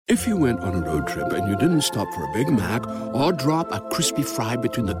If you went on a road trip and you didn't stop for a Big Mac or drop a crispy fry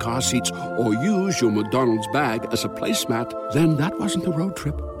between the car seats or use your McDonald's bag as a placemat, then that wasn't a road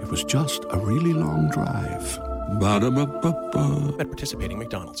trip. It was just a really long drive. Ba-da-ba-ba-ba. At participating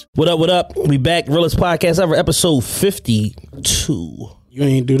McDonald's. What up, what up? We back. Realest Podcast Ever, episode 52. You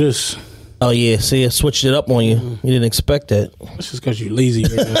ain't do this. Oh, yeah. See, I switched it up on you. You didn't expect that. That's just because you lazy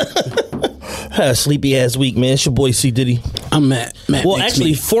right now. Had a sleepy ass week, man. It's your boy C. Diddy. I'm Matt. Well,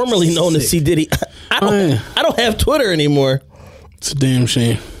 actually, formerly known as C. Diddy. I don't have Twitter anymore. It's a damn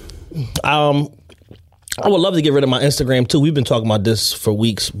shame. I would love to get rid of my Instagram too. We've been talking about this for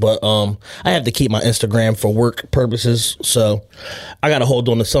weeks, but I have to keep my Instagram for work purposes. So I got to hold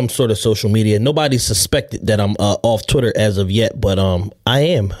on to some sort of social media. Nobody suspected that I'm off Twitter as of yet, but I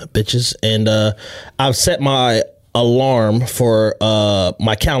am, bitches. And I've set my alarm for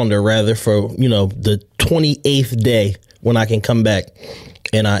my calendar, rather, for the 28th day when I can come back.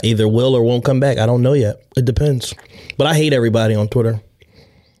 And I either will or won't come back. I don't know yet. It depends. But I hate everybody on Twitter.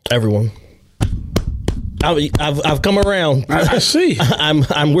 Everyone. I've come around. I see.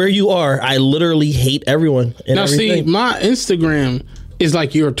 I'm where you are. I literally hate everyone. And now, everything. see, my Instagram is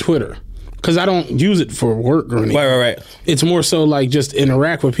like your Twitter because I don't use it for work or anything. Right. It's more so like just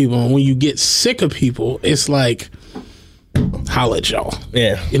interact with people. And when you get sick of people, it's like, holla at y'all.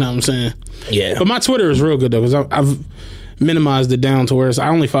 Yeah. You know what I'm saying? Yeah. But my Twitter is real good, though, because I've minimized it down to where I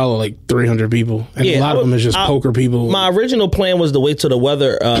only follow like 300 people. And a lot of them is just poker people. My original plan was to wait till the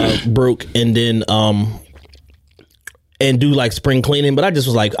weather broke and then and do like spring cleaning, but I just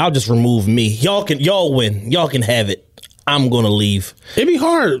was like, I'll just remove me. Y'all win. Y'all can have it. I'm gonna leave. It'd be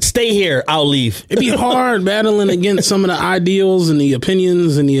hard. Stay here. I'll leave. It'd be hard battling against some of the ideals and the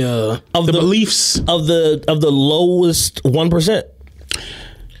opinions and the beliefs of the lowest 1%.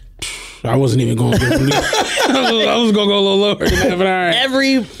 I wasn't even going to give them I was going to go a little lower than that, but all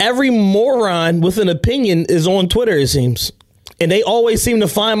right. Every moron with an opinion is on Twitter, it seems. And they always seem to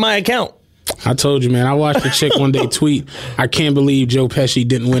find my account. I told you, man. I watched a chick one day tweet, I can't believe Joe Pesci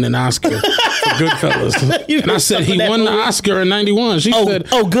didn't win an Oscar for Goodfellas. And I said, he won the Oscar in 91. She said,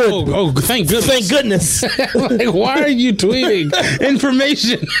 oh, good. Oh, thank goodness. Thank goodness. Like, why are you tweeting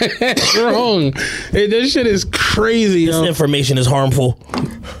information wrong? Hey, this shit is crazy. This information is harmful.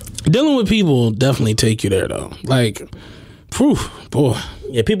 Dealing with people definitely take you there, though. Like, whew, boy.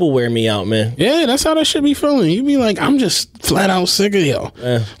 Yeah, people wear me out, man. Yeah, that's how that shit be feeling. You be like, I'm just flat out sick of y'all.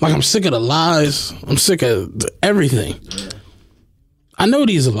 Like, I'm sick of the lies. I'm sick of everything. I know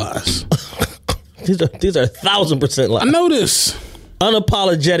these are lies. These are 1,000% lies. I know this.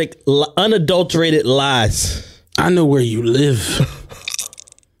 Unapologetic, unadulterated lies. I know where you live.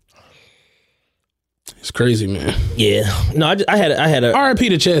 It's crazy, man. Yeah. No, I had a R.I.P.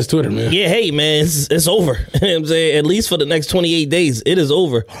 to Chad's Twitter, man. Yeah, hey, man, it's over. You know what I'm saying? At least for the next 28 days, it is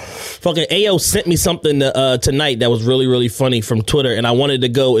over. Fucking AO sent me something tonight that was really, really funny from Twitter, and I wanted to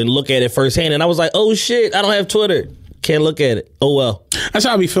go and look at it firsthand, and I was like, oh, shit, I don't have Twitter. Can't look at it. Oh, well. That's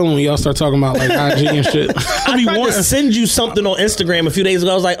how I be feeling when y'all start talking about like IG and shit. I tried to send you something on Instagram a few days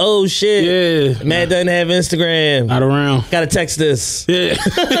ago. I was like, oh, shit. Yeah. Matt doesn't have Instagram. Not around. Gotta text this. Yeah.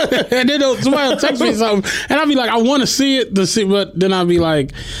 And then somebody will text me something, and I'll be like, I want to see it, but then I'll be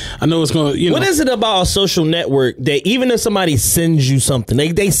like, I know it's going to, What is it about a social network that even if somebody sends you something,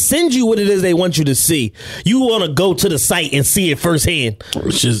 they send you what it is they want you to see, you want to go to the site and see it firsthand?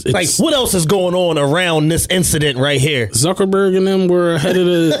 It's like, what else is going on around this incident right here? Zuckerberg and them were ahead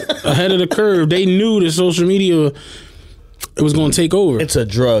of the curve. They knew that social media, it was going to take over. It's a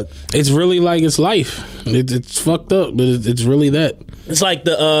drug. It's really like it's life. It's fucked up, but it's really that. It's like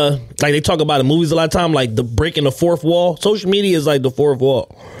like they talk about in movies a lot of time, like the breaking the fourth wall. Social media is like the fourth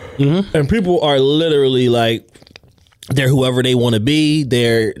wall, and people are literally like, they're whoever they want to be.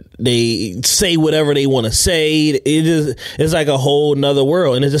 They say whatever they want to say. It's like a whole nother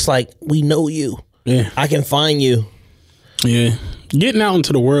world, and it's just like, we know you. Yeah, I can find you. Yeah, getting out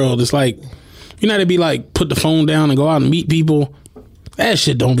into the world, it's like, you know, they be like, put the phone down and go out and meet people. That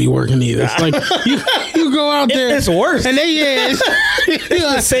shit don't be working either. It's like you go out there, it's worse, and it's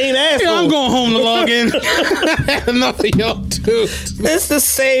the same asshole. Yeah, I'm going home to log in. Enough of y'all too. It's the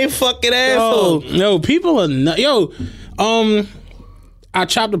same fucking asshole. Yo, people are not. Yo, I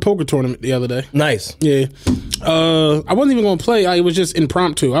chopped a poker tournament the other day. Nice. Yeah. I wasn't even going to play. It was just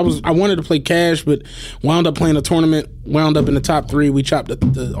impromptu. I wanted to play cash, but wound up playing a tournament, wound up in the top 3. We chopped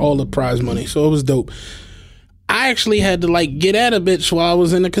all the prize money, so it was dope. I actually had to like get at a bitch while I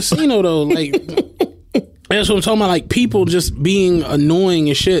was in the casino though. Like, that's what I'm talking about. Like, people just being annoying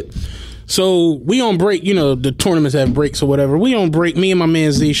and shit. So we on break. You know, the tournaments have breaks or whatever. We on break. Me and my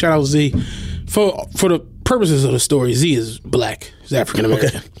man Z. Shout out Z. For the purposes of the story, Z is black. is African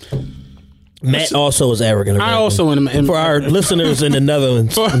American. Okay. Matt also is African American. I also am. For our listeners in the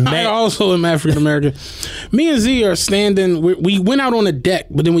Netherlands, I also am African American. Me and Z are standing. We went out on the deck,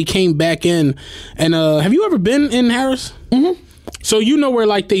 but then we came back in. And have you ever been in Harris? Mm-hmm. So you know where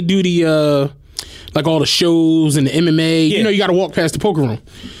like they do the like all the shows and the MMA. Yeah. You know you got to walk past the poker room.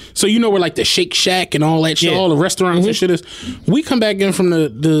 So you know where like the Shake Shack and all that shit, all the restaurants and shit is. We come back in from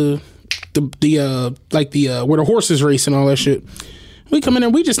the where the horses race and all that shit. We come in there,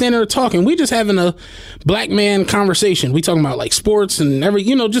 we just stand there talking. We just having a black man conversation. We talking about like sports and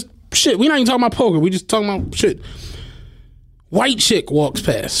just shit. We not even talking about poker. We just talking about shit. White chick walks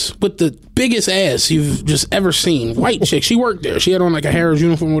past with the biggest ass you've just ever seen. White chick. She worked there. She had on like a Harris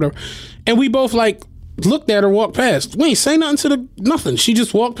uniform or whatever. And we both like looked at her walk past. We ain't say nothing to nothing. She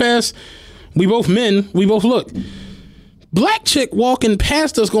just walked past. We both men. We both looked. Black chick walking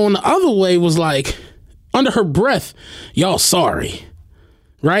past us going the other way was like, under her breath, y'all sorry.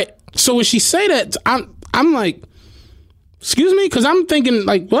 Right? So when she say that, I'm like, excuse me? Because I'm thinking,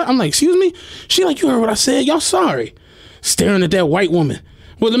 like, what? I'm like, excuse me? She like, you heard what I said? Y'all sorry. Staring at that white woman.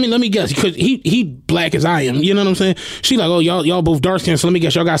 Well, let me guess. Because he black as I am. You know what I'm saying? She like, oh, y'all both dark skinned. So let me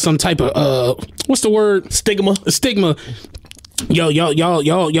guess. Y'all got some type of, what's the word? Stigma. Stigma. Y'all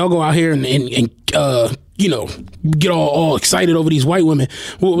go out here and get all excited over these white women.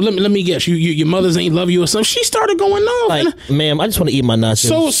 Well, let me guess. Your mothers ain't love you or something. She started going on. Like, ma'am, I just want to eat my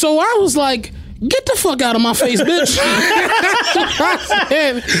nachos. So I was like, get the fuck out of my face, bitch.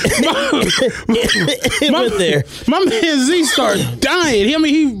 My man Z started dying.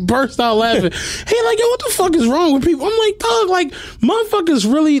 He burst out laughing. He like, yo, what the fuck is wrong with people? I'm like, dog, like,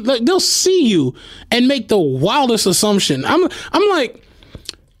 motherfuckers really, like, they'll see you and make the wildest assumption. I'm like,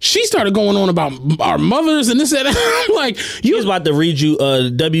 she started going on about our mothers and this and that. I'm like, you was about to read you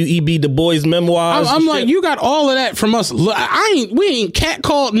W.E.B. Du Bois memoirs. I'm like, you got all of that from us. We ain't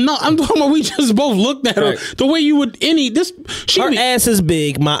catcalled. No, I'm talking about we just both looked at her the way you would Her ass is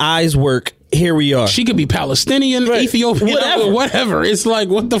big. My eyes work. Here we are. She could be Palestinian, Ethiopian, whatever. It's like,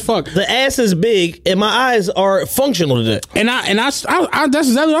 what the fuck? The ass is big, and my eyes are functional to that. And I that's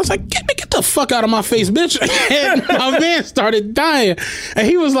exactly. I was like, get the fuck out of my face, bitch. And my man started dying, and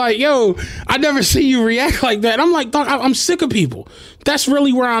he was like, yo, I never see you react like that. I'm like, dog, I'm sick of people. That's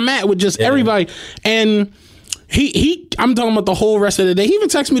really where I'm at with just everybody. And I'm talking about the whole rest of the day. He even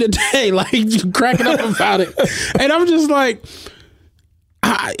texted me today, like cracking up about it, and I'm just like.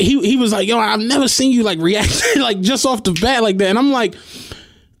 He was like, yo, I've never seen you like react like just off the bat like that. And I'm like,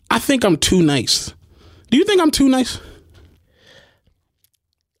 I think I'm too nice. Do you think I'm too nice?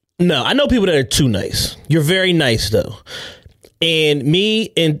 No, I know people that are too nice. You're very nice though. And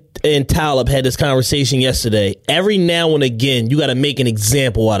me and Talib had this conversation yesterday. Every now and again, you got to make an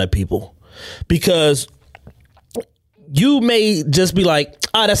example out of people because you may just be like,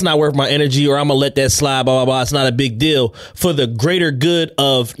 that's not worth my energy, or I'm going to let that slide, blah, blah, blah. It's not a big deal for the greater good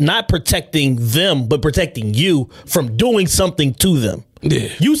of not protecting them, but protecting you from doing something to them. Yeah.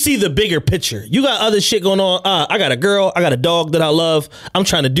 You see the bigger picture. You got other shit going on. I got a girl. I got a dog that I love. I'm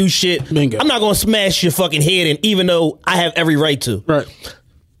trying to do shit. Bingo. I'm not going to smash your fucking head in, even though I have every right to. Right.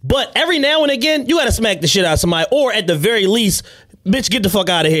 But every now and again, you got to smack the shit out of somebody, or at the very least, bitch, get the fuck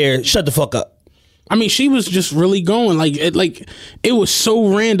out of here. Shut the fuck up. I mean, she was just really going it was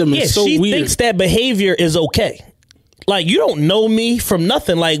so random and so weird. She thinks that behavior is okay. Like, you don't know me from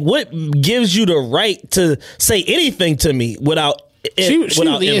nothing. Like, what gives you the right to say anything to me without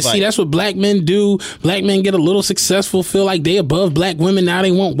invite? See, that's what black men do. Black men get a little successful, feel like they above black women. Now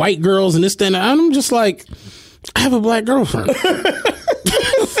they want white girls and this, that, and that. I'm just like, I have a black girlfriend.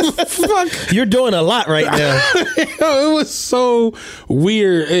 Fuck. You're doing a lot right now. It was so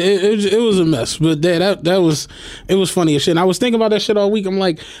weird. It was a mess. But it was funny as shit. And I was thinking about that shit all week. I'm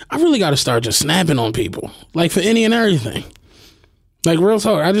like, I really got to start just snapping on people, like for any and everything. Like, real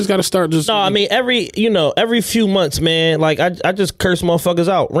talk. I just got to start just. No, I mean, every few months, man. Like, I just curse motherfuckers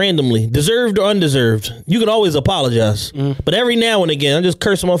out randomly, deserved or undeserved. You can always apologize, but every now and again, I just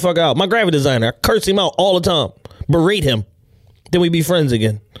curse a motherfucker out. My graphic designer, I curse him out all the time, berate him. Then we be friends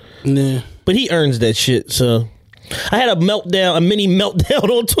again. Nah. But he earns that shit, so. I had a mini meltdown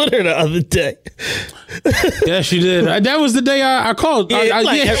on Twitter the other day. Yes, you did. That was the day I called. Yeah,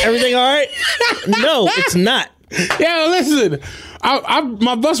 everything all right? No, it's not. Yeah, listen.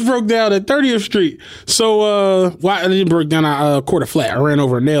 My bus broke down at 30th Street. So, I didn't break down. I caught a flat. I ran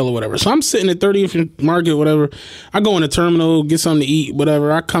over a nail or whatever. So I'm sitting at 30th Market, whatever. I go in the terminal, get something to eat,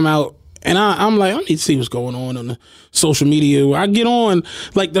 whatever. I come out. And I'm like, I need to see what's going on the social media. I get on,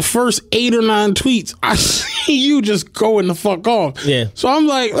 like, the first 8 or 9 tweets, I see you just going the fuck off. Yeah. So I'm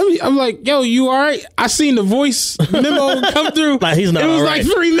like, yo, you all right? I seen the voice memo come through. Like, he's not it was all like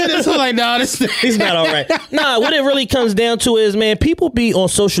right. 3 minutes. I'm like, nah, he's not all right. Nah, what it really comes down to is, man, people be on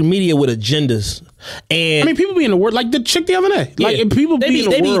social media with agendas. And I mean, people be in the world, like the chick the other day. Like, yeah, people be in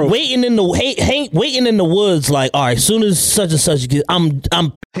the world. Be waiting in the waiting in the woods. Like, all right, as soon as such and such, I'm.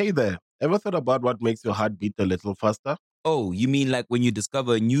 Hey there. Ever thought about what makes your heart beat a little faster? Oh, you mean like when you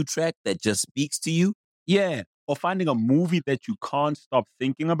discover a new track that just speaks to you? Yeah, or finding a movie that you can't stop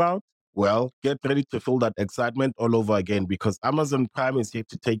thinking about? Well, get ready to feel that excitement all over again because Amazon Prime is here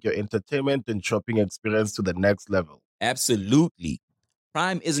to take your entertainment and shopping experience to the next level. Absolutely.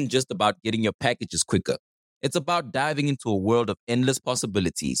 Prime isn't just about getting your packages quicker. It's about diving into a world of endless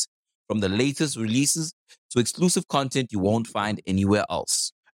possibilities, from the latest releases to exclusive content you won't find anywhere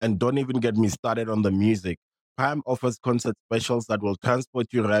else. And don't even get me started on the music. Prime offers concert specials that will transport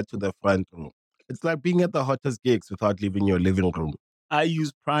you right to the front row. It's like being at the hottest gigs without leaving your living room. I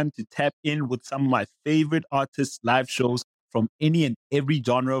use Prime to tap in with some of my favorite artists' live shows from any and every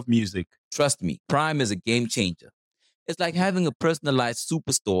genre of music. Trust me, Prime is a game changer. It's like having a personalized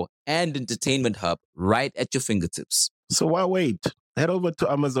superstore and entertainment hub right at your fingertips. So why wait? Head over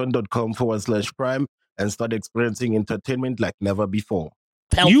to amazon.com/Prime and start experiencing entertainment like never before.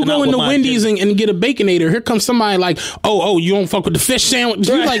 You go into Wendy's and get a Baconator. Here comes somebody like, oh, you don't fuck with the fish sandwich.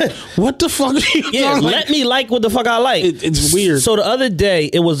 You're like, what the fuck are you talking let me like what the fuck I like. It's weird. So the other day,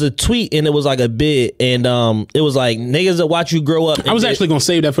 it was a tweet and it was like a bid. And it was like, niggas that watch you grow up. I was actually going to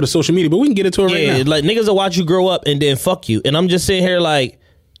save that for the social media, but we can get into it right now. Like niggas that watch you grow up and then fuck you. And I'm just sitting here like,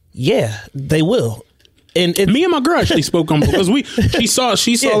 yeah, they will. And me and my girl actually spoke on because she saw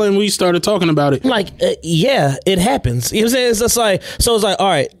it and we started talking about it. Like, yeah, it happens. You know what I'm saying? It's just like, so it's like, all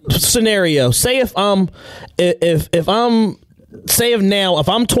right, scenario. Say if I'm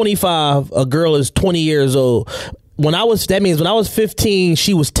 25, a girl is 20 years old. That means when I was 15,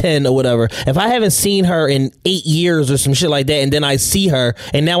 she was 10 or whatever. If I haven't seen her in 8 years or some shit like that, and then I see her,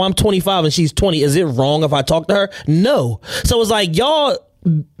 and now I'm 25 and she's 20, is it wrong if I talk to her? No. So it's like, y'all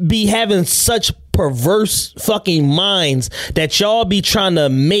be having such perverse fucking minds that y'all be trying to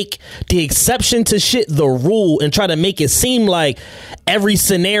make the exception to shit the rule and try to make it seem like every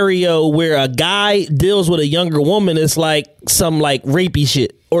scenario where a guy deals with a younger woman is like some like rapey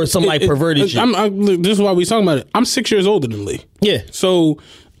shit or some like perverted shit. This is why we talking about it. I'm 6 years older than Lee. Yeah. So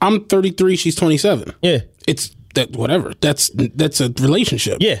I'm 33. She's 27. Yeah. It's that whatever. That's a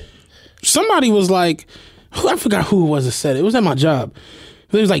relationship. Yeah. Somebody was like, I forgot who it was that said it. It was at my job.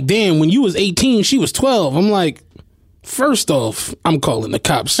 It was like, damn, when you was 18, she was 12. I'm like, first off, I'm calling the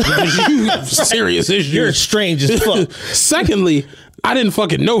cops. You have serious issues. You're strange as fuck. Secondly, I didn't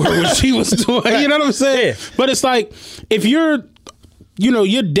fucking know her when she was doing. You know what I'm saying? Yeah. But it's like, if your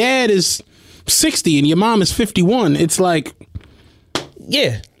dad is 60 and your mom is 51, it's like,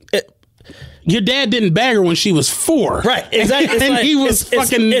 yeah. Your dad didn't bag her when she was 4. Right, exactly. And he was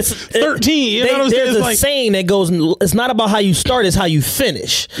fucking 13. You know what I'm saying? There's a saying that goes, it's not about how you start, it's how you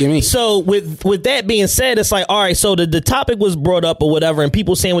finish. You mean? So with that being said, it's like, all right, so the topic was brought up or whatever, and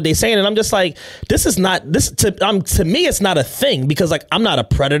people saying what they saying, and I'm just like, to me, it's not a thing because like I'm not a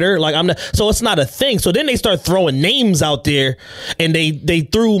predator, like I'm not, so it's not a thing. So then they start throwing names out there, and they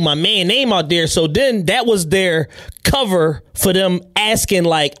threw my man name out there. So then that was their cover for them asking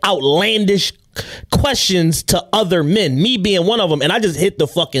like outlandish questions to other men, me being one of them, and I just hit the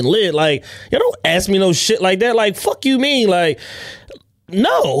fucking lid like, you don't ask me no shit like that. Like, fuck you mean? Like,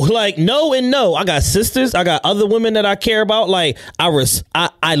 no, like no and no. I got sisters, I got other women that I care about. Like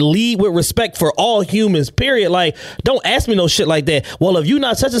I lead with respect for all humans, period. Like, don't ask me no shit like that. Well, if you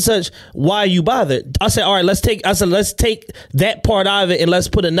not such and such, why are you bothered? I said, all right, let's take that part out of it and let's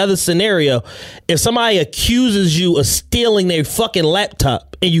put another scenario. If somebody accuses you of stealing their fucking laptop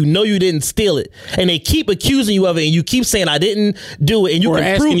and you know you didn't steal it, and they keep accusing you of it, and you keep saying I didn't do it, and you or can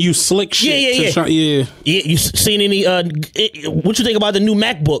asking prove, you slick shit. Yeah. You seen any? What you think about the new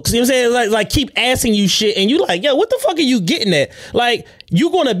MacBooks? You know what I'm saying? Like keep asking you shit, and you like, yo, what the fuck are you getting at? Like, you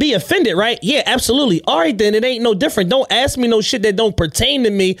gonna be offended, right? Yeah, absolutely. All right, then it ain't no different. Don't ask me no shit that don't pertain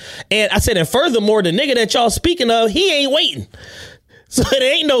to me. And I said, and furthermore, the nigga that y'all speaking of, he ain't waiting. So it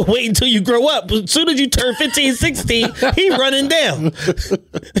ain't no wait until you grow up. As soon as you turn 15, 16, he running down. You know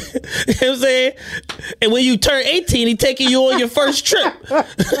what I'm saying? And when you turn 18, he taking you on your first trip. You know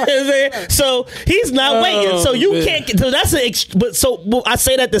what I'm saying? So he's not waiting. So you can't. So that's I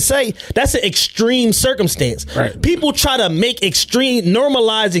say that to say that's an extreme circumstance. Right. People try to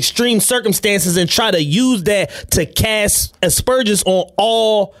normalize extreme circumstances and try to use that to cast aspersions on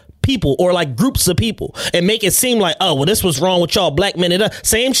all people or like groups of people and make it seem like, oh, well, this was wrong with y'all black men. And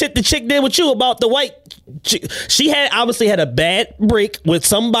same shit the chick did with you about the white chick. She had obviously had a bad break with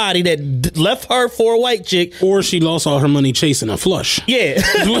somebody that left her for a white chick. Or she lost all her money chasing a flush. Yeah.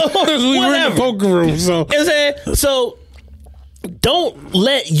 We were in the poker room. So don't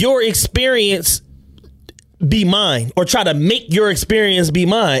let your experience be mine or try to make your experience be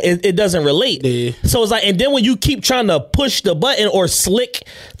mine. It doesn't relate. Yeah. So it's like, and then when you keep trying to push the button or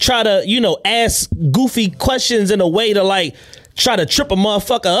try to, ask goofy questions in a way to like try to trip a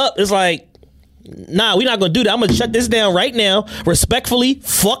motherfucker up, it's like, nah, we're not gonna do that. I'm gonna shut this down right now, respectfully,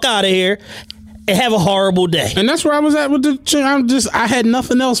 fuck out of here, and have a horrible day. And that's where I was at with the I had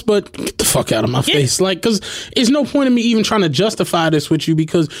nothing else but get the fuck out of my face. Like, because it's no point in me even trying to justify this with you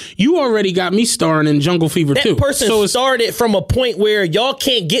because you already got me starring in Jungle Fever too. That person started from a point where y'all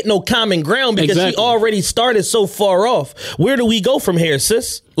can't get no common ground because he already started so far off. Where do we go from here,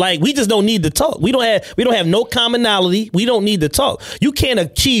 sis? Like, we just don't need to talk. We don't have no commonality. We don't need to talk. You can't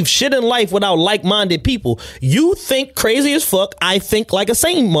achieve shit in life without like-minded people. You think crazy as fuck. I think like a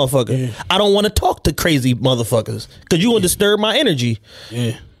sane motherfucker. Yeah. I don't want to talk to crazy motherfuckers because you want to disturb my energy.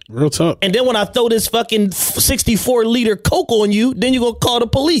 Yeah, real talk. And then when I throw this fucking 64-liter Coke on you, then you're going to call the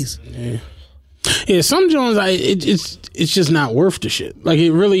police. Yeah, some Jones, it's just not worth the shit. Like,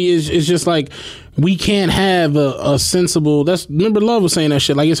 it really is. It's just like, we can't have a sensible. Remember Love was saying that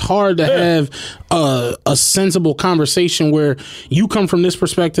shit. Like, it's hard to have a sensible conversation where you come from this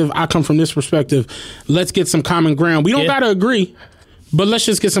perspective, I come from this perspective. Let's get some common ground. We don't gotta agree, but let's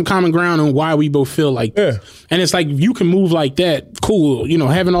just get some common ground on why we both feel like this. And it's like, you can move like that, cool.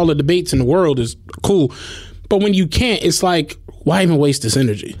 Having all the debates in the world is cool. But when you can't, it's like, why even waste this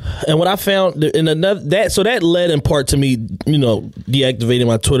energy? And what I found in that led in part to me, deactivating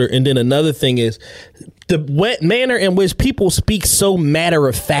my Twitter. And then another thing is the manner in which people speak so matter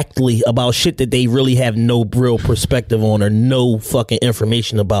of factly about shit that they really have no real perspective on or no fucking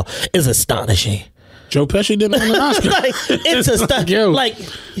information about is astonishing. Joe Pesci didn't win an Oscar. Like, it's astonishing. Like,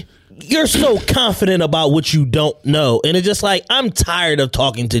 you're so confident about what you don't know, and it's just like, I'm tired of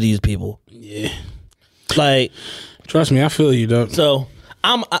talking to these people. Yeah, like. Trust me, I feel you, dog. So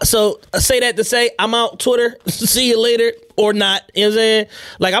say that to say I'm out Twitter. See you later or not. You know what I'm saying?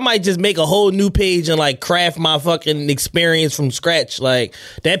 Like, I might just make a whole new page and like craft my fucking experience from scratch. Like,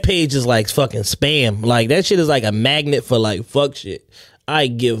 that page is like fucking spam. Like, that shit is like a magnet for like fuck shit. I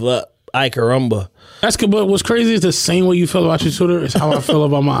give up. I caramba. That's good. But what's crazy is the same way you feel about your Twitter is how I feel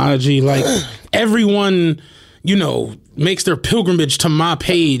about my IG. Like, everyone, makes their pilgrimage to my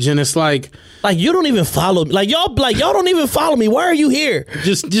page, and it's like you don't even follow me. Y'all don't even follow me. Why are you here?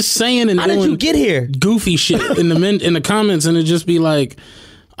 Just saying and how did you get here? Goofy shit in the comments, and it just be like,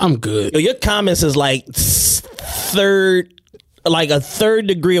 I'm good. Your comments is like a third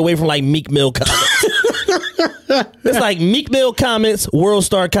degree away from like Meek Mill comments. It's like Meek Mill comments, World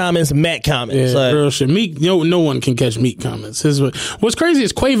Star comments, Matt comments. Yeah, like, real shit. Meek, no one can catch Meek comments. What's crazy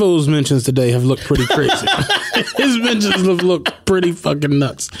is Quavo's mentions today have looked pretty crazy. His mentions have looked pretty fucking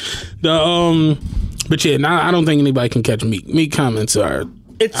nuts. But yeah, I don't think anybody can catch Meek. Meek comments are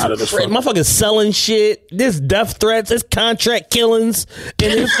out of this. Motherfucking selling shit. This death threats. This contract killings.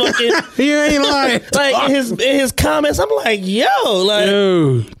 And his fucking. You ain't lying. Like in his comments, I'm like,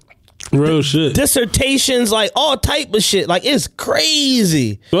 yo. Real shit. Dissertations, like all type of shit. Like, it's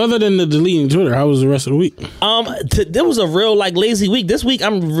crazy. So other than the deleting Twitter, how was the rest of the week? There was a real like lazy week. This week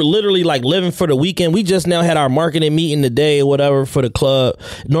I'm literally like living for the weekend. We just now had our marketing meeting today or whatever for the club.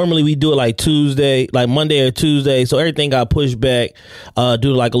 Normally we do it like Tuesday, like Monday or Tuesday. So everything got pushed back due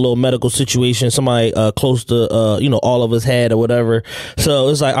to like a little medical situation. Somebody close to all of us had or whatever. So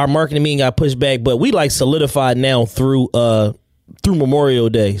it's like our marketing meeting got pushed back, but we like solidified now through Memorial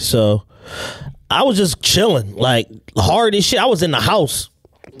Day. So I was just chilling, like hard as shit. I was in the house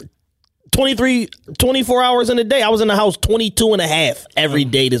 24 hours in a day. I was in the house 22 and a half every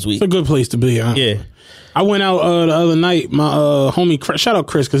day this week. It's a good place to be, huh? Yeah. I went out the other night. My homie, shout out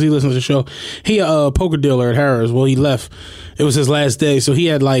Chris because he listens to the show. He a poker dealer at Harris. Well, he left. It was his last day, so he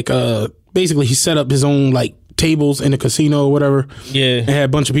had like basically he set up his own like tables in the casino or whatever. Yeah, and had a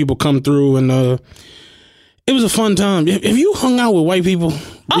bunch of people come through, and it was a fun time. Have you hung out with white people?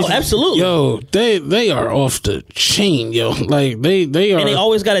 Oh, absolutely. Yo, they are off the chain, yo. Like they are, and they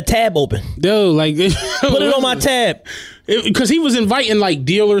always got a tab open. Yo, like put it on my tab. Because he was inviting like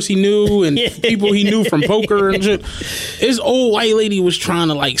dealers he knew and people he knew from poker and shit. This old white lady was trying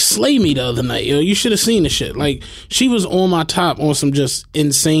to like slay me the other night. Yo, you should have seen the shit. Like, she was on my top on some just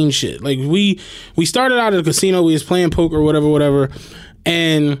insane shit. Like, we started out at a casino. We was playing poker, whatever,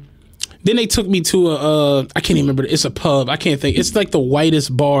 and Then they took me to I can't even remember. It's a pub. I can't think. It's like the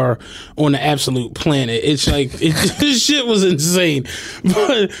whitest bar on the absolute planet. It's like, this shit was insane.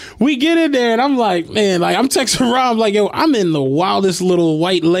 But we get in there and I'm like, man, like I'm texting Rob like, yo, I'm in the wildest little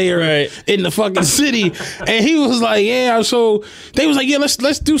white layer in the fucking city. And he was like, yeah. So they was like, yeah,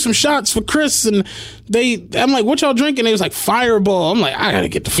 let's do some shots for Chris. And I'm like, what y'all drinking? They was like Fireball. I'm like, I gotta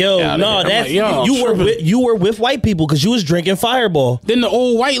get the fuck out of here. Like, you were with white people because you was drinking Fireball. Then the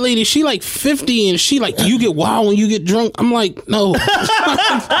old white lady, she like 50 and she like, you get wild when you get drunk. I'm like, no.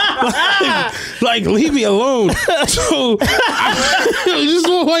 like leave me alone. So this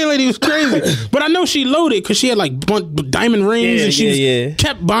old white lady was crazy. But I know she loaded because she had like diamond rings and she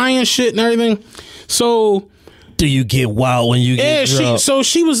kept buying shit and everything. So do you get wild when you get drunk? So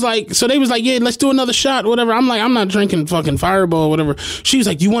she was like, so they was like, yeah, let's do another shot, whatever. I'm like, I'm not drinking fucking Fireball, whatever. She was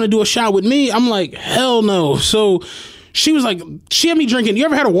like, you want to do a shot with me? I'm like, hell no. So she was like, she had me drinking. You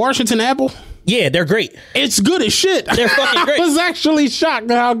ever had a Washington apple? Yeah, they're great. It's good as shit. They're fucking great. I was actually shocked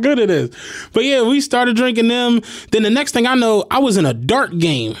at how good it is. But yeah, we started drinking them. Then the next thing I know, I was in a dart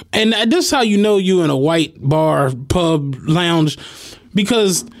game. And this is how you know you in a white bar, pub, lounge.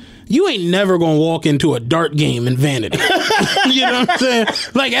 Because you ain't never gonna walk into a dart game in Vanity. You know what I'm saying?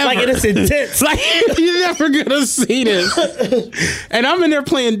 Like ever. Like it's intense. Like you're never gonna see this. And I'm in there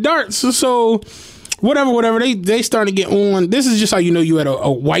playing darts. So whatever. They started to get on. This is just how you know you at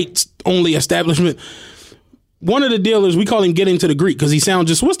a white only establishment. One of the dealers, we call him Getting to the Greek because he sounds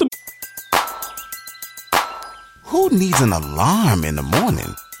just, what's the... Who needs an alarm in the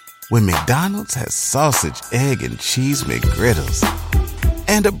morning when McDonald's has sausage, egg, and cheese McGriddles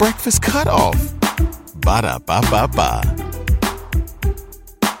and a breakfast cutoff? Ba-da-ba-ba-ba.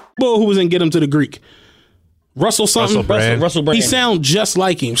 Bull who was in Get Him to the Greek. Russell something. Russell Brand. He sound just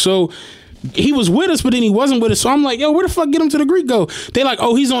like him. So he was with us, but then he wasn't with us. So I'm like, yo, where the fuck Get Him to the Greek go? They like,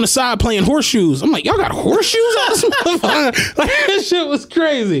 oh, he's on the side playing horseshoes. I'm like, y'all got horseshoes out this motherfucker? Like, that shit was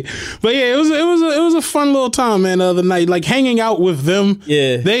crazy. But yeah, it was a fun little time, man, the other night. Like hanging out with them.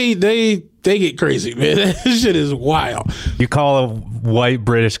 Yeah. They get crazy, man. That shit is wild. You call a white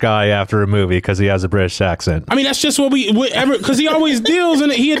British guy after a movie because he has a British accent. I mean, that's just what because he always deals in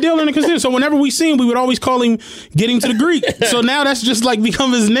it. He a dealer in the casino. So whenever we see him, we would always call him Getting to the Greek. So now that's just like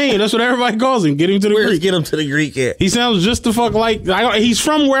become his name. That's what everybody calls him, Getting to the Greek. Get Him to the Greek at? He sounds just the fuck like he's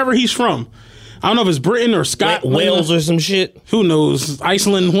from wherever he's from. I don't know if it's Britain or Scotland. Wales or some shit. Who knows?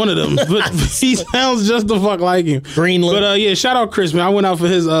 Iceland, one of them. But he sounds just the fuck like him. Greenland. But yeah, shout out Chris, man. I went out for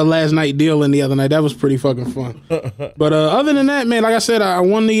his last night deal in the other night. That was pretty fucking fun. But other than that, man, like I said, I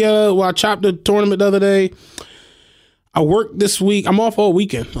won I chopped the tournament the other day. I worked this week. I'm off all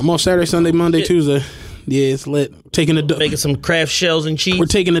weekend. I'm off Saturday, Sunday, Monday, Tuesday. Yeah, it's lit. Making some craft shells and cheese. We're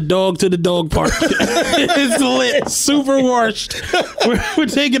taking the dog to the dog park. It's lit, super washed. We're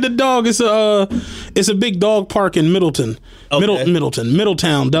taking the dog. It's a big dog park in Middletown,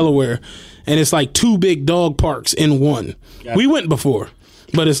 Delaware, and it's like 2 big dog parks in one. Gotcha. We went before,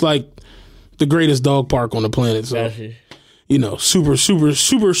 but it's like the greatest dog park on the planet. So gotcha. You know, super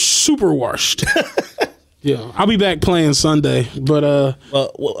washed. Yeah, I'll be back playing Sunday, but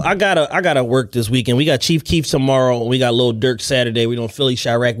well, I gotta work this weekend. We got Chief Keef tomorrow, and we got Lil Durk Saturday. We doing Philly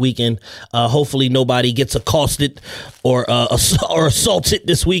Chirac weekend. Hopefully nobody gets accosted or assaulted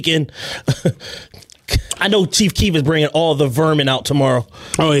this weekend. I know Chief Keef is bringing all the vermin out tomorrow.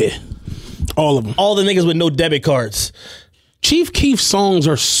 Oh yeah, all of them. All the niggas with no debit cards. Chief Keef's songs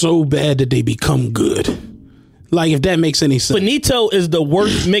are so bad that they become good. Like, if that makes any sense. Finito is the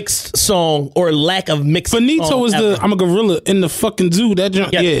worst mixed song or lack of mixed Finito song is ever. I'm a gorilla in the fucking zoo. That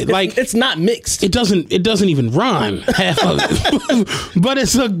junk, yeah, like it's not mixed. It doesn't even rhyme half of it. But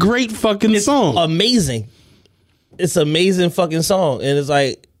it's a great fucking song. Amazing. It's an amazing fucking song. And it's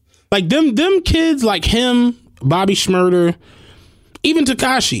like them kids like him, Bobby Shmurda, even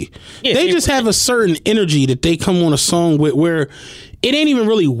Tekashi, they just have a certain energy that they come on a song with where it ain't even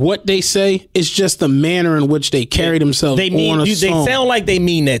really what they say. It's just the manner in which they carry themselves on a song. They sound like they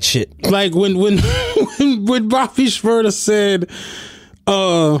mean that shit. Like when Bobby Shmurda said,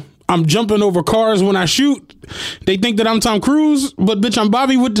 I'm jumping over cars when I shoot. They think that I'm Tom Cruise, but bitch, I'm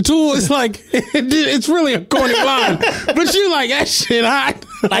Bobby with the tool. It's like, it's really a corny line. But you like, that shit hot.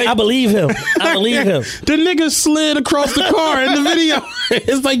 Like, I believe him. I believe him. The nigga slid across the car in the video.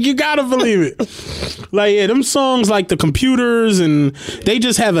 It's like, you gotta believe it. Like, yeah, them songs like the computers, and they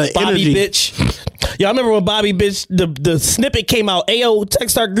just have an Bobby energy. Bitch. Y'all remember when Bobby Bitch, the snippet came out, AO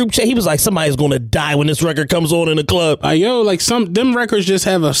text our group chat, he was like, somebody's gonna die when this record comes on in the club. Like them records just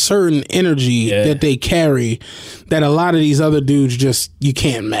have a certain energy that they carry that a lot of these other dudes just, you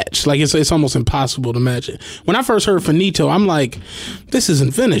can't match. Like, it's almost impossible to match it. When I first heard Finito, I'm like, this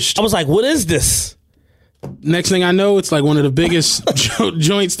isn't finished. I was like, what is this? Next thing I know, it's like one of the biggest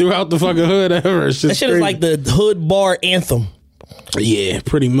joints throughout the fucking hood ever. It's just That shit crazy. is like the hood bar anthem. Yeah,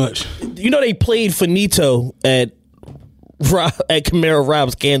 pretty much. You know they played Finito at Camaro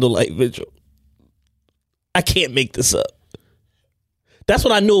Rob's candlelight vigil. I can't make this up. That's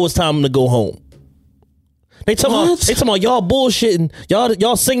when I knew it was time to go home. They talking about y'all bullshitting.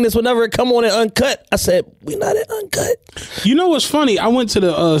 Y'all sing this whenever it come on at Uncut. I said, we not at Uncut. You know what's funny? I went to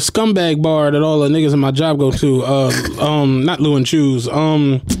the scumbag bar that all the niggas in my job go to. Not Lou and Choose.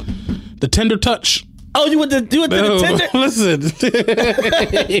 The Tender Touch. Oh, you went to the Tinder? Listen.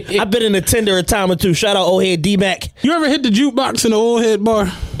 I've been in the Tinder a time or two. Shout out old head D-Mac. You ever hit the jukebox in the old head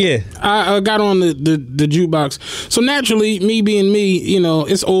bar? Yeah. I got on the jukebox. So naturally, me being me, you know,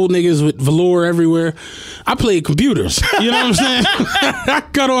 it's old niggas with velour everywhere. I played computers. You know what I'm saying? I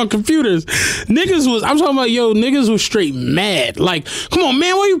got on computers. I'm talking about, niggas was straight mad. Like, come on,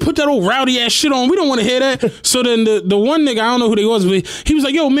 man, why you put that old rowdy ass shit on? We don't want to hear that. So then the one nigga, I don't know who they was, but he was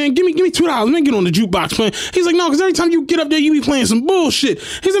like, yo, man, give me $2. Man, get on the jukebox. Playing. He's like, no, because every time you get up there, you be playing some bullshit.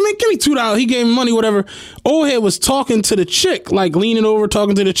 He's like, man, give me $2. He gave him money, whatever. Old head was talking to the chick, like leaning over,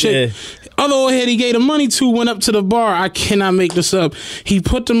 talking to the chick. Yeah. Other old head he gave the money to went up to the bar. I cannot make this up. He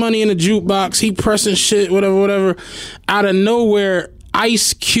put the money in the jukebox. He pressing shit, whatever. Out of nowhere,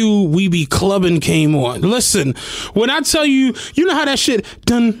 Ice Cube, We Be Clubbing came on. Listen, when I tell you, you know how that shit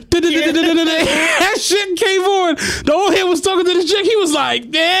done, that shit came on. The old head was talking to the chick. He was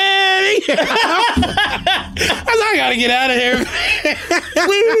like, Daddy. I was like, I gotta get out of here.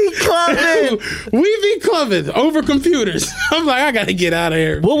 We be clubbing over computers. I'm like, I gotta get out of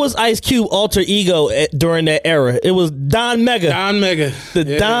here. What was Ice Cube alter ego during that era? It was Don Mega. Don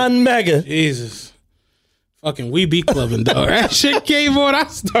Mega. Jesus. Fucking We Be Clubbing, dog. That shit came on. I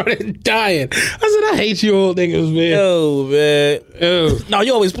started dying. I said, I hate you old niggas, man. Yo, man. Yo. No,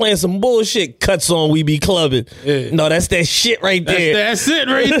 you always playing some bullshit cuts on We Be Clubbing. Yeah. No, that's that shit right there. That's it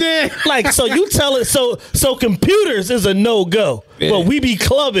right there. Like, so you tell it, so computers is a no-go. Yeah. But We Be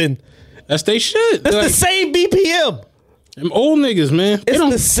Clubbing. That's they shit. That's the same BPM. Them old niggas, man. It's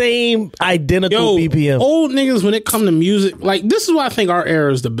the same identical BPM. Old niggas, when it come to music, like, this is why I think our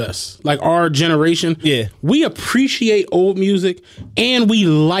era is the best. Like, our generation. Yeah. We appreciate old music, and we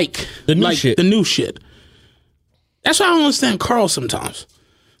like the new shit. That's why I don't understand Carl sometimes.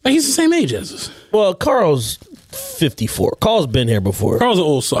 Like, he's the same age as us. Well, Carl's 54. Carl's been here before. Carl's an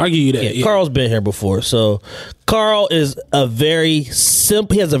old soul. I give you that. Yeah, Carl's been here before. So Carl is he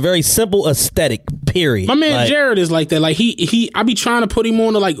has a very simple aesthetic, period. My man Jared is like that. Like I be trying to put him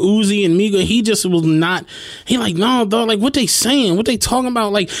on to like Uzi and Miga. He just was not. He like, no, dog, like what they saying, what they talking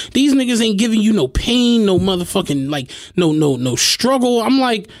about. Like, these niggas ain't giving you no pain, no motherfucking, like, no struggle. I'm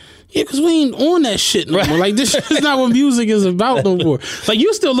like, yeah, because we ain't on that shit no more. Like, this is not what music is about no more. Like,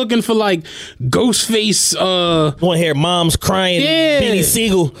 you still looking for, like, Ghostface. Want to hear moms crying, Benny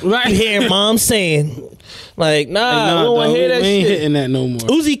Siegel. Right. You hear mom saying, like, nah, we don't want to hear that shit. We ain't hitting that no more.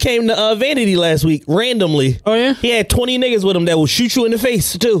 Uzi came to Vanity last week, randomly. Oh, yeah? He had 20 niggas with him that will shoot you in the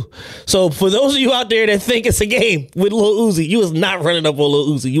face, too. So, for those of you out there that think it's a game with Lil Uzi, you was not running up on Lil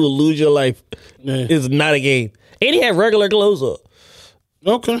Uzi. You will lose your life. Yeah. It's not a game. And he had regular clothes up.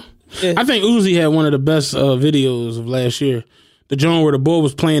 Okay. Yeah. I think Uzi had one of the best videos of last year. The joint where the boy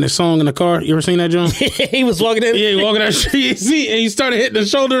was playing his song in the car. You ever seen that joint? He was walking in. Yeah, he walking down the street. See, and he started hitting the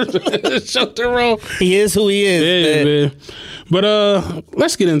shoulder roll. He is who he is. Yeah, man. But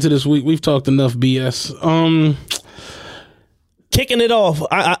let's get into this week. We've talked enough BS. Kicking it off,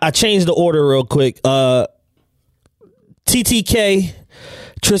 I changed the order real quick. TTK,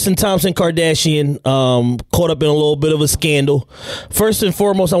 Tristan Thompson Kardashian, caught up in a little bit of a scandal. First and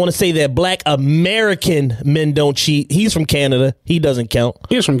foremost, I want to say that Black American men don't cheat. He's from Canada. He doesn't count.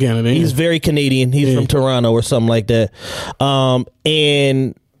 He's from Canada. Yeah. He's very Canadian. He's from Toronto or something like that.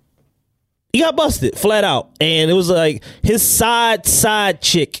 And he got busted flat out. And it was like his side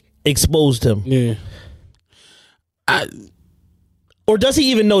chick exposed him. Yeah. Or does he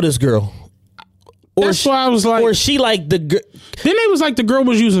even know this girl? That's why I was like, or she like the girl. Then they was like the girl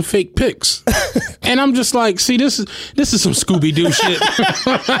was using fake pics, and I'm just like, see, this is some Scooby Doo shit.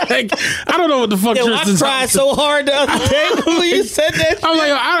 Like, I don't know what the fuck. Yo, Tristan I cried Thompson. so hard the other day when you said that. I'm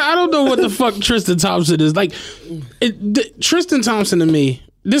like, I don't know what the fuck Tristan Thompson is. Like, Tristan Thompson to me,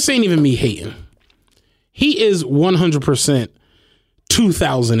 this ain't even me hating. he is 100%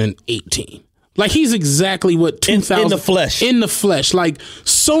 2018. Like, he's exactly what 2000 in the flesh. In the flesh. Like,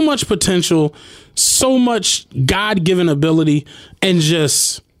 so much potential, so much God-given ability, and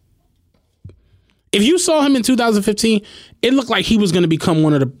just, if you saw him in 2015, it looked like he was going to become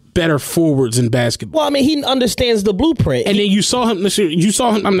one of the better forwards in basketball. Well, I mean, he understands the blueprint. And then you saw him,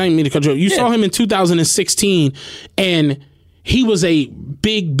 I'm not even meaning to cut you off. You saw him in 2016, and he was a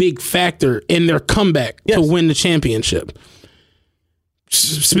big factor in their comeback to win the championship.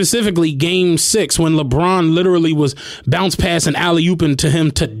 Specifically, Game 6, when LeBron literally was bounce passing alley-ooping to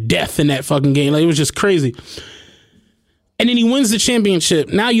him to death in that fucking game. Like, it was just crazy. And then he wins the championship.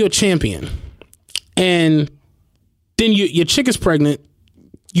 Now you're a champion. And then your chick is pregnant.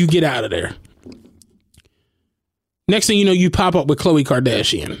 You get out of there. Next thing you know, you pop up with Khloe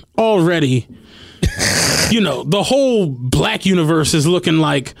Kardashian. Already, the whole black universe is looking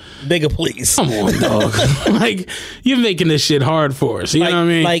like, nigga, please. Come on, dog. Like, you're making this shit hard for us. You know what I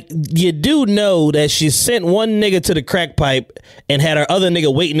mean? Like, you do know that she sent one nigga to the crack pipe and had her other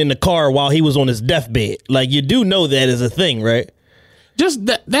nigga waiting in the car while he was on his deathbed. Like, you do know that is a thing, right? Just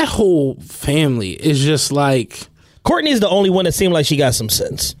that whole family is just like... Courtney's the only one that seemed like she got some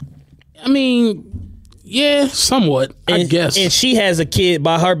sense. I mean, yeah, somewhat, I guess. And she has a kid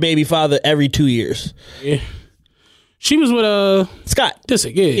by her baby father every 2 years. Yeah. She was with Scott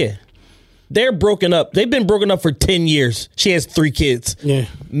Disick, yeah. They're broken up. They've been broken up for 10 years. She has 3 kids. Yeah.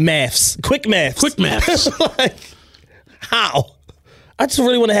 Quick maths. Like, how? I just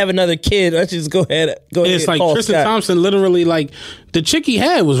really want to have another kid. I just go ahead. It's like Tristan Scott Thompson. Literally, like, the chick he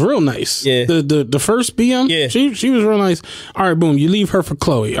had was real nice. Yeah. The first BM. Yeah. She was real nice. All right, boom. You leave her for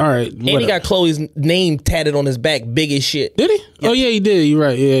Khloe. All right. And he got Chloe's name tatted on his back, big as shit. Did he? Yeah. Oh yeah, he did. You're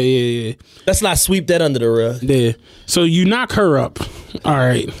right. Yeah. Let's not sweep that under the rug. Yeah. So you knock her up. All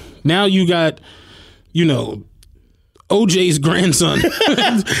right. Now you got, OJ's grandson.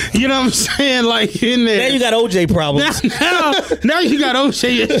 You know what I'm saying? Like, in there. Now you got OJ problems. Now you got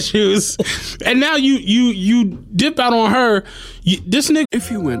OJ issues. And now you dip out on her. This nigga.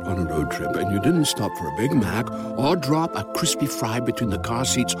 If you went on a road trip and you didn't stop for a Big Mac or drop a crispy fry between the car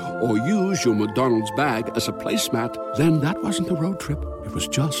seats or use your McDonald's bag as a placemat, then that wasn't a road trip. It was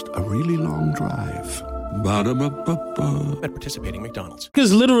just a really long drive. Ba-da-ba-ba-ba. At participating McDonald's.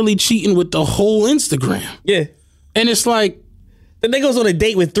 Is literally cheating with the whole Instagram. Yeah. And it's like, the nigga was on a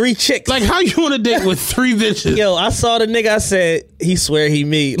date with 3 chicks. Like, how you on a date with 3 bitches? Yo, I saw the nigga, I said, he swear he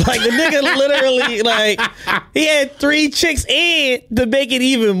me. Like, the nigga literally, like, he had 3 chicks, and to make it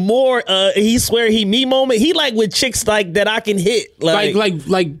even more, he swear he me moment, he like with chicks like that I can hit.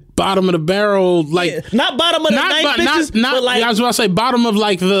 Like bottom of the barrel, like, yeah. Not bottom of the ninth bitches, not but like, I was about to say bottom of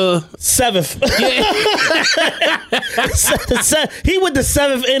like the 7th. Yeah. He with the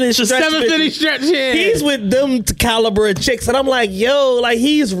 7th inning stretch. The 7th inning stretch, yeah. He's with them caliber of chicks, and I'm like, yo, like,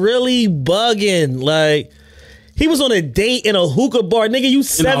 he's really bugging. Like, he was on a date in a hookah bar, nigga. You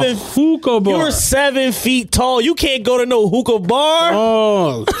 7 hookah bar. You're 7 feet tall. You can't go to no hookah bar.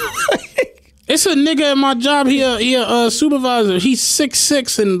 Oh. It's a nigga at my job. He a supervisor. He's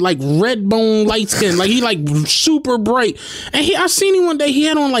 6'6" and like red bone, light skin. Like, he like super bright. And I seen him one day. He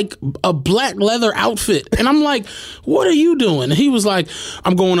had on like a black leather outfit, and I'm like, "What are you doing?" And he was like,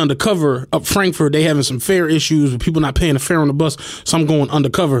 "I'm going undercover up Frankfurt. They having some fare issues with people not paying the fare on the bus, so I'm going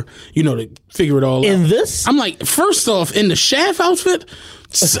undercover. To figure it all out." In this, I'm like, first off, in the Shaft outfit,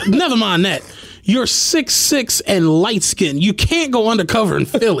 never mind that. You're 6'6" and light skin. You can't go undercover in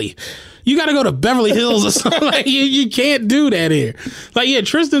Philly. You got to go to Beverly Hills or something. Like, you can't do that here. Like, yeah,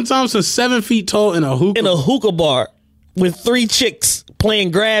 Tristan Thompson, 7 feet tall in a hookah bar with 3 chicks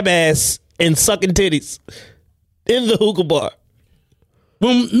playing grab ass and sucking titties in the hookah bar.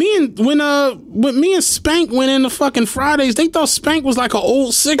 When me and Spank went into fucking Fridays, they thought Spank was like an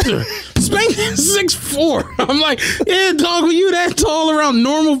old Sixer. Spank is 6'4". I'm like, yeah, dog, were you that tall around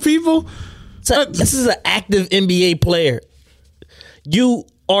normal people? So, this is an active NBA player. You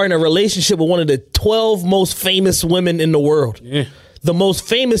are in a relationship with one of the 12 most famous women in the world. Yeah. The most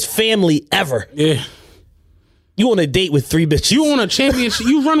famous family ever. Yeah. You on a date with 3 bitches. You on a championship.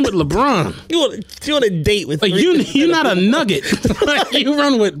 You run with LeBron. You on a date with like 3 bitches. You're not a nugget. Like, you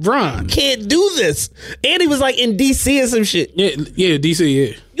run with Bron. Can't do this. And he was like in DC or some shit. Yeah, DC,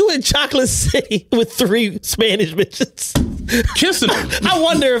 yeah. You in Chocolate City with 3 Spanish bitches. Kissing them. I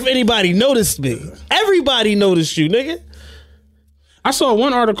wonder if anybody noticed me. Everybody noticed you, nigga. I saw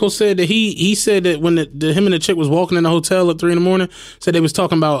one article said that he said that when him and the chick was walking in the hotel at 3 a.m, said they was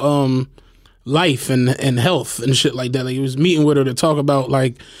talking about life and health and shit like that. Like, he was meeting with her to talk about,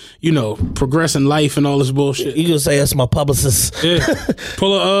 like, you know, progressing life and all this bullshit. You gonna say that's my publicist? Yeah.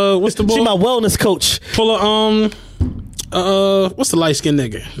 Pull a what's the bull? She my wellness coach. Pull a what's the light skinned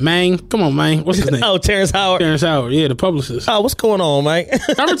nigga? Mang? Come on, Mang. What's his name? Oh, Terrence Howard. Terrence Howard, yeah, the publicist. Oh, what's going on, Mike?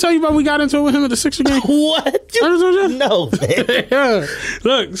 I ever tell you about we got into it with him at the Sixer game? What? No, man. Yeah.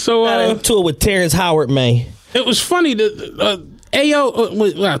 Look, so Got into it with Terrence Howard, man. it was funny that Ayo.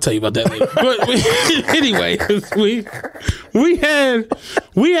 Well, I'll tell you about that later. But anyway,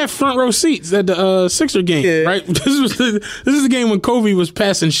 we had front row seats at the Sixer game, right? This is the game when Kobe was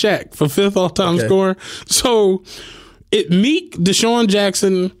passing Shaq for 5th all-time scorer. So Meek, Deshaun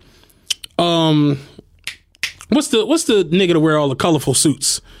Jackson, what's the nigga to wear all the colorful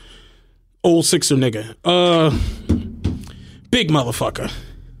suits? Old Sixer nigga. Big motherfucker.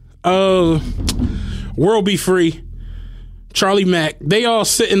 World Be Free. Charlie Mack. They all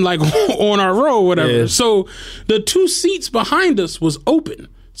sitting like on our row or whatever. Yeah. So the 2 seats behind us was open.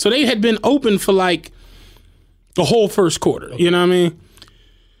 So they had been open for like the whole first quarter. Okay. You know what I mean?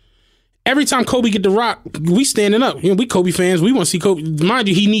 Every time Kobe get the rock, we standing up. You know, we Kobe fans. We want to see Kobe. Mind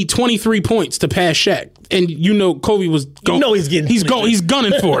you, he need 23 points to pass Shaq, and you know Kobe was going. You know he's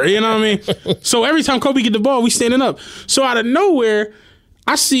gunning for it. You know what I mean? So every time Kobe get the ball, we standing up. So out of nowhere,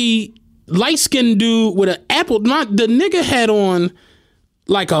 I see light skinned dude with an apple. The nigga had on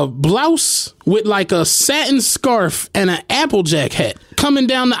like a blouse with like a satin scarf and an Applejack hat coming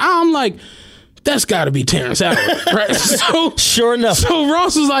down the aisle. I'm like, that's got to be Terrence Howard, right? So sure enough. So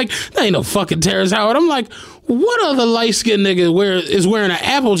Ross was like, that ain't no fucking Terrence Howard. I'm like, what other light skinned nigga is wearing an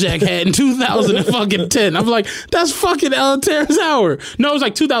Applejack hat in 2010? I'm like, that's fucking Terrence Howard. No, it was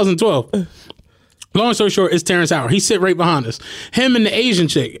like 2012. Long story short, it's Terrence Howard. He sit right behind us. Him and the Asian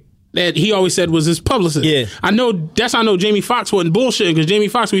chick that he always said was his publicist. Yeah. I know Jamie Foxx wasn't bullshitting, because Jamie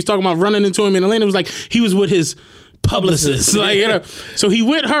Foxx, when he's talking about running into him in Atlanta, was like he was with his publicist. Like, you know. So he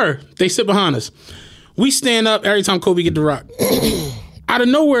with her. They sit behind us. We stand up every time Kobe get the rock. Out of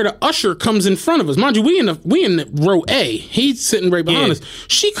nowhere, the usher comes in front of us. Mind you, we in the row A. He's sitting right behind us.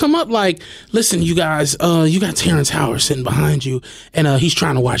 She come up like, listen, you guys, you got Terrence Howard sitting behind you, and he's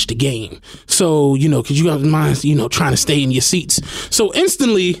trying to watch the game. So, you know, could you guys mind, you know, trying to stay in your seats? So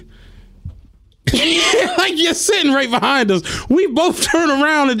instantly, like, you're sitting right behind us. We both turn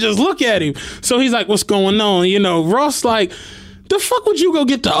around and just look at him. So he's like, what's going on? You know, Ross like, the fuck would you go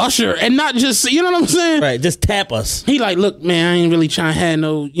get the usher and not just, you know what I'm saying? Right, just tap us. He like, look, man, I ain't really trying to have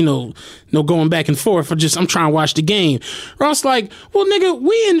no going back and forth. I'm trying to watch the game. Ross like, well, nigga,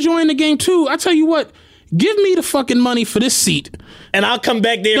 we enjoying the game too. I tell you what, give me the fucking money for this seat. And I'll come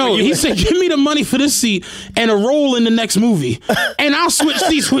back there. No, he said, give me the money for this seat and a role in the next movie. And I'll switch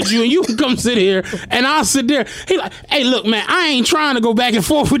seats with you and you can come sit here and I'll sit there. He like, hey, look, man, I ain't trying to go back and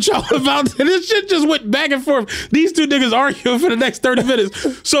forth with y'all about this. This shit just went back and forth. These 2 niggas arguing for the next 30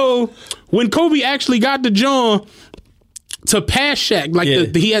 minutes. So when Kobe actually got the John to pass Shaq,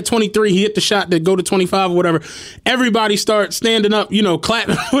 like he had 23, he hit the shot to go to 25 or whatever. Everybody starts standing up, you know,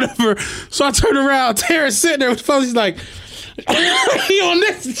 clapping, whatever. So I turned around, Terrence sitting there with the phone. He's like, he on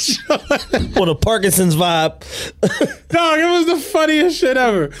this show. On a Parkinson's vibe. Dog, it was the funniest shit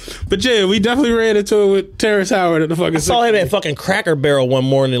ever. But yeah, we definitely ran into it with Terrence Howard at the fucking. I saw him at fucking Cracker Barrel one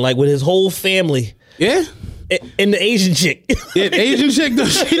morning, like with his whole family. Yeah. And the Asian chick. Yeah, the Asian chick, though,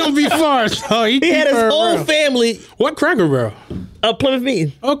 she don't be far. So he had his whole family. What Cracker Barrel? Plymouth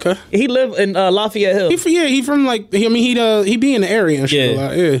Meeting. Okay. He lived in Lafayette Hill. He from like, I mean, he be in the area and shit a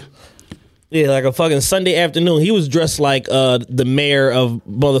lot. Yeah. Yeah, like a fucking Sunday afternoon. He was dressed like the mayor of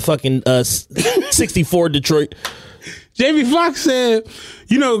motherfucking 64 Detroit. Jamie Foxx said,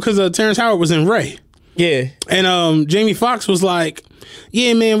 you know, because Terrence Howard was in Ray. Yeah. And Jamie Foxx was like,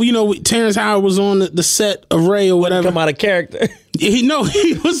 yeah, man, well, you know, Terrence Howard was on the set of Ray or whatever. Come out of character. He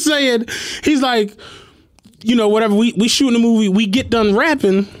was saying, he's like, you know, whatever, we shooting a movie, we get done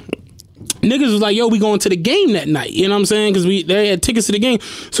rapping. Niggas was like, yo, we going to the game that night. You know what I'm saying? Because they had tickets to the game.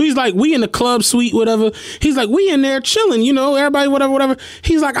 So he's like, we in the club suite, whatever. He's like, we in there chilling, you know, everybody, whatever.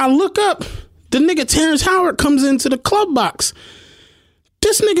 He's like, I look up, the nigga Terrence Howard comes into the club box.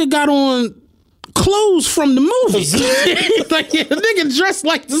 This nigga got on clothes from the movies. Like, yeah, the nigga dressed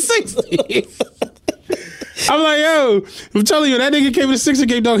like the 60s. I'm like, yo, I'm telling you, that nigga came to the Sixer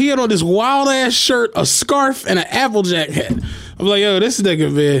game, dog. He had on this wild ass shirt, a scarf, and an Applejack hat. I'm like, yo, this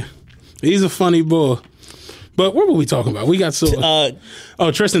nigga, man, he's a funny boy. But what were we talking about? We got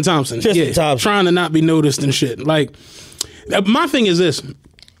Tristan Thompson. Thompson. Trying to not be noticed and shit. Like, my thing is this.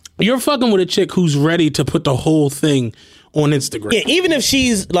 You're fucking with a chick who's ready to put the whole thing on Instagram. Yeah, even if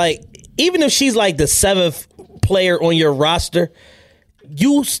she's like the 7th player on your roster,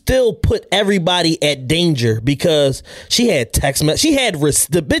 you still put everybody at danger because she had text message.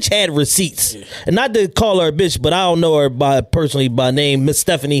 The bitch had receipts, and not to call her a bitch, but I don't know her personally by name, Miss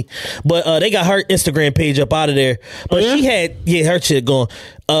Stephanie. But they got her Instagram page up out of there. But she had her shit going.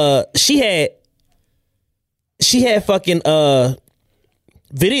 She had fucking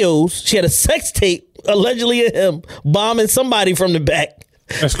videos. She had a sex tape allegedly of him bombing somebody from the back.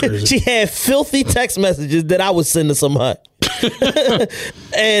 That's crazy. She had filthy text messages that I was sending somebody.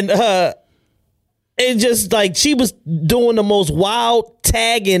 And just like she was doing the most wild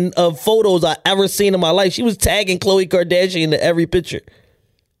tagging of photos I ever seen in my life. She was tagging Khloe Kardashian in every picture.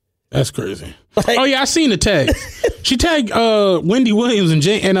 That's crazy. Like, oh yeah, I seen the tag. She tagged Wendy Williams and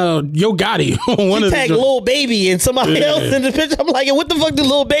Yo Gotti on one of the. She tagged Lil Baby and somebody else in the picture. I'm like, what the fuck did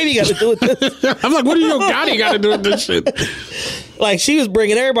Lil Baby got to do with this? I'm like, what do Yo Gotti got to do with this shit? Like, she was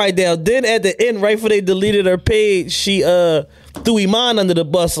bringing everybody down. Then at the end, right before they deleted her page, she threw Iman under the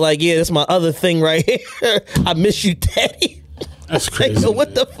bus. Like, yeah, that's my other thing right here. I miss you, Daddy. That's crazy. Like,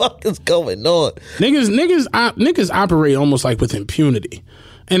 what the fuck is going on? Niggas operate almost like with impunity,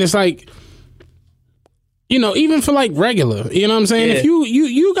 and it's like, you know, even for like regular, you know what I'm saying? Yeah. If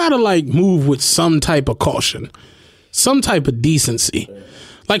you gotta like move with some type of caution, some type of decency,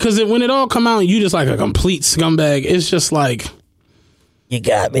 like, because when it all come out, you just like a complete scumbag. It's just like. You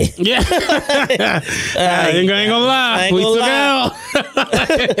got me. Yeah. I ain't gonna lie. We took L.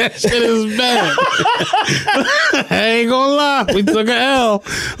 That shit is bad. I ain't gonna lie. We took an L.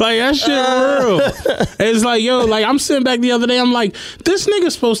 Like, that shit real. It's like, yo, like, I'm sitting back the other day. I'm like, this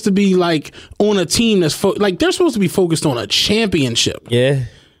nigga's supposed to be like on a team that's like, they're supposed to be focused on a championship. Yeah.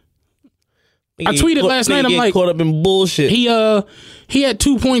 I tweeted last night. I'm like, caught up in bullshit. He had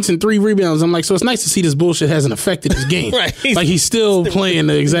 2 points and 3 rebounds. I'm like, so it's nice to see this bullshit hasn't affected his game. Right. Like, he's still playing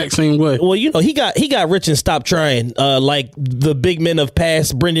the exact same way. Well, you know, he got rich and stopped trying. Like the big men of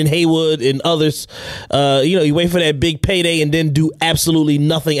past, Brendan Haywood and others. You know, you wait for that big payday and then do absolutely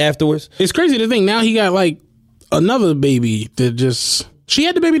nothing afterwards. It's crazy to think now he got like another baby that just. She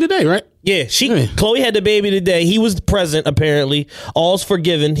had the baby today, right? Yeah, Khloe had the baby today. He was present, apparently. All's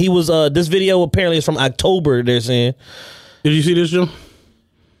forgiven. He was, this video apparently is from October, they're saying. Did you see this, Joe?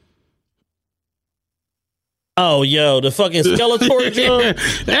 Oh, yo, the fucking Skeletor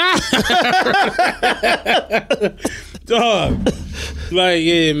Dog. Like,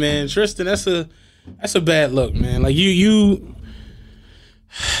 yeah, man. Tristan, that's a bad look, man. Like,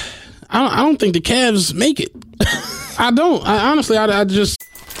 I don't think the Cavs make it. I don't. Honestly, I just.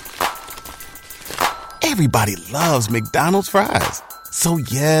 Everybody loves McDonald's fries. So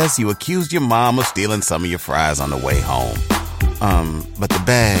yes, you accused your mom of stealing some of your fries on the way home. But the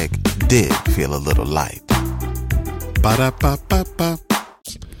bag did feel a little light. Ba-da-ba-ba-ba.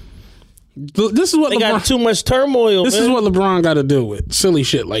 This is what they got too much turmoil. This is what LeBron got to deal with. Silly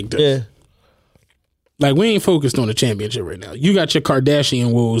shit like this. Yeah. Like, we ain't focused on the championship right now. You got your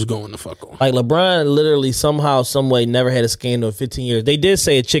Kardashian woes going the fuck on. Like, LeBron literally somehow, some way, never had a scandal in 15 years. They did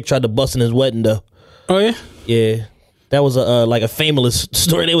say a chick tried to bust in his wedding, though. Oh, yeah? Yeah. That was like a famous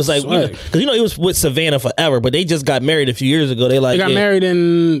story. They was like, because you know he was with Savannah forever, but they just got married a few years ago. They got married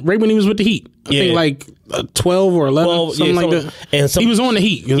right when he was with the Heat. I think like 12 or 11, something like that. And he was on the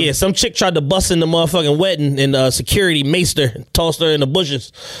Heat. Yeah, some chick tried to bust in the motherfucking wedding, and security maced her, tossed her in the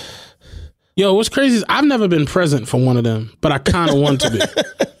bushes. Yo, what's crazy is I've never been present for one of them, but I kind of want to be.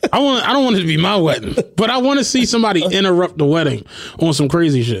 I don't want it to be my wedding, but I want to see somebody interrupt the wedding on some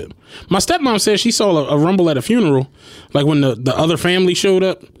crazy shit. My stepmom said she saw a rumble at a funeral, like when the other family showed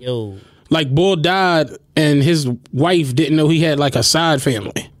up. Yo, like Bull died and his wife didn't know he had like a side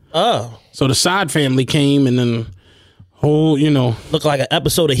family. Oh, so the side family came and then whole, you know, looked like an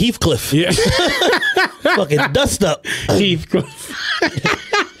episode of Heathcliff. Yeah, fucking dust up Heathcliff.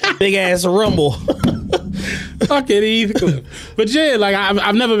 Big ass rumble. Fucking Heathcliff. But yeah, like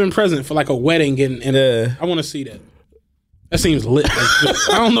I've never been present for like a wedding and I want to see that. That seems lit. Like,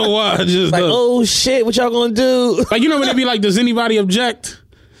 I don't know why. I just like, oh shit, what y'all gonna do? Like, you know when they be like, does anybody object?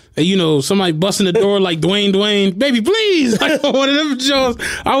 And you know, somebody busting the door like Dwayne, baby, please. Like one of them shows.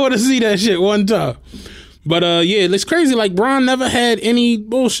 I want to see that shit one time. But yeah, it's crazy. Like Bron never had any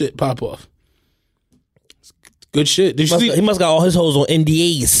bullshit pop off. Good shit. Did you see? He must got all his hoes on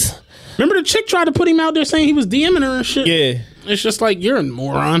NDAs. Remember the chick tried to put him out there saying he was DMing her and shit? Yeah. It's just like, you're a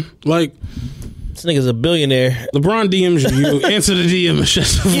moron. Like, this nigga's a billionaire. LeBron DMs you. Answer the DM and shit.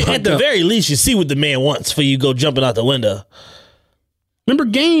 At the very least, you see what the man wants for you go jumping out the window. Remember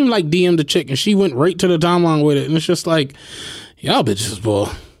Game like DM'd the chick and she went right to the timeline with it. And it's just like, y'all bitches, boy.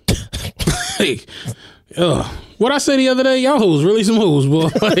 Like, what I said the other day, y'all hoes really some hoes, boy.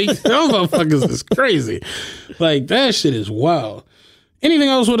 Like, y'all motherfuckers is crazy. Like, that shit is wild. Anything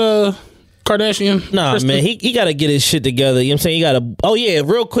else with Kardashian? Nah, Kristen? man, he got to get his shit together. You know what I'm saying? He got to. Oh yeah,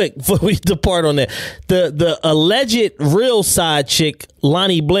 real quick before we depart on that, the alleged real side chick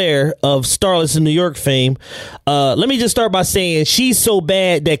Lonnie Blair of Starlets in New York fame. Let me just start by saying she's so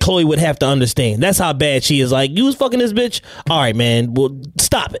bad that Chloe would have to understand. That's how bad she is. Like, you was fucking this bitch. All right, man. Well,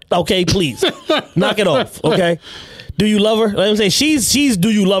 stop it. Okay, please, knock it off. Okay. Do you love her? Like I'm saying, she's do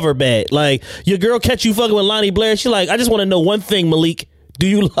you love her bad? Like, your girl catch you fucking with Lonnie Blair. She like, I just want to know one thing, Malik. Do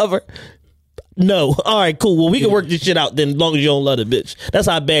you love her? No. All right, cool. Well, we can work this shit out then, as long as you don't love the bitch. That's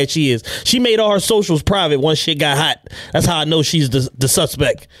how bad she is. She made all her socials private once shit got hot. That's how I know she's the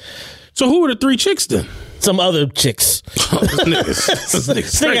suspect. So who were the 3 chicks then? Some other chicks. This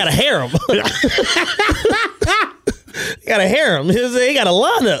nigga got a harem. He got a harem. He got a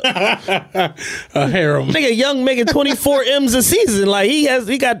lineup. A harem. Nigga young making 24 M's a season. Like he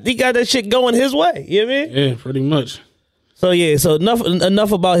got that shit going his way. You know what I mean? Yeah, pretty much. So yeah, so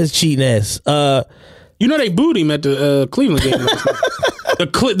enough about his cheating ass. You know they booed him at the Cleveland game last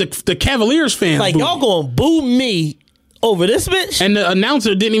night. The Cavaliers fans like, booed y'all him. gonna boo me over this bitch? And the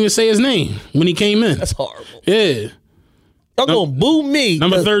announcer didn't even say his name when he came in. That's horrible. Yeah. Y'all gonna boo me.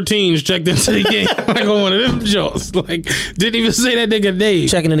 Number 13's checked into the game like on one of them jokes. Like, didn't even say that nigga name.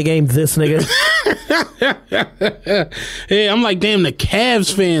 Checking in the game, this nigga. Yeah, I'm like, damn, the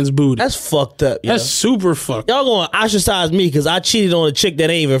Cavs fans booed him. That's fucked up. That's super fucked up. Y'all gonna ostracize me because I cheated on a chick that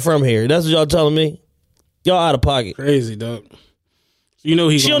ain't even from here. That's what y'all telling me? Y'all out of pocket. Crazy, dog. You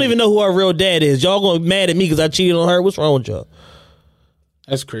know she don't even know who her real dad is. Y'all gonna be mad at me because I cheated on her? What's wrong with y'all?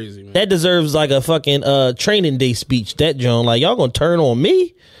 That's crazy, man. That deserves like a fucking training day speech. That John, like, y'all gonna turn on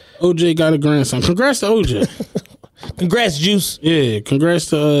me? OJ got a grandson. Congrats to OJ. Congrats, Juice. Yeah, congrats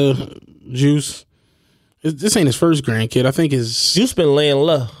to Juice. This ain't his first grandkid. I think his Juice been laying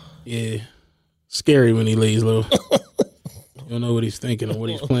low. Yeah, scary when he lays low. You don't know what he's thinking or what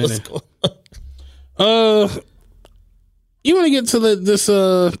he's planning. You want to get to this?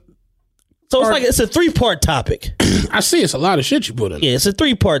 So it's a 3-part topic. I see it's a lot of shit you put in. Yeah, it's a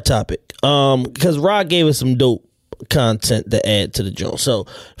 3-part topic. Because Rod gave us some dope content to add to the joint. So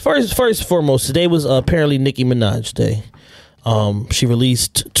first and foremost, today was apparently Nicki Minaj Day. She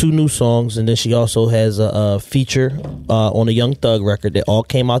released 2 new songs, and then she also has a feature on a Young Thug record that all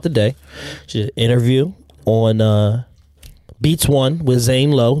came out today. She did an interview on Beats One with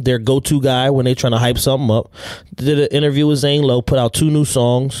Zane Lowe, their go-to guy when they trying to hype something up. Did an interview with Zane Lowe, put out 2 new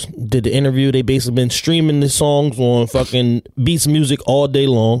songs. Did the interview. They basically been streaming the songs on fucking Beats Music all day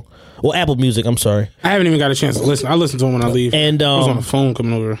long. Well, Apple Music, I'm sorry. I haven't even got a chance to listen. I listen to them when I leave. And I was on the phone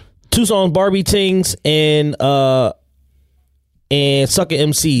coming over. 2 songs, Barbie Tings and Sucker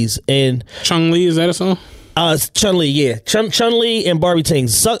MCs. And Chung Lee, is that a song? Chun Li, yeah. Chun Li and Barbie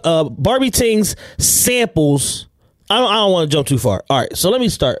Tings. Barbie Tings samples. I don't want to jump too far. All right, so let me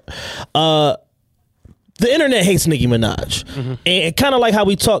start. The internet hates Nicki Minaj. Mm-hmm. And kind of like how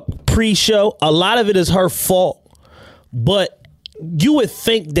we talked pre-show, a lot of it is her fault. But you would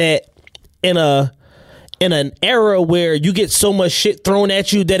think that in an era where you get so much shit thrown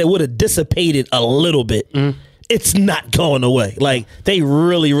at you that it would have dissipated a little bit. Mm-hmm. It's not going away. Like, they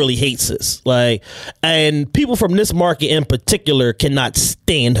really, really hate this. Like, and people from this market in particular cannot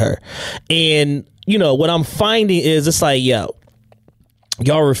stand her. And you know, what I'm finding is it's like, yo,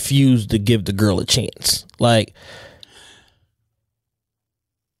 y'all refuse to give the girl a chance. Like,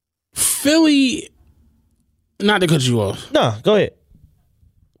 Philly, not to cut you off. No, go ahead.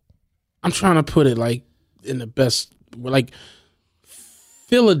 I'm trying to put it like in the best, like,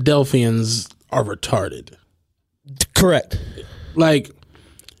 Philadelphians are retarded. Correct. Like,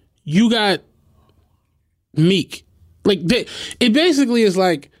 you got Meek. Like, it basically is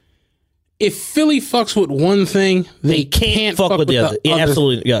like, if Philly fucks with one thing, they can't fuck with the other. Yeah,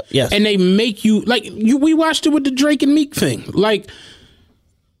 absolutely. Yeah, yes. And they make you we watched it with the Drake and Meek thing. Like,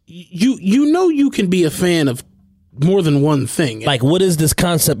 you know you can be a fan of more than one thing. Like, what is this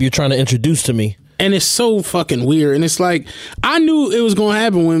concept you're trying to introduce to me? And it's so fucking weird. And it's like, I knew it was going to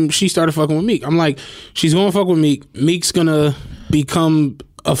happen when she started fucking with Meek. I'm like, she's going to fuck with Meek. Meek's going to become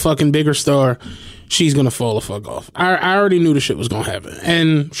a fucking bigger star. She's going to fall the fuck off. I already knew the shit was going to happen.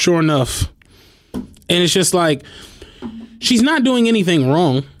 And sure enough, and it's just like, she's not doing anything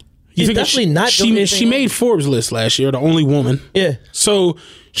wrong. She's definitely not doing anything She made Forbes list last year, the only woman. Yeah. So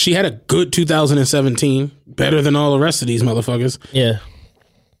she had a good 2017, better than all the rest of these motherfuckers. Yeah.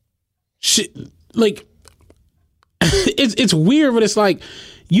 She, like, it's weird, but it's like,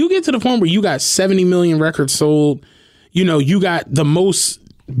 you get to the point where you got 70 million records sold. You know, you got the most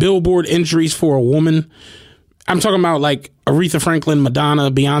Billboard entries for a woman. I'm talking about like Aretha Franklin,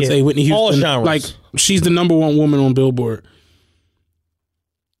 Madonna, Beyonce, Whitney Houston. All genres. Like, she's the number 1 woman on Billboard.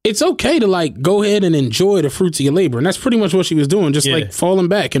 it's okay to like go ahead and enjoy the fruits of your labor. And that's pretty much what she was doing, just like falling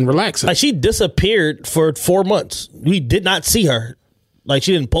back and relaxing. Like she disappeared for 4 months. We did not see her. Like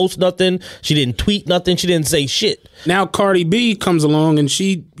she didn't post nothing. She didn't tweet nothing. She didn't say shit. Now Cardi B comes along and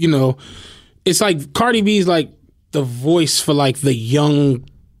she, you know, it's like Cardi B's like the voice for like the young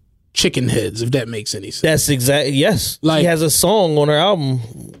chicken heads, if that makes any sense. That's exactly, yes. Like, she has a song on her album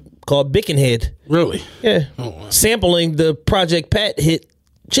called Bickin' Head. Really? Yeah. Oh, wow. Sampling the Project Pat hit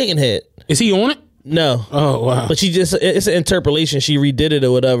Chicken Head. Is he on it? No. Oh, wow. But she just, it's an interpolation. She redid it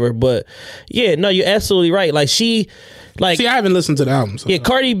or whatever. But yeah, no, you're absolutely right. Like she, like, see, I haven't listened to the album. So. Yeah,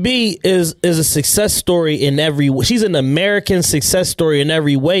 Cardi B is a success story in every way. She's an American success story in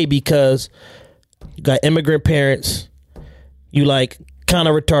every way because you got immigrant parents. You like kind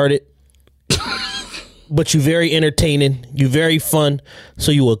of retarded, but you very entertaining. You very fun.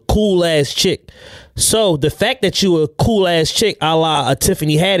 So you a cool ass chick. So the fact that you a cool ass chick, a la a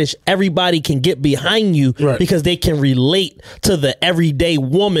Tiffany Haddish, everybody can get behind you because they can relate to the everyday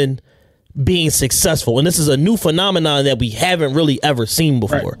woman being successful. And this is a new phenomenon that we haven't really ever seen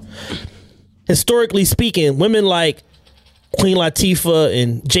before. Right. Historically speaking, women like Queen Latifah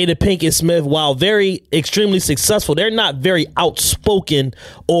and Jada Pinkett Smith, while very extremely successful, they're not very outspoken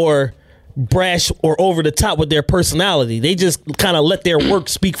or brash or over the top with their personality. They just kind of let their work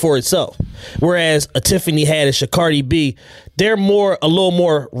speak for itself. Whereas a Tiffany Haddish, a Cardi B, they're a little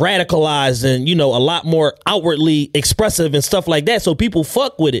more radicalized and, you know, a lot more outwardly expressive and stuff like that. So people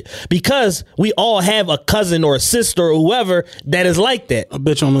fuck with it because we all have a cousin or a sister or whoever that is like that. A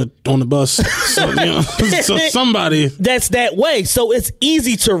bitch on the bus. So, you know, so somebody that's that way. So it's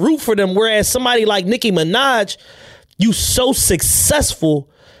easy to root for them. Whereas somebody like Nicki Minaj, you so successful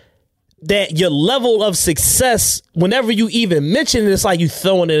that your level of success, whenever you even mention it, it's like you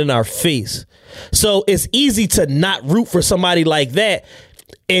throwing it in our face. So it's easy to not root for somebody like that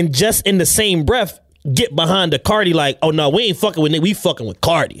and just in the same breath get behind the Cardi like, oh no, we ain't fucking with Nicki, we fucking with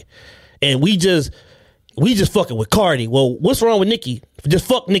Cardi. And we just fucking with Cardi. Well, what's wrong with Nicki? Just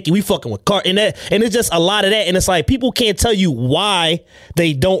fuck Nicki, we fucking with Cardi. And it's just a lot of that. And it's like people can't tell you why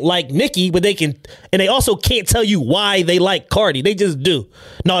they don't like Nicki, but they can, and they also can't tell you why they like Cardi. They just do.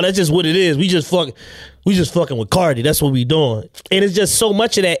 No, that's just what it is. We just fucking with Cardi. That's what we doing. And it's just so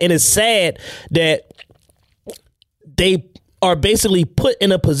much of that. And it's sad that they are basically put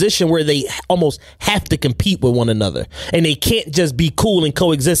in a position where they almost have to compete with one another. And they can't just be cool and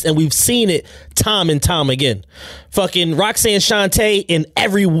coexist. And we've seen it time and time again. Fucking Roxanne Shante and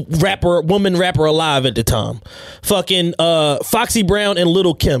every woman rapper alive at the time. Fucking Foxy Brown and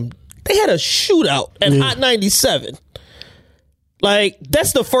Lil' Kim. They had a shootout at Hot 97. Like,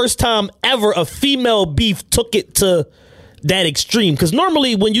 that's the first time ever a female beef took it to that extreme. Because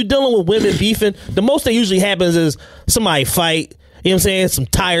normally when you're dealing with women beefing, the most that usually happens is somebody fight, you know what I'm saying, some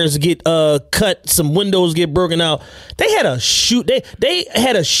tires get cut, some windows get broken out. They had a they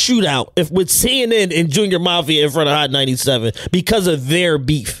had a shootout with CNN and Junior Mafia in front of Hot 97 because of their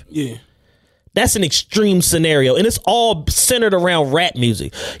beef. Yeah. That's an extreme scenario, and it's all centered around rap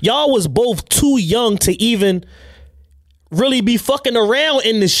music. Y'all was both too young to even really be fucking around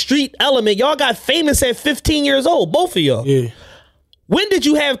in the street element. Y'all got famous at 15 years old, both of y'all. Yeah. When did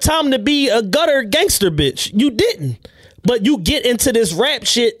you have time to be a gutter gangster bitch? You didn't. But you get into this rap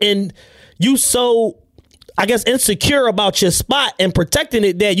shit and you so, I guess, insecure about your spot and protecting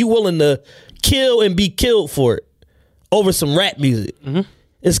it that you willing to kill and be killed for it over some rap music. Mm-hmm.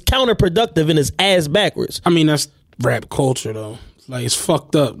 It's counterproductive and it's ass backwards. I mean, that's rap culture though. Like, it's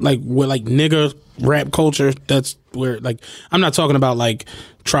fucked up. Like, with like nigga rap culture, that's where, like, I'm not talking about like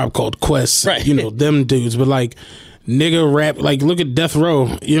Tribe Called Quest, right, you know, them dudes, but like nigga rap, like look at Death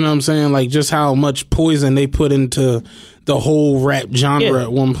Row, you know what I'm saying? Like, just how much poison they put into the whole rap genre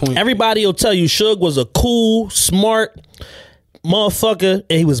at one point. Everybody will tell you Suge was a cool, smart motherfucker,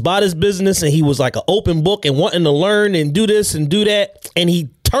 and he was about his business, and he was like an open book and wanting to learn and do this and do that, and he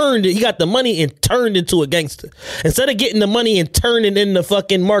got the money and turned into a gangster. Instead of getting the money and turning into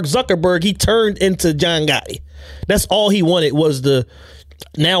fucking Mark Zuckerberg, he turned into John Gotti. That's all he wanted was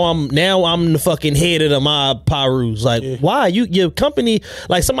now I'm the fucking head of the mob Pirus. Like, why? Your company,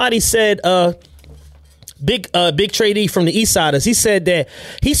 like somebody said, Big Trade from the East Siders, he said that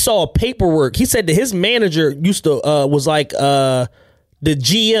he saw paperwork. He said that his manager used to was like the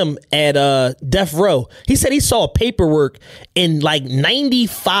GM at Death Row. He said he saw paperwork in like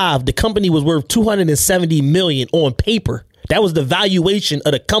 95. The company was worth $270 million on paper. That was the valuation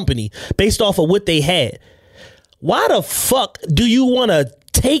of the company based off of what they had. Why the fuck do you want to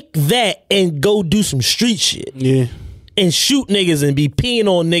take that and go do some street shit? Yeah. And shoot niggas and be peeing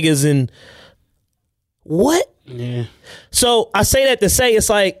on niggas and what? Yeah. So I say that to say it's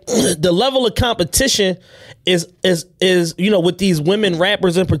like the level of competition is with these women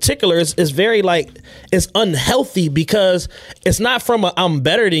rappers in particular is very like it's unhealthy because it's not from a I'm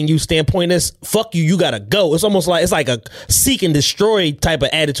better than you standpoint. It's fuck you gotta go. It's almost like it's like a seek and destroy type of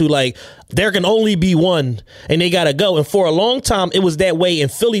attitude. Like there can only be one and they gotta go. And for a long time it was that way in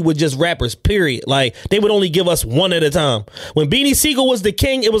Philly with just rappers, period. Like they would only give us one at a time. When Beanie Siegel was the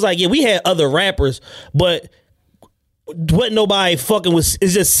king, it was like, yeah, we had other rappers, but what nobody fucking was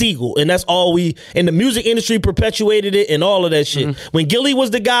is just Siegel, and that's all we in the music industry perpetuated it and all of that shit. When Gilly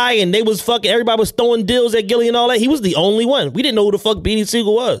was the guy and they was fucking everybody was throwing deals at Gilly and all that, he was the only one. We didn't know who the fuck Beanie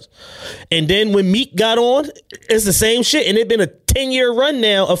Siegel was. And then when Meek got on, it's the same shit, and it's been a 10-year run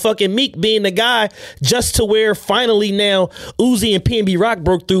now of fucking Meek being the guy, just to where finally now Uzi and P&B Rock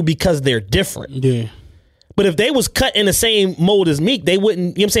broke through because they're different. Yeah. But if they was cut in the same mold as Meek, they wouldn't, you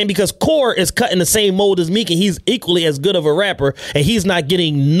know what I'm saying? Because Core is cut in the same mold as Meek and he's equally as good of a rapper and he's not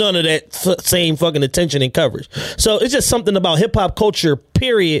getting none of that same fucking attention and coverage. So it's just something about hip hop culture,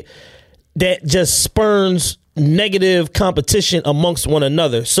 period, that just spurns negative competition amongst one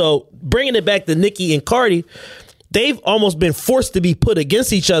another. So bringing it back to Nicki and Cardi, they've almost been forced to be put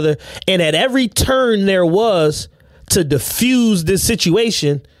against each other. And at every turn there was to diffuse this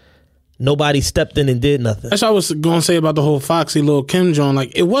situation, nobody stepped in and did nothing. That's what I was going to say about the whole Foxy Lil Kim John.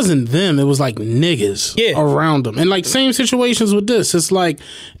 Like, it wasn't them. It was like niggas around them. And like same situations with this. It's like,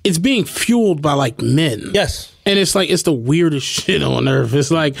 it's being fueled by like men. Yes. And it's like, it's the weirdest shit on earth. It's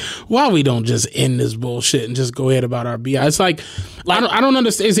like, why we don't just end this bullshit and just go ahead about our BI? It's like I don't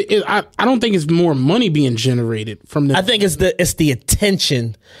understand. I don't think it's more money being generated from this. I think it's the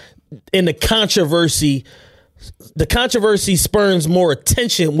attention and the controversy. The controversy spurns more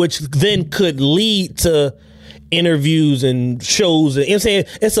attention, which then could lead to interviews and shows. And, you know what I'm saying?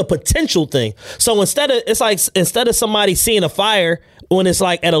 It's a potential thing. So instead of somebody seeing a fire when it's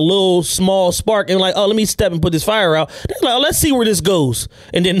like at a little small spark and like, oh, let me step and put this fire out. They're like, oh, let's see where this goes.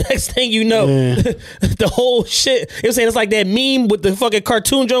 And then next thing you know, the whole shit, you know what I'm saying? It's like that meme with the fucking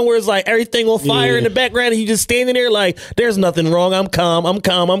cartoon joint where it's like everything on fire in the background and you just standing there like, there's nothing wrong. I'm calm. I'm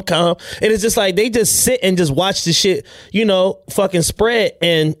calm. I'm calm. And it's just like, they just sit and just watch the shit, fucking spread.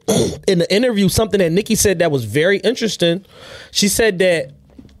 And in the interview, something that Nicki said that was very interesting. She said that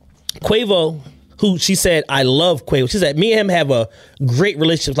Quavo, who she said, I love Quavo. She said, me and him have a great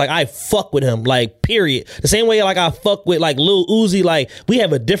relationship. Like, I fuck with him, like, period. The same way, like, I fuck with, like, Lil Uzi. Like, we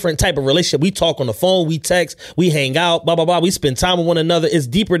have a different type of relationship. We talk on the phone, we text, we hang out, blah, blah, blah. We spend time with one another. It's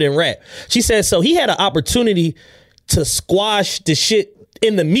deeper than rap. She said, so he had an opportunity to squash the shit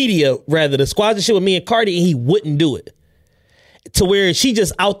in the media, rather, to squash the shit with me and Cardi, and he wouldn't do it. To where she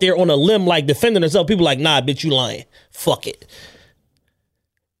just out there on a limb, like, defending herself. People like, nah, bitch, you lying. Fuck it.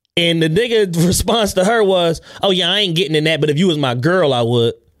 And the nigga response to her was, oh yeah, I ain't getting in that, but if you was my girl, I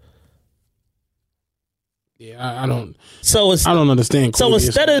would. Yeah, I don't. So I don't understand. So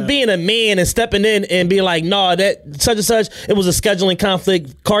instead of being a man and stepping in and being like, nah, that such and such, it was a scheduling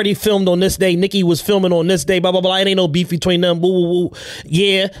conflict. Cardi filmed on this day. Nicki was filming on this day. Blah blah blah. It ain't no beef between them. Woo woo woo.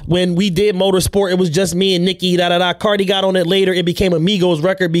 Yeah, when we did Motorsport, it was just me and Nicki. Da da da. Cardi got on it later. It became a Migos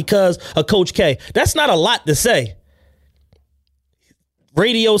record because of Coach K. That's not a lot to say.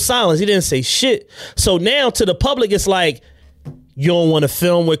 Radio silence. He didn't say shit. So now to the public, it's like, you don't want to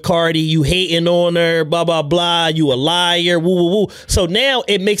film with Cardi. You hating on her. Blah, blah, blah. You a liar. Woo, woo, woo. So now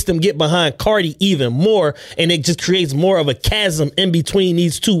it makes them get behind Cardi even more. And it just creates more of a chasm in between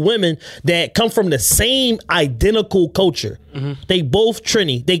these two women that come from the same identical culture. Mm-hmm. They both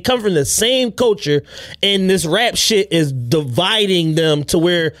Trini. They come from the same culture. And this rap shit is dividing them to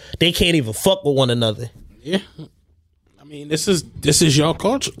where they can't even fuck with one another. Yeah. I mean, this is y'all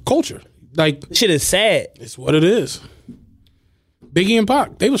culture. Like, shit is sad. It's what it is. Biggie and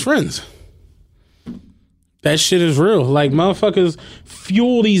Pac, they was friends. That shit is real. Like, motherfuckers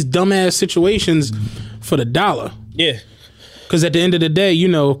fuel these dumbass situations for the dollar. Yeah. Because at the end of the day,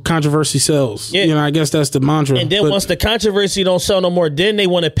 controversy sells. Yeah. I guess that's the mantra. And then once the controversy don't sell no more, then they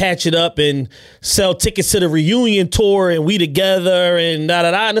want to patch it up and sell tickets to the reunion tour and we together and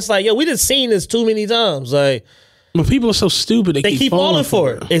da-da-da. And it's like, yo, we just seen this too many times. Like, but people are so stupid. They keep falling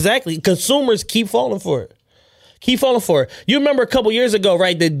for it. Exactly. Consumers keep falling for it. You remember a couple years ago,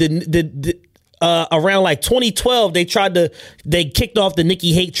 right? Around like 2012, they kicked off the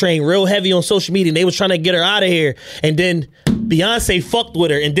Nicki hate train real heavy on social media. And they was trying to get her out of here. And then Beyonce fucked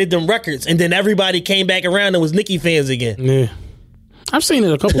with her and did them records. And then everybody came back around and was Nicki fans again. Yeah. I've seen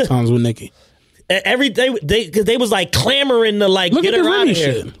it a couple times with Nicki. Every day, they was like clamoring to like get her out of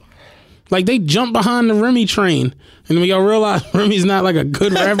here. Shit. Like, they jumped behind the Remy train. And we all realized Remy's not like a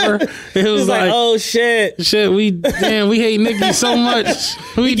good rapper. It was like, oh shit, we hate Nicki so much.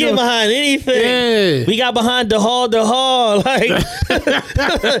 We get behind anything. Yeah. We got behind the hall, like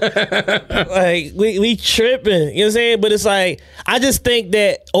we tripping. You know what I'm saying? But it's like, I just think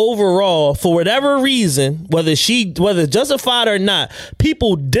that overall, for whatever reason, whether justified or not,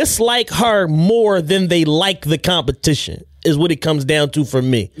 people dislike her more than they like the competition. Is what it comes down to for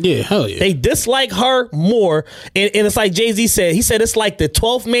me. Yeah, hell yeah. They dislike her more. And it's like Jay-Z said. He said it's like the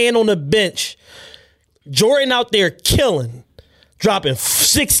 12th man on the bench. Jordan out there killing, dropping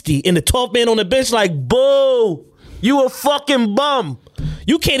 60. And the 12th man on the bench like, boo, you a fucking bum.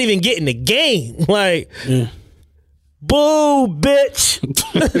 You can't even get in the game. Like, boo, bitch.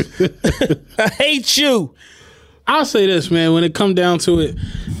 I hate you. I'll say this, man. When it come down to it,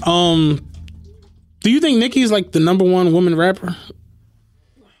 do you think Nicki's like the number one woman rapper?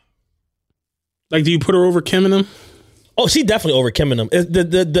 Like, do you put her over Kim and them? Oh, she definitely over Kim and them.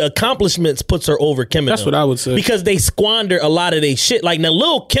 The accomplishments puts her over Kim and them. That's what I would say. Because they squander a lot of their shit. Like, now,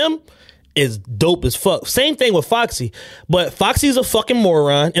 Lil' Kim is dope as fuck. Same thing with Foxy. But Foxy's a fucking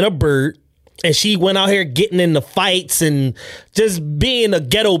moron and a bird. And she went out here getting into fights and just being a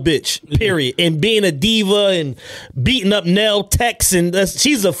ghetto bitch, period. And being a diva and beating up Nell Tex. And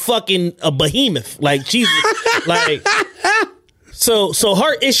she's a behemoth. Like, she's like... So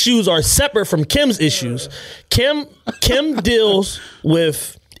her issues are separate from Kim's issues. Kim deals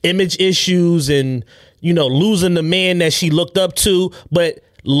with image issues and, losing the man that she looked up to, but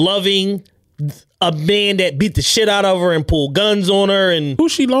loving a man that beat the shit out of her and pulled guns on her. And who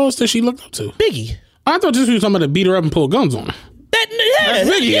she lost that she looked up to? Biggie. I thought this was talking about to beat her up and pull guns on her. That's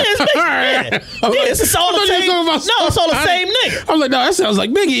Biggie. Yeah, it's Biggie. Yeah. It's all the same. No, it's all the same nigga. I was like, no, that sounds like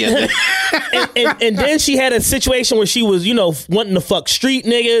Biggie. and then she had a situation where she was, wanting to fuck street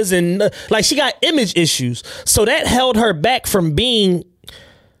niggas and like she got image issues. So that held her back from being.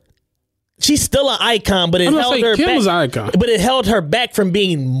 She's still an icon, but it held her Kim was an back. icon. But it held her back from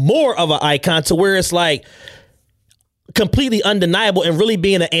being more of an icon to where it's like completely undeniable and really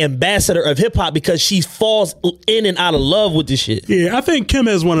being an ambassador of hip hop because she falls in and out of love with this shit. Yeah, I think Kim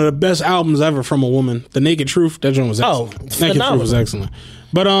has one of the best albums ever from a woman. The Naked Truth, that joint was excellent. Naked phenomenal. Truth was excellent.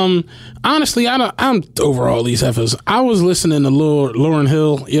 But honestly, I'm over all these heifers. I was listening to Lauryn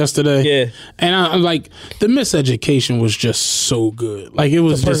Hill yesterday. Yeah. And I'm like, the Miseducation was just so good. Like, it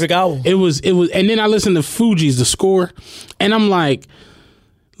was the perfect album. It was and then I listened to Fugees, the score, and I'm like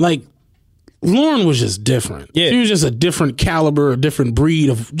Lauren was just different. Yeah. She was just a different caliber, a different breed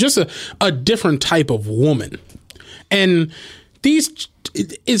of just a different type of woman. And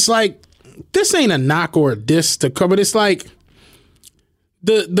it's like, this ain't a knock or a diss to cover. It's like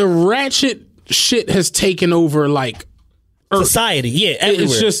the ratchet shit has taken over like society. Yeah, everywhere.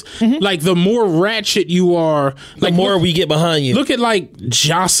 It's just like the more ratchet you are, the more we get behind you. Look at like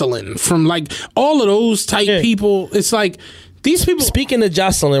Jocelyn from like all of those type people. It's like these people. Speaking of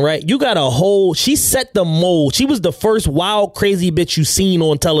Jocelyn, right? You got she set the mold. She was the first wild, crazy bitch you seen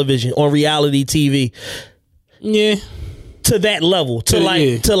on television, on reality TV. Yeah. To that level. To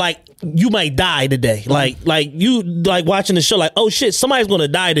like you might die today. Like you like watching the show like, oh shit, somebody's gonna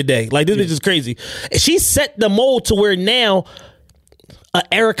die today. Like this bitch is crazy. And she set the mold to where now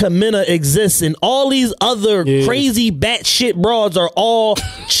Erica Mena exists and all these other crazy batshit broads are all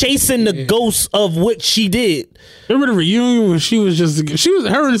chasing the ghosts of what she did. Remember the reunion when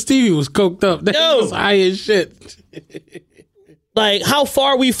her and Stevie was coked up. That was high as shit. Like, how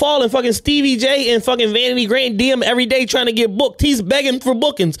far we fall, and fucking Stevie J and fucking Vanity Grant DM every day trying to get booked. He's begging for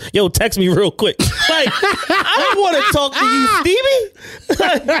bookings. Yo, text me real quick. Like, I don't want to talk to you, Stevie.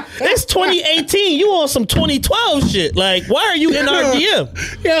 Like, it's 2018. You on some 2012 shit. Like, why are you in our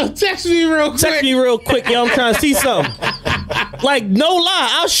DM? Yo, text me real quick. Text me real quick. Yo, I'm trying to see something. Like, no lie.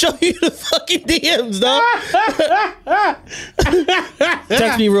 I'll show you the fucking DMs, dog.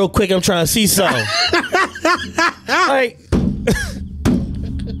 Text me real quick. I'm trying to see something. Like...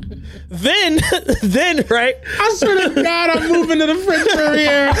 Then, right? I swear to God, I'm moving to the French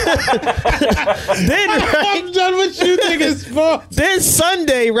Riviera. Then, right? I'm done with you niggas, for. Then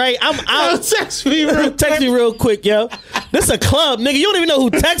Sunday, right? I'm out. Yo, text me real quick, yo. This a club, nigga. You don't even know who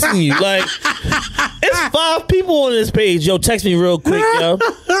texting you. Like, it's 5 people on this page. Yo, text me real quick, yo.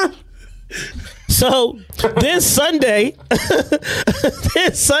 So, then Sunday,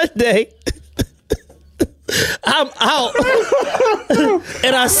 I'm out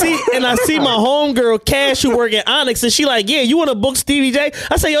and I see my homegirl Cash who work at Onyx and she like, yeah, you want to book Stevie J?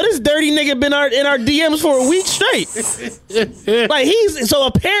 I say, yo, this dirty nigga been in our DMs for a week straight. Like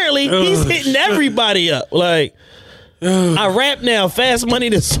apparently he's hitting everybody up. Like, I rap now. Fast Money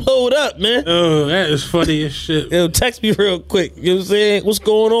to slowed up, man. Oh, that is funny as shit. Yo, text me real quick. You know what I'm saying? What's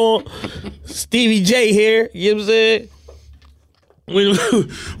going on? Stevie J here. You know what I'm saying?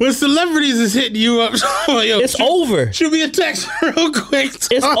 When celebrities is hitting you up, yo, it's over. Shoot me a text real quick.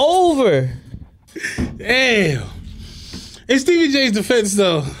 It's over. Damn. In Stevie J's defense,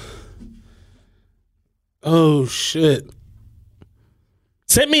 though. Oh, shit.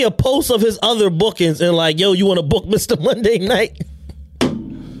 Sent me a post of his other bookings and like, yo, you want to book Mr. Monday Night?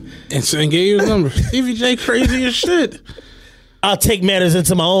 And so gave you his number. Stevie J crazy as shit. I'll take matters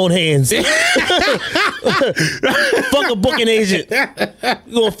into my own hands. Fuck a booking agent.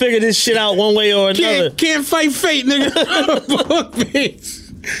 You gonna figure this shit out one way or another. Can't fight fate, nigga. Book me.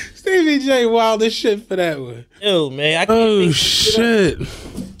 Stevie J wild as shit for that one. Yo, man. I can't shit.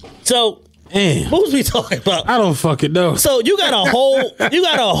 So, damn. What was we talking about? I don't fucking know. So you got a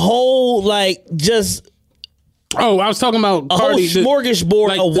whole like just. Oh, I was talking about a Cardi, whole smorgasbord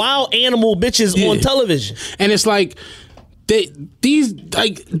like of wild animal bitches on television, and it's like these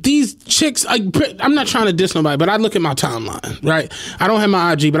chicks. I'm not trying to diss nobody, but I look at my timeline, right? I don't have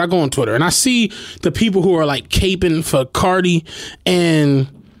my IG, but I go on Twitter and I see the people who are like caping for Cardi, and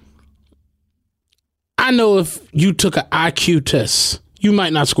I know if you took an IQ test, you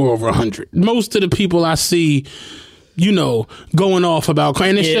might not score over 100. Most of the people I see, going off about Cardi,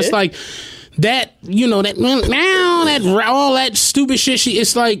 and it's just like. That all that stupid shit.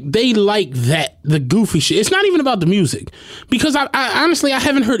 It's like they like that, the goofy shit. It's not even about the music, because I honestly I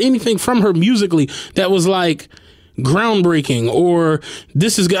haven't heard anything from her musically that was like groundbreaking or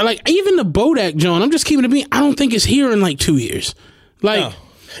this is good. Like even the Bodak John, I'm just keeping it being. I don't think it's here in like 2 years. Like no,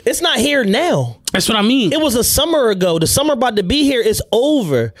 it's not here now. That's what I mean. It was a summer ago. The summer about to be here is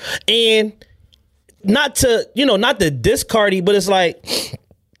over, and not to diss Cardi, but it's like.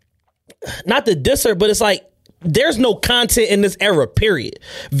 Not to diss her, but it's like there's no content in this era, period.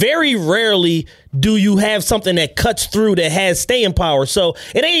 Very rarely do you have something that cuts through that has staying power. So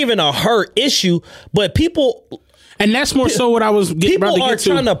it ain't even a her issue, but people... And that's more so what I was about to get to. People are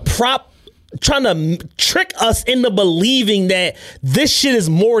trying to trick us into believing that this shit is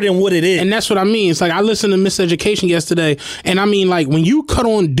more than what it is. And that's what I mean. It's like I listened to Miseducation yesterday, and I mean, like, when you cut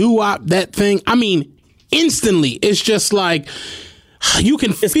on doo-wop, that thing, I mean, instantly, it's just like... You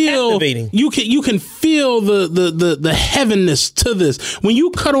can feel you can feel the heaviness to this when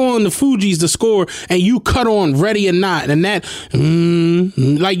you cut on the Fugees, the score, and you cut on Ready or Not, and that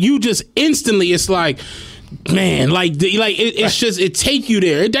like you just instantly, it's like. Man, it's just it take you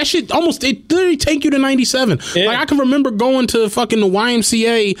there. That shit it literally take you to 97. Yeah. Like I can remember going to fucking the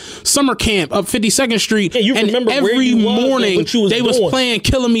YMCA summer camp up 52nd Street, and every morning they was playing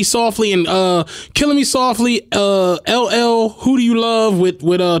 "Killing Me Softly" and "Killing Me Softly," LL, "Who Do You Love" with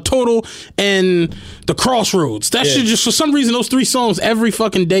Total and the Crossroads. That shit just for some reason those three songs every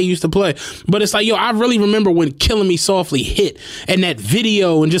fucking day used to play. But it's like I really remember when "Killing Me Softly" hit and that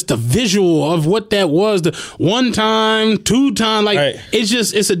video and just the visual of what that was. The 1 time, 2 time, like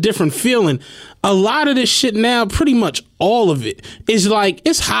it's a different feeling. A lot of this shit now, pretty much all of it is like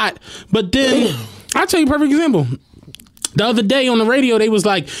it's hot, but then I'll tell you a perfect example. The other day on the radio, they was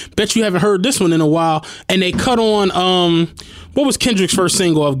like, "Bet you haven't heard this one in a while," and they cut on what was Kendrick's first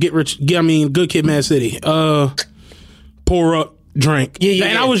single of Good Kid, Mad City? Pour Up, Drink. Yeah.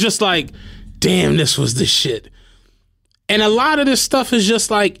 And I was just like, damn, this was the shit. And a lot of this stuff is just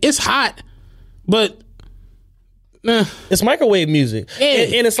like it's hot, but. It's microwave music,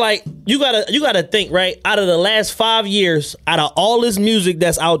 and it's like you gotta think, right? Out of the last 5 years, out of all this music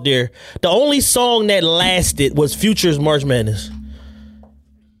that's out there, the only song that lasted was Future's March Madness.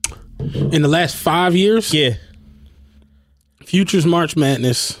 In the last 5 years, yeah, Future's March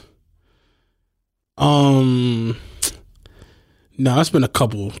Madness. No, it's been a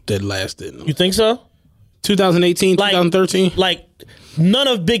couple that lasted. You think so? 2018, 2013. Like none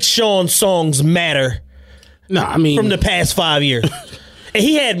of Big Sean's songs matter. No, I mean... From the past 5 years. And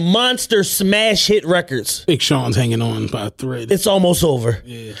he had monster smash hit records. Big Sean's hanging on by a thread. It's almost over.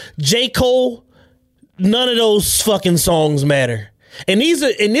 Yeah. J. Cole, none of those fucking songs matter. And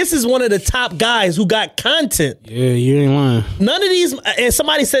this is one of the top guys who got content. Yeah, you ain't lying. None of these... And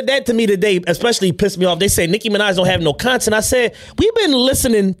somebody said that to me today, especially pissed me off. They said Nicki Minaj don't have no content. I said, we've been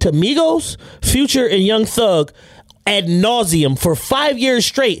listening to Migos, Future, and Young Thug ad nauseum for 5 years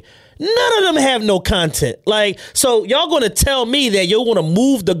straight. None of them have no content. Like, so y'all going to tell me that you're going to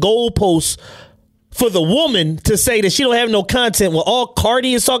move the goalposts for the woman to say that she don't have no content when all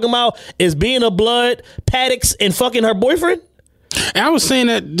Cardi is talking about is being a blood, Paddocks, and fucking her boyfriend? And I was saying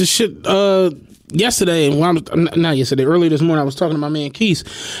that the shit yesterday, not yesterday, earlier this morning, I was talking to my man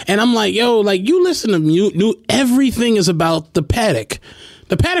Keith, and I'm like, yo, like, you listen to new everything is about the paddock.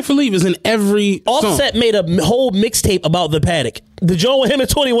 The Paddock Philippe is in every Offset song. made a whole mixtape about the paddock. The joint with him and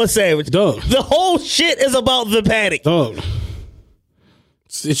 21 Savage. Dog. The whole shit is about the paddock. Dog.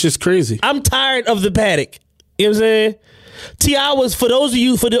 It's just crazy. I'm tired of the paddock. You know what I'm saying? T.I. was, for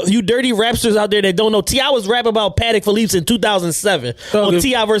you dirty rapsters out there that don't know, T.I. was rapping about Paddock Philippe's in 2007 on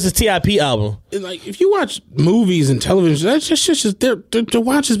T.I. versus T.I.P. album. Like, if you watch movies and television, that's just the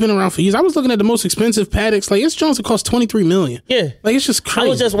watch has been around for years. I was looking at the most expensive Paddocks. Like, it's Jones that cost $23 million. Yeah. Like, it's just crazy. I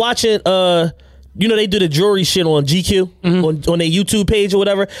was just watching, you know, they do the jewelry shit on GQ, on their YouTube page or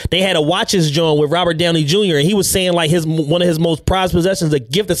whatever. They had a watches joint with Robert Downey Jr. and he was saying like one of his most prized possessions, a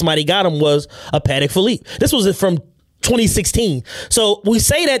gift that somebody got him, was a Paddock Philippe. This was from 2016. So we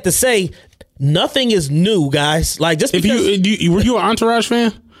say that to say nothing is new, guys. Like, just because were you an Entourage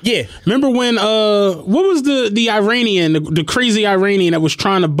fan? Yeah. Remember when what was the Iranian, the crazy Iranian that was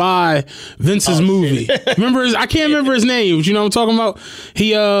trying to buy Vince's movie? Remember I can't remember his name, but you know what I'm talking about?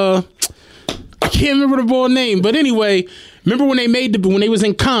 He I can't remember the boy's name, but anyway, remember when they was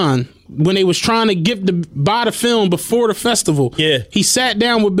in Cannes, when they was trying to buy the film before the festival? Yeah. He sat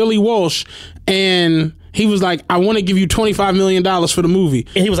down with Billy Walsh and he was like, I want to give you $25 million for the movie.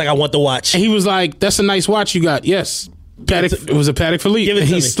 And he was like, I want the watch. And he was like, that's a nice watch you got. Yes. It was a Paddock Philippe. And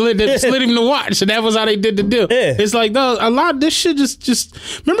he slid him the watch, and that was how they did the deal. Yeah. It's like, a lot of this shit just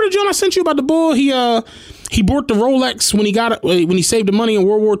remember the joint I sent you about the bull? He bought the Rolex when he saved the money in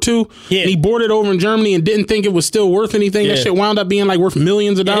World War II. Yeah. And he bought it over in Germany and didn't think it was still worth anything. Yeah. That shit wound up being like worth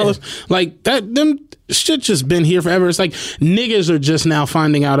millions of dollars. Like that, them shit just been here forever. It's like niggas are just now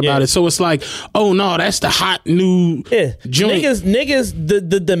finding out about it. So it's like, oh no, that's the hot new joint. Niggas,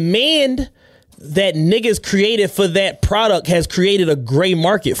 the demand that niggas created for that product has created a gray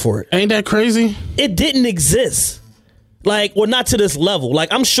market for it. Ain't that crazy? It didn't exist. Like, well, not to this level.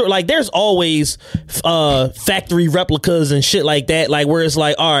 Like, I'm sure, like, there's always factory replicas and shit like that, like, where it's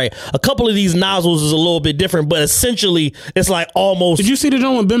like, all right, a couple of these nozzles is a little bit different, but essentially, it's like almost... Did you see the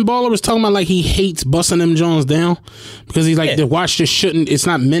joint when Ben Baller was talking about, like, he hates busting them Jones down? Because he's like, the watch just shouldn't, it's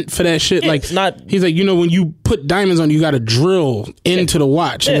not meant for that shit. Like, it's not... He's like, you know, when you put diamonds on, you got to drill into the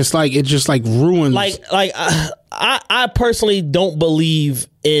watch, and it's like, it just, like, ruins... I personally don't believe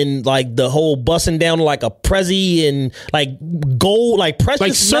in like the whole busting down like a Prezi and like gold, like precious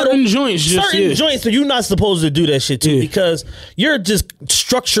like certain metal, joints, joints. So you're not supposed to do that shit too, because you're just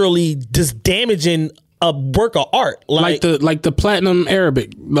structurally just damaging a work of art, like the platinum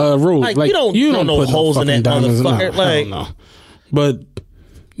Arabic Rolex. Like you don't know holes in that motherfucker. I don't know, but.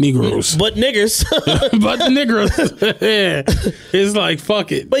 Negroes. But niggers. But the Negroes. Yeah. It's like,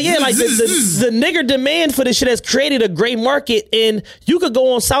 fuck it. But yeah, like the nigger demand for this shit has created a gray market, and you could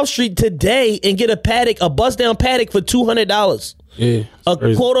go on South Street today and get a bust down Paddock for $200. Yeah. A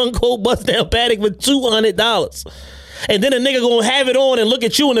quote unquote bust down Paddock for $200. And then a nigga gonna have it on and look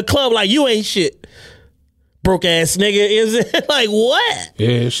at you in the club like you ain't shit. Broke ass nigga. Is it like what?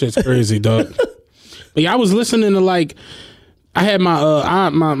 Yeah, this shit's crazy, dog. But yeah, I was listening to like, I had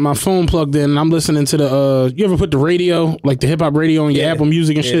my phone plugged in and I'm listening to the you ever put the radio, like the hip hop radio on your Apple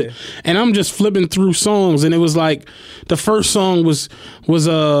Music and shit, and I'm just flipping through songs, and it was like the first song was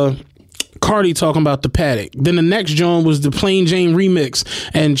Cardi talking about the Paddock. Then the next joint was the Plain Jane remix,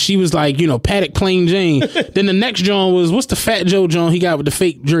 and she was like, you know, Paddock Plain Jane. Then the next joint was, what's the Fat Joe joint he got with the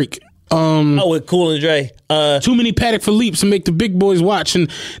fake Drake? With Cool and Dre. Too many Paddock Philippes to make the big boys watch. And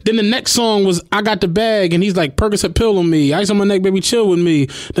then the next song was I Got the Bag, and he's like, Percocet pill on me, ice on my neck, baby, chill with me.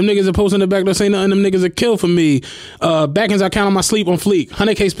 Them niggas are posting the back, don't say nothing, them niggas are kill for me. Back ends I count on my sleep on fleek.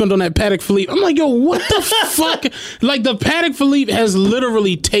 100K spent on that Paddock Philippe. I'm like, yo, what the fuck? Like, the Paddock Philippe has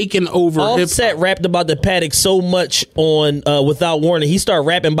literally taken over. Offset rapped about the Paddock so much on Without Warning. He started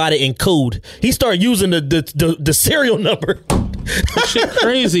rapping about it in code. He started using the serial number. That shit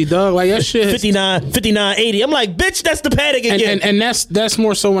crazy, dog. Like, that shit 5980. I'm like, bitch, that's the Paddock again. And that's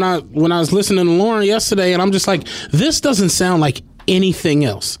more so when I was listening to Lauren yesterday, and I'm just like, this doesn't sound like anything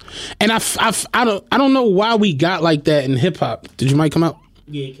else. And I don't know why we got like that in hip hop. Did your mic come out?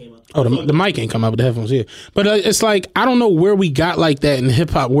 Yeah, it came out. Oh, the mic ain't come out, but the headphones, yeah. But it's like, I don't know where we got like that in hip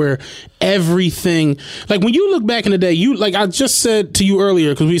hop, where everything, like when you look back in the day, you, like I just said to you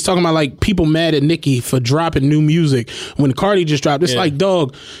earlier, because we was talking about like people mad at Nicki for dropping new music when Cardi just dropped. It's like,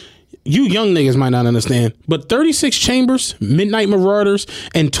 dog, you young niggas might not understand, but 36 Chambers, Midnight Marauders,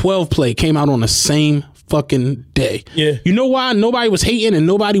 and 12 Play came out on the same fucking day. Yeah. You know why nobody was hating and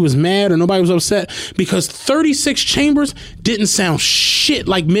nobody was mad or nobody was upset? Because 36 Chambers didn't sound shit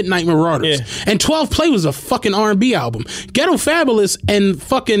like Midnight Marauders. Yeah. And 12 Play was a fucking R&B album. Ghetto Fabulous and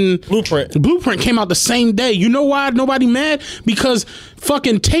fucking Blueprint came out the same day. You know why nobody mad? Because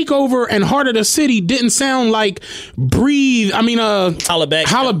fucking Takeover and Heart of the City didn't sound like Breathe. I mean, Holla Back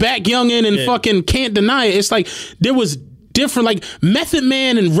Youngin' and fucking Can't Deny It. It's like there was different, like Method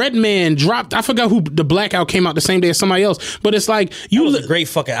Man and Redman dropped. I forgot who the Blackout came out the same day as somebody else, but it's like that was a great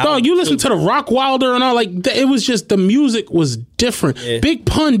fucking album. Dog, you listen to the Rock Wilder and all, like it was just the music was different. Yeah. Big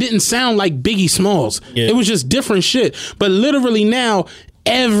Pun didn't sound like Biggie Smalls. Yeah. It was just different shit. But literally now,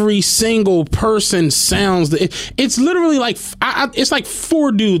 every single person sounds. It's literally like it's like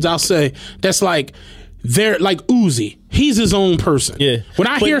 4 dudes. I'll say that's like. They're like Uzi. He's his own person. Yeah. When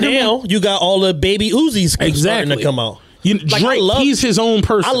I hear him now, you got all the baby Uzis starting to come out. Drake, he's his own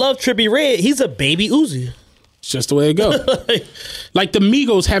person. I love Trippie Redd. He's a baby Uzi. It's just the way it goes. Like the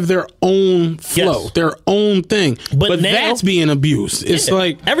Migos have their own flow, their own thing. But now, that's being abused. It's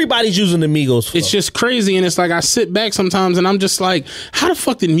like everybody's using the Migos flow. It's just crazy. And it's like I sit back sometimes and I'm just like, how the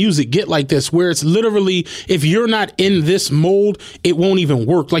fuck did music get like this? Where it's literally, if you're not in this mold, it won't even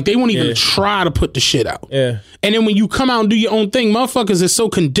work. Like they won't even try to put the shit out. Yeah. And then when you come out and do your own thing, motherfuckers is so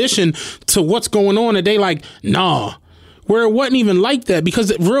conditioned to what's going on that they like, nah. Where it wasn't even like that,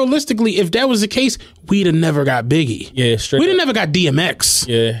 because realistically, if that was the case, we'd have never got Biggie. Yeah, straight. We'd have never got DMX.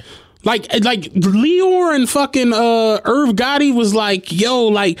 Yeah, like Leor and fucking Irv Gotti was like, yo,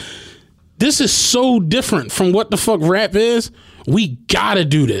 like this is so different from what the fuck rap is. We gotta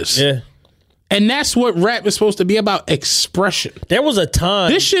do this. Yeah. And that's what rap is supposed to be about, expression. There was a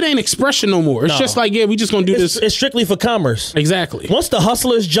time. This shit ain't expression no more. It's just like, we just gonna do this. It's strictly for commerce. Exactly. Once the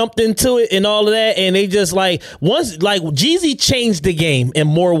hustlers jumped into it and all of that, and they just Jeezy changed the game in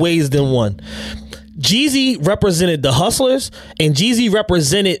more ways than one. Jeezy represented the hustlers, and Jeezy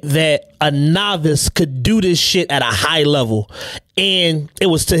represented that a novice could do this shit at a high level. And it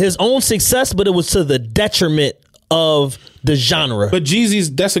was to his own success, but it was to the detriment of the genre. But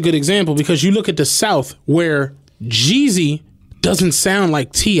that's a good example, because you look at the South where Jeezy doesn't sound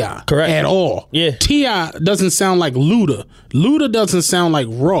like T.I. Correct. At all. Yeah. T.I. doesn't sound like Luda. Luda doesn't sound like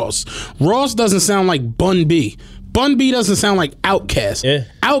Ross. Ross doesn't sound like Bun B. Bun B doesn't sound like Outkast. Yeah.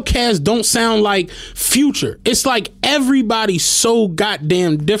 Outkast don't sound like Future. It's like everybody's so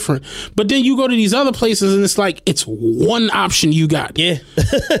goddamn different. But then you go to these other places and it's like it's one option you got. Yeah.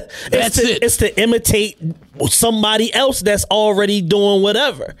 That's it. It's to imitate somebody else that's already doing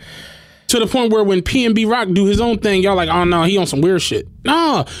whatever. To the point where when P&B Rock do his own thing, y'all like, oh no, he on some weird shit.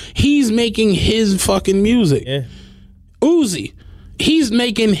 Nah, he's making his fucking music. Yeah. Uzi, he's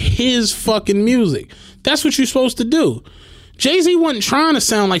making his fucking music. That's what you're supposed to do. Jay-Z wasn't trying to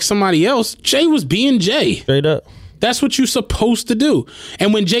sound like somebody else. Jay was being Jay. Straight up. That's what you're supposed to do.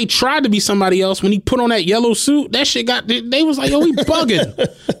 And when Jay tried to be somebody else, when he put on that yellow suit, that shit they was like, yo, we bugging.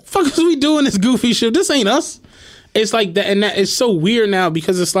 Fuck is we doing this goofy shit? This ain't us. It's like that, and that it's so weird now,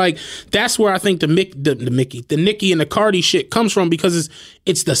 because it's like that's where I think the Nicki and the Cardi shit comes from, because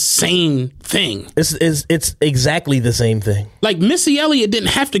it's the same thing. It's exactly the same thing. Like Missy Elliott didn't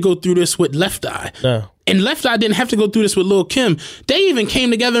have to go through this with Left Eye. No. And Left Eye didn't have to go through this with Lil' Kim. They even came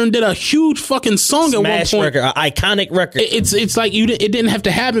together and did a huge fucking song Smash at one point. Record, an iconic record. It's like it didn't have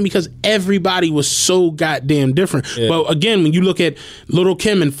to happen because everybody was so goddamn different. Yeah. But again, when you look at Lil'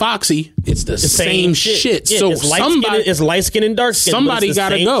 Kim and Foxy, it's the same shit. Yeah, so it's light skin and dark skin. Somebody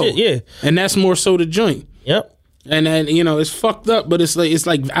gotta go. Shit, yeah, and that's more so the joint. Yep. And then it's fucked up, but it's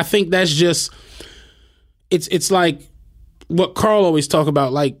like I think that's just it's like what Carl always talk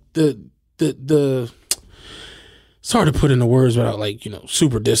about, like the it's hard to put into words without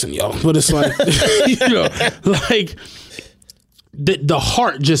super dissing y'all, but it's like like the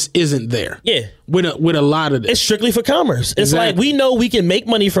heart just isn't there. Yeah. With a lot of this. It's strictly for commerce. It's exactly. Like we know we can make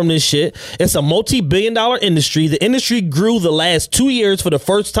money from this shit. It's a multi-billion-dollar industry. The industry grew the last 2 years for the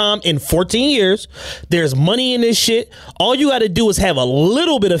first time in 14 years. There's money in this shit. All you got to do is have a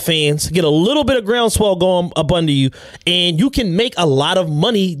little bit of fans, get a little bit of groundswell going up under you, and you can make a lot of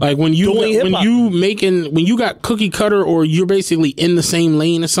money. Like when you got cookie cutter, or you're basically in the same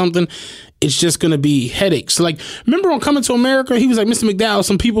lane or something, it's just going to be headaches. Like, remember on Coming to America, he was like, Mr. McDowell,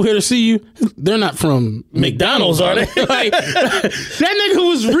 some people here to see you. They're not from McDonald's, are they? Like, that nigga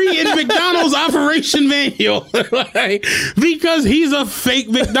was reading McDonald's operation manual. Like, because he's a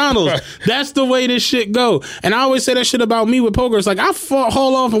fake McDonald's. That's the way this shit go. And I always say that shit about me with poker. It's like, I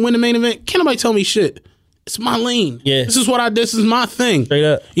haul off and win the main event. Can't nobody tell me shit. It's my lane. Yeah. This is my thing. Straight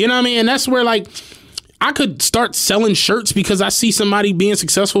up. You know what I mean? And that's where, like, I could start selling shirts because I see somebody being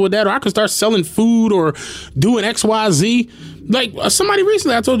successful with that, or I could start selling food or doing XYZ. Like somebody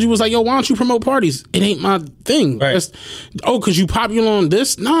recently I told you was like, yo, why don't you promote parties? It ain't my thing. Right. Because you popular on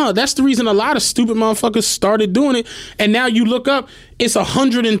this? No, that's the reason a lot of stupid motherfuckers started doing it. And now you look up, it's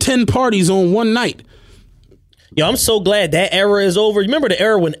 110 parties on one night. Yo, I'm so glad that era is over. Remember the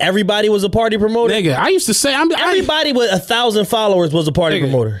era when everybody was a party promoter? Nigga, I used to say everybody with 1,000 followers was a party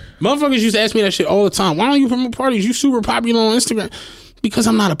promoter. Motherfuckers used to ask me that shit all the time. Why don't you promote parties? You super popular on Instagram. Because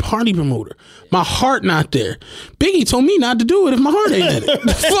I'm not a party promoter. My heart not there. Biggie told me not to do it if my heart ain't in it.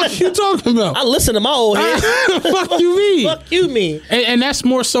 The fuck you talking about? I listen to my old head. Fuck you mean? Fuck you mean? And that's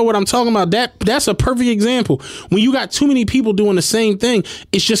more so what I'm talking about. That's a perfect example. When you got too many people doing the same thing,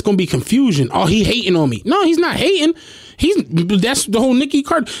 it's just gonna be confusion. Oh, he hating on me. No, he's not hating. That's the whole Nicki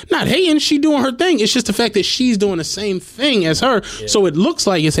card. Not hating. She doing her thing. It's just the fact that she's doing the same thing as her. Yeah. So it looks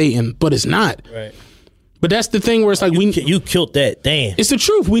like it's hating, but it's not. Right. But that's the thing where it's like you killed that. Damn. It's the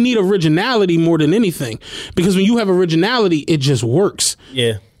truth. We need originality more than anything, because when you have originality, it just works.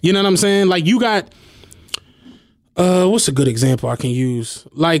 Yeah. You know what I'm saying? Like you got what's a good example I can use?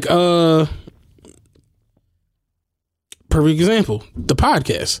 Like perfect example, the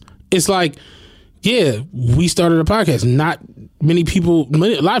podcast. It's like, yeah, we started a podcast. Not many people, a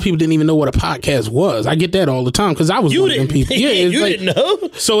lot of people didn't even know what a podcast was. I get that all the time because I was one of them people. Yeah, you didn't know.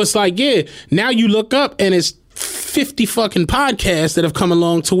 So it's like, yeah, now you look up and it's 50 fucking podcasts that have come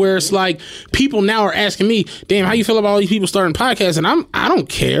along to where it's like people now are asking me, damn, how you feel about all these people starting podcasts? And I don't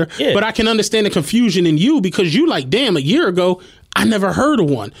care, but I can understand the confusion in you because you like, damn, a year ago I never heard of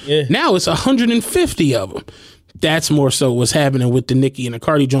one. Yeah. Now it's 150 of them. That's more so what's happening with the Nicki and the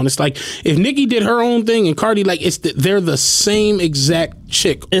Cardi joint. It's like if Nicki did her own thing and Cardi, like they're the same exact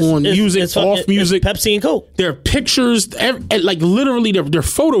chick on music, off music, Pepsi and Coke. Their pictures, like literally their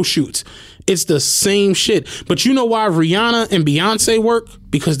photo shoots. It's the same shit. But you know why Rihanna and Beyonce work?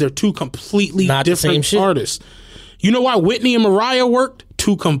 Because they're two completely different artists. You know why Whitney and Mariah worked?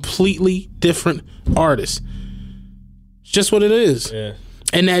 Two completely different artists. It's just what it is. Yeah.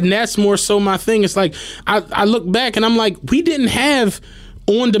 And that's more so my thing. It's like I look back and I'm like, we didn't have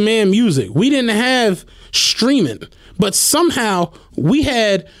on-demand music. We didn't have streaming. But somehow we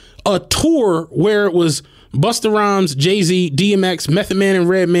had a tour where it was Busta Rhymes, Jay-Z, DMX, Method Man and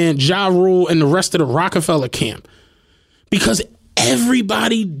Redman, Ja Rule, and the rest of the Rockefeller camp. Because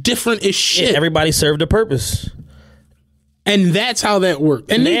everybody different as shit. Yeah, everybody served a purpose. And that's how that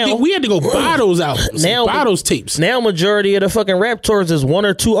worked. And now, we had to go buy those albums, buy those tapes. Now majority of the fucking rap tours is one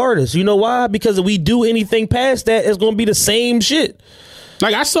or two artists. You know why? Because if we do anything past that, it's going to be the same shit.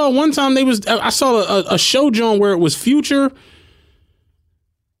 Like I saw one time I saw a show, John, where it was Future,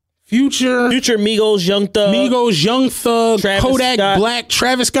 Migos, Young Thug, Travis Kodak Scott. Black,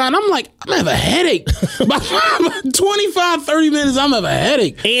 Travis Scott. And I'm like, I'm going to have a headache. About 25, 30 minutes, I'm going to have a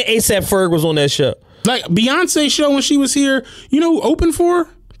headache. And A$AP Ferg was on that show. Like Beyonce show when she was here, you know who opened for her?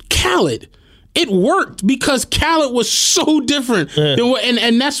 Khaled. It worked because Khaled was so different.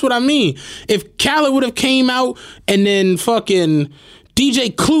 And that's what I mean. If Khaled would have came out and then fucking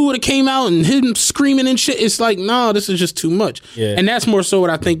DJ Clue would have came out and him screaming and shit, it's like, no, this is just too much. Yeah. And that's more so what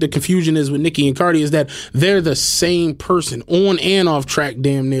I think the confusion is with Nicki and Cardi is that they're the same person on and off track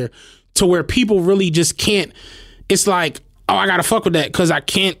damn near, to where people really just can't. It's like, oh, I gotta fuck with that because I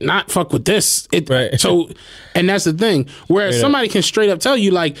can't not fuck with this. Right. So, and that's the thing. Whereas somebody can straight up tell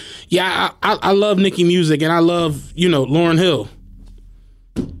you, like, yeah, I love Nicki music and I love, Lauryn Hill.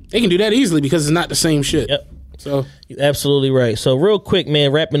 They can do that easily because it's not the same shit. Yep. So you're absolutely right. So real quick,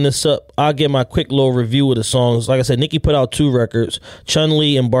 man, wrapping this up, I'll give my quick little review of the songs. Like I said, Nicki put out 2 records,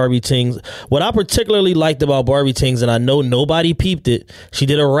 Chun-Li and Barbie Tings. What I particularly liked about Barbie Tings, and I know nobody peeped it, she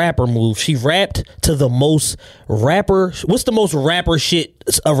did a rapper move. She rapped to the most rapper. What's the most rapper shit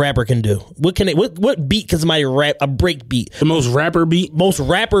a rapper can do? What beat can somebody rap? A break beat. The most rapper beat? Most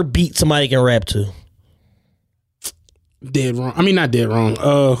rapper beat somebody can rap to. Dead wrong. I mean, not dead wrong.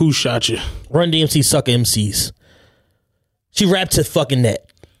 Who Shot You? Run DMC, Suck MCs. She rapped to fucking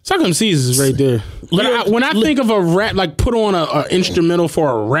that. Suck MCs is right there. When I think of a rap, like put on a instrumental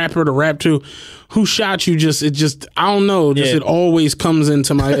for a rapper to rap to, Who Shot You? I don't know. It always comes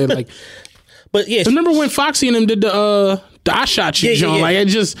into my head. Like, but yeah. Remember when Foxy and them did the I Shot You, John? Like it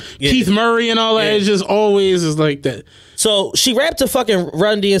just Keith Murray and all that. It just always is like that. So she rapped to fucking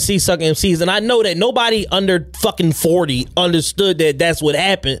Run DMC, Suck MCs, and I know that nobody under fucking 40 understood that that's what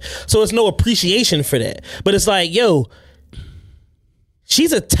happened. So it's no appreciation for that. But it's like, yo,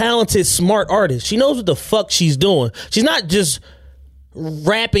 she's a talented, smart artist. She knows what the fuck she's doing. She's not just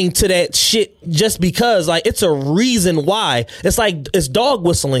rapping to that shit just because. Like, it's a reason why. It's like it's dog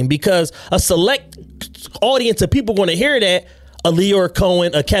whistling because a select audience of people going to hear that, a Leor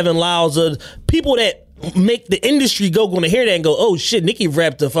Cohen, a Kevin Lyles, people that make the industry going to hear that and go, oh shit, Nicki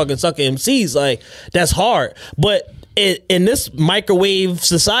rapped the fucking sucker MCs. Like, that's hard. But in this microwave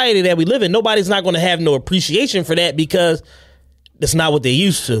society that we live in, nobody's not going to have no appreciation for that because that's not what they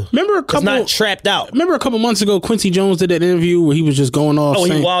used to. It's not trapped out. Remember a couple months ago, Quincy Jones did that interview where he was just going off. Oh,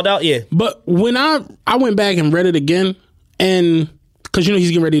 saying, he wild out? Yeah. But when I went back and read it again, and because he's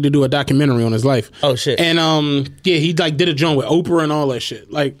getting ready to do a documentary on his life. Oh shit. And he like did a joint with Oprah and all that shit.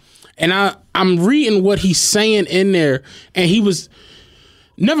 Like, and I'm reading what he's saying in there, and he was,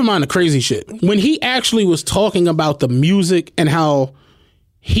 never mind the crazy shit. When he actually was talking about the music and how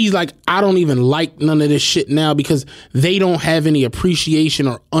he's like, I don't even like none of this shit now because they don't have any appreciation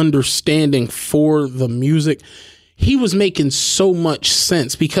or understanding for the music. He was making so much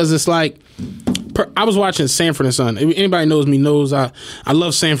sense because it's like, I was watching Sanford and Son. Anybody knows me knows I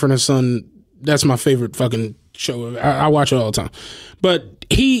love Sanford and Son. That's my favorite fucking show. I watch it all the time. But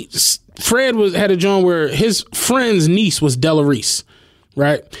Fred had a joint where his friend's niece was Della Reese,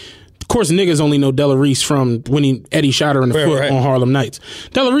 right? Of course, niggas only know Della Reese from when Eddie shot her in the foot on Harlem Nights.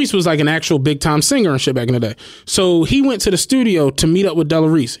 Della Reese was like an actual big time singer and shit back in the day. So he went to the studio to meet up with Della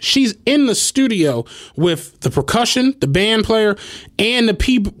Reese. She's in the studio with the percussion, the band player, and the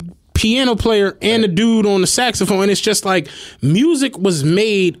piano player and the dude on the saxophone. And it's just like music was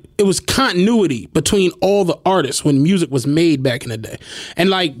made. It was continuity between all the artists when music was made back in the day. And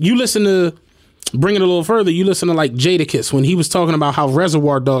like you listen to, bring it a little further, you listen to like Jadakiss when he was talking about how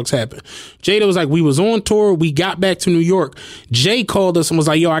Reservoir Dogs happened. Jada was like, we was on tour, we got back to New York. Jay called us and was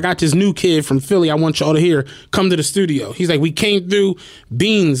like, yo, I got this new kid from Philly I want y'all to hear. Come to the studio. He's like, we came through.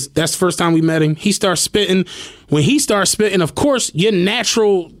 Beans, that's the first time we met him. He starts spitting. When he starts spitting, of course, your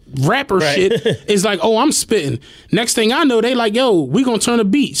natural rapper shit is like, oh, I'm spitting. Next thing I know, they like, yo, we gonna turn a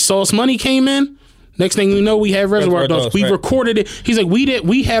beat. Sauce Money came in. Next thing we know, we had Reservoir Dogs. We recorded it. He's like,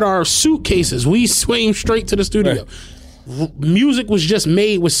 we had our suitcases. We swam straight to the studio. Music was just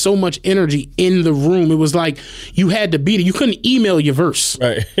made with so much energy in the room. It was like you had to beat it. You couldn't email your verse.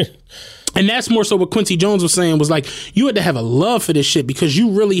 Right. And that's more so what Quincy Jones was saying, was like, you had to have a love for this shit because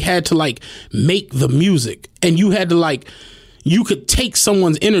you really had to like make the music, and you had to like, you could take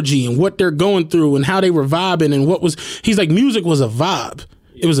someone's energy and what they're going through and how they were vibing and what was, he's like, music was a vibe.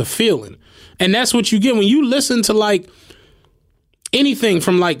 It was a feeling. And that's what you get when you listen to like anything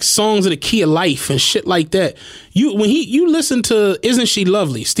from like Songs of the Key of Life and shit like that. You listen to Isn't She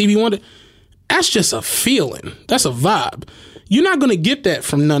Lovely, Stevie Wonder, that's just a feeling. That's a vibe. You're not gonna get that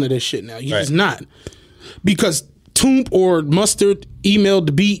from none of this shit now. You're just not. Because Toomp or Mustard emailed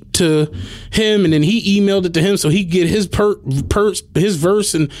the beat to him and then he emailed it to him so he could get his his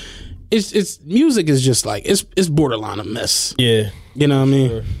verse, and it's music is just like it's borderline a mess. Yeah. You know what I mean?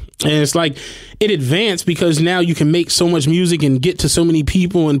 Sure. And it's like it advanced because now you can make so much music and get to so many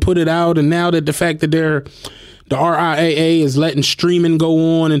people and put it out. And now that the fact that the RIAA is letting streaming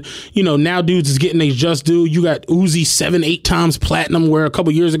go on, and you know now dudes is getting they just due. You got Uzi 7-8 times platinum, where a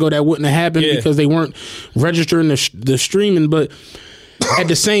couple years ago that wouldn't have happened because they weren't registering the streaming. But at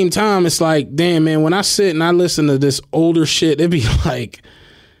the same time, it's like, damn man, when I sit and I listen to this older shit, it'd be like,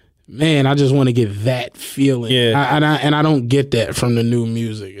 man, I just want to get that feeling. Yeah. I don't get that from the new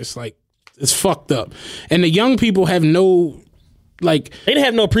music. It's like, it's fucked up. And the young people have no, like... They didn't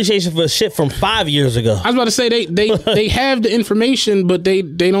have no appreciation for shit from 5 years ago. I was about to say, they have the information, but they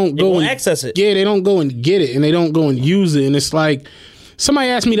don't go and access it. Yeah, they don't go and get it, and they don't go and use it. And it's like, somebody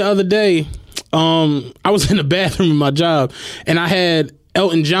asked me the other day, I was in the bathroom at my job, and I had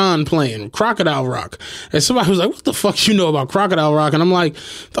Elton John playing Crocodile Rock, and somebody was like, what the fuck you know about Crocodile Rock? And I'm like,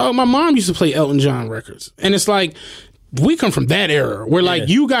 oh, my mom used to play Elton John records. And it's like, we come from that era where like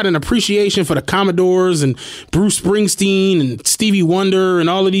you got an appreciation for the Commodores and Bruce Springsteen and Stevie Wonder and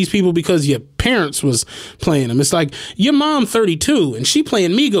all of these people because your parents was playing them. It's like your mom 32 and she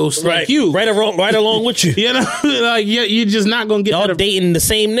playing Migos like you, right along with you. You know, like you're just not gonna get. Y'all dating the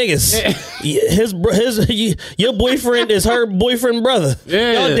same niggas. Your boyfriend is her boyfriend brother.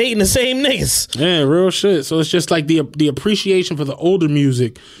 Yeah. Y'all dating the same niggas. Yeah, real shit. So it's just like the appreciation for the older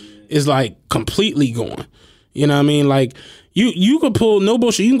music is like completely gone. You know what I mean? Like you could pull, no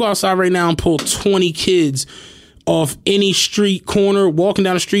bullshit, you can go outside right now and pull 20 kids off any street corner, walking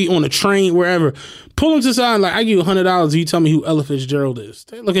down the street, on a train, wherever. Pull them to the side, like, I give you $100 if you tell me who Ella Fitzgerald is.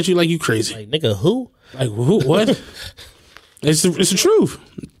 They look at you like you crazy. Like, nigga, who? Like, who? What? It's the truth.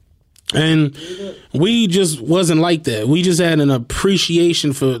 And we just wasn't like that. We just had an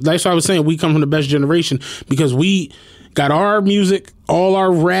appreciation for, that's why I was saying we come from the best generation, because we got our music, all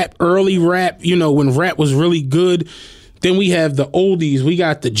our rap, early rap, you know, when rap was really good, Then we have the oldies. We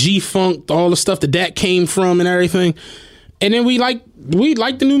got the G-Funk, all the stuff that came from and everything. And then we like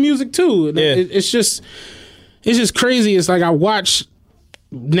the new music too. Yeah. It's just crazy. It's like I watch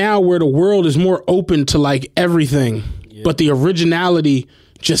now where the world is more open to like everything, but the originality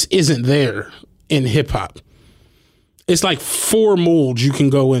just isn't there in hip hop. It's like 4 molds you can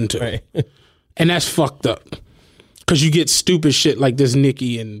go into. Right. And that's fucked up. Because you get stupid shit like this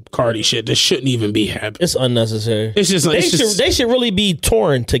Nicki and Cardi shit that shouldn't even be happening. It's unnecessary. It's just like they should really be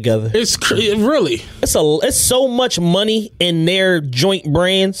touring together. Really. It's so much money in their joint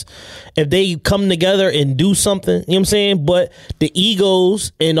brands if they come together and do something. You know what I'm saying? But the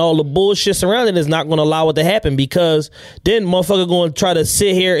egos and all the bullshit surrounding it is not going to allow it to happen, because then motherfucker going to try to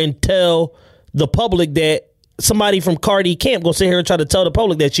sit here and tell the public that somebody from Cardi camp going to sit here and try to tell the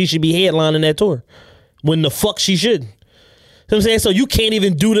public that she should be headlining that tour. When the fuck she should. You know what I'm saying? So you can't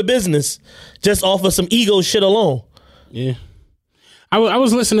even do the business just off of some ego shit alone. Yeah. I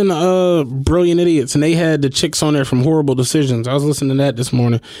was listening to Brilliant Idiots, and they had the chicks on there from Horrible Decisions. I was listening to that this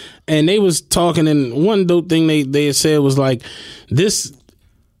morning, and they was talking, and one dope thing they had said was like, this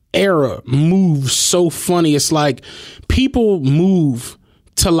era moves so funny. It's like people move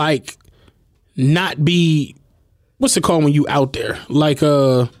to like not be, what's it called when you out there? Like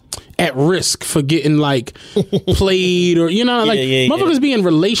at risk for getting like played, or motherfuckers be in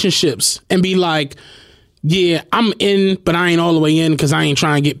relationships and be like, yeah, I'm in, but I ain't all the way in because I ain't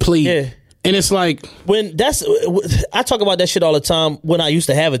trying to get played. Yeah. And it's like, I talk about that shit all the time when I used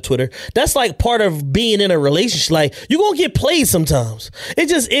to have a Twitter. That's like part of being in a relationship. Like, you're going to get played sometimes. It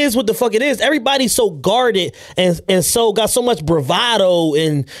just is what the fuck it is. Everybody's so guarded and so got so much bravado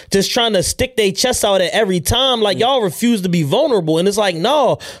and just trying to stick their chest out at every time. Like, y'all refuse to be vulnerable. And it's like,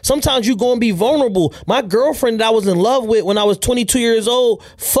 no, sometimes you're going to be vulnerable. My girlfriend that I was in love with when I was 22 years old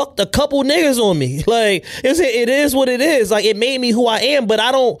fucked a couple niggas on me. Like, it is what it is. Like, it made me who I am, but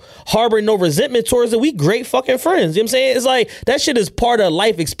I don't harbor no resentment towards it. We great fucking friends. You know what I'm saying? It's like, that shit is part of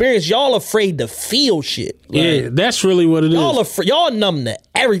life experience. Y'all afraid to feel shit. Like, yeah, that's really what it is. Y'all numb to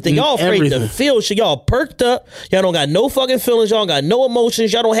everything. Y'all afraid to feel shit. Y'all perked up. Y'all don't got no fucking feelings. Y'all don't got no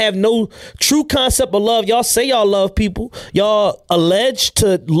emotions. Y'all don't have no true concept of love. Y'all say y'all love people. Y'all allege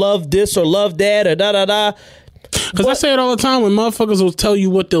to love this or love that or da-da-da. Because I say it all the time when motherfuckers will tell you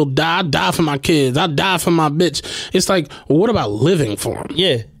what they'll die. I die for my kids. I die for my bitch. It's like, well, what about living for them?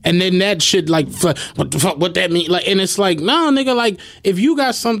 Yeah. And then that shit, like, what the fuck, what that mean? Like, and it's like, nah, nigga, like, if you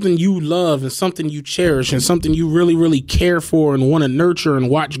got something you love and something you cherish and something you really, really care for and want to nurture and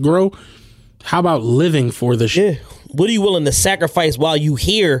watch grow, how about living for the shit? Yeah. What are you willing to sacrifice while you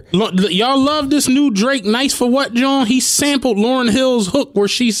here? Y'all love this new Drake Nice for What, John? He sampled Lauryn Hill's hook where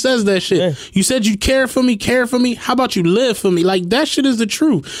she says that shit. Yeah. You said you care for me. How about you live for me? Like, that shit is the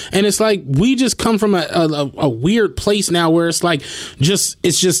truth. And it's like, we just come from a weird place now where it's like,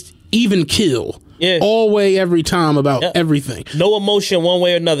 it's just even kill. Yeah. All way, every time about everything. No emotion one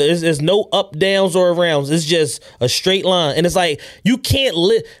way or another. There's no up, downs, or arounds. It's just a straight line. And it's like, you can't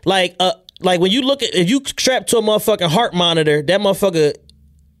live like when you look at, if you strap to a motherfucking heart monitor, that motherfucker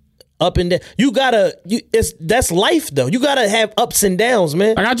up and down. That's life though. You gotta have ups and downs,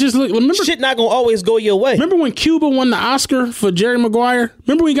 man. Like, I just remember, shit not gonna always go your way. Remember when Cuba won the Oscar for Jerry Maguire?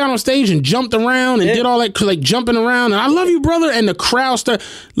 Remember when he got on stage and jumped around and did all that, like, jumping around and I love you, brother, and the crowd started,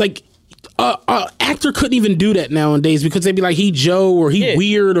 like, actor couldn't even do that nowadays because they'd be like, he Joe or he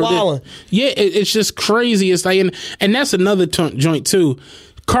weird or it's just crazy. It's like, and that's another joint too.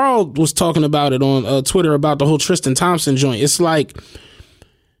 Carl was talking about it on Twitter about the whole Tristan Thompson joint. It's like,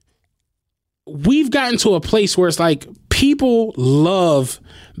 we've gotten to a place where it's like, people love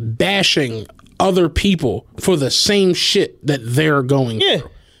bashing other people for the same shit that they're going through.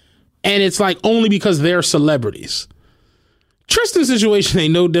 And it's like, only because they're celebrities. Tristan's situation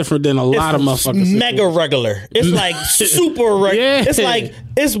ain't no different than a lot of motherfuckers. Mega regular. It's like super regular. It's like,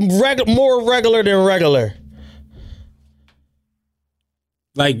 it's more regular than regular.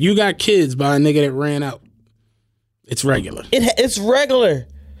 Like, you got kids by a nigga that ran out. It's regular. It's regular.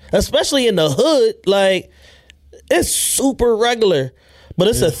 Especially in the hood. Like, it's super regular. But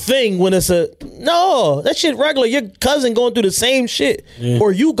it's a thing when no, that shit regular. Your cousin going through the same shit. Yeah.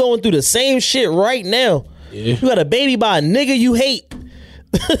 Or you going through the same shit right now. Yeah. You got a baby by a nigga you hate.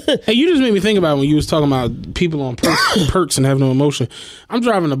 Hey, you just made me think about when you was talking about people on perks and have no emotion. I'm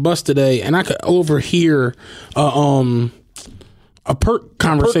driving a bus today and I could overhear a perk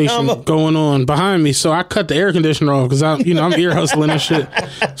conversation going on behind me, so I cut the air conditioner off because I'm ear hustling and shit.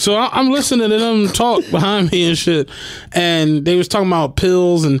 So I'm listening to them talk behind me and shit, and they was talking about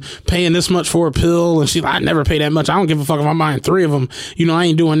pills and paying this much for a pill, and she's like, I never pay that much. I don't give a fuck if I'm buying 3 of them. I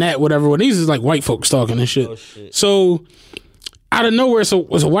ain't doing that. Whatever. Well, these is like white folks talking and shit. So out of nowhere, so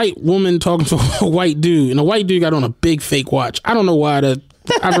was a white woman talking to a white dude, and the white dude got on a big fake watch. I don't know why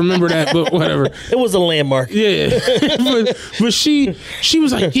I remember that, but whatever. It was a landmark. Yeah, but she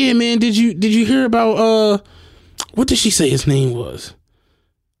was like, yeah, man, did you hear about what did she say his name was?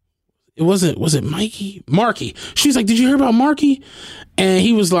 Was it Mikey? Marky. She's like, did you hear about Marky? And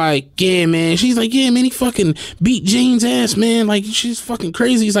he was like, yeah, man. She's like, yeah, man, he fucking beat Jane's ass, man. Like, she's fucking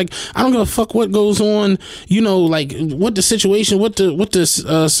crazy. He's like, I don't give a fuck what goes on, like what the situation, what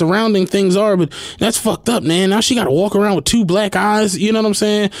the surrounding things are, but that's fucked up, man. Now she got to walk around with 2 black eyes. You know what I'm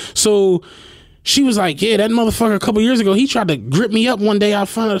saying? So she was like, yeah, that motherfucker a couple years ago, he tried to grip me up one day. I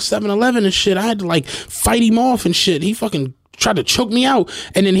found a 7-Eleven and shit. I had to like fight him off and shit. He fucking tried to choke me out,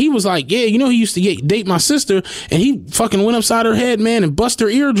 and then he was like, yeah, he used to date my sister, and he fucking went upside her head, man, and bust her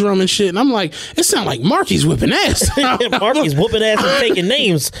eardrum and shit. And I'm like, it sounds like Marky's whipping ass. Marky's whooping ass and taking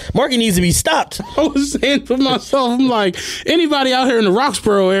names. Marky needs to be stopped. I was saying to myself, I'm like, anybody out here in the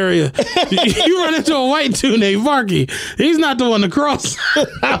Roxborough area, you run into a white dude named Marky, he's not the one to cross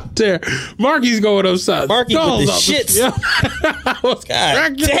out there. Marky's going upside. Marky with the shits.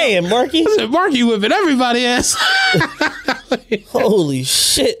 God damn, Marky. I said, Marky whipping everybody ass. Holy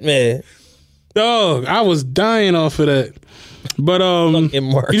shit, man. Dog, I was dying off of that. But you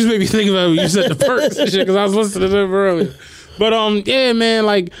just made me think about it when you said the perks and shit, because I was listening to them earlier. But yeah, man,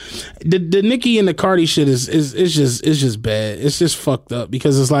 like the Nicki and the Cardi shit is just bad. It's just fucked up,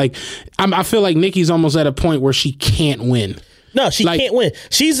 because it's like I feel like Nicki's almost at a point where she can't win. No, she can't win.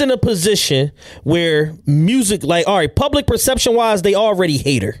 She's in a position where music, like, all right, public perception wise, they already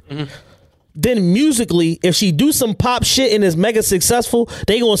hate her. Mm-hmm. Then musically, if she do some pop shit and is mega successful,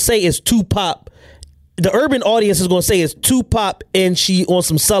 they gonna say it's too pop. The urban audience is gonna say it's too pop, and she on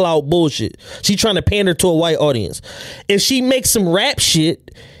some sellout bullshit. She trying to pander to a white audience. If she makes some rap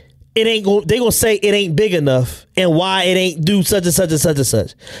shit, they gonna say it ain't big enough, and why it ain't do such and such and such and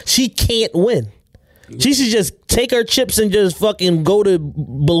such. She can't win. She should just take her chips and just fucking go to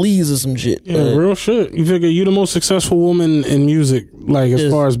Belize or some shit. Yeah, real shit. You figure you the most successful woman in music, like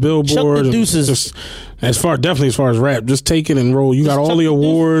as far as Billboard, deuces. Definitely as far as rap. Just take it and roll. You got all the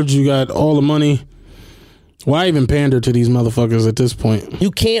awards, you got all the money. Why even pander to these motherfuckers at this point?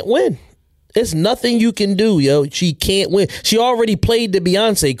 You can't win. It's nothing you can do, yo. She can't win. She already played the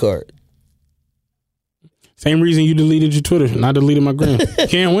Beyonce card. Same reason you deleted your Twitter and I deleted my gram. You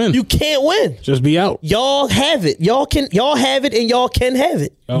can't win. You can't win. Just be out. Y'all have it. Y'all have it, and y'all can have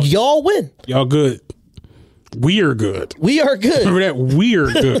it. Y'all win. Y'all good. We are good. We are good. Remember that? We are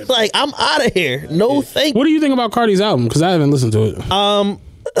good. Like, I'm out of here. No thank you. What do you think about Cardi's album? Because I haven't listened to it.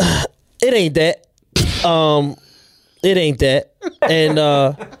 It ain't that. It ain't that. And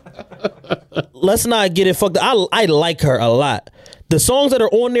let's not get it fucked up. I like her a lot. The songs that are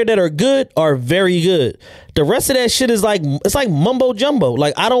on there that are good are very good. The rest of that shit is like, it's like mumbo jumbo.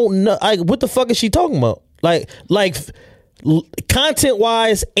 Like, I don't know. Like, what the fuck is she talking about? Like content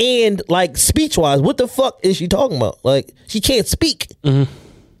wise and like speech wise, what the fuck is she talking about? Like, she can't speak. Mm-hmm.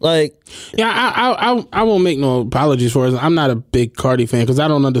 Like, yeah, I won't make no apologies for it. I'm not a big Cardi fan because I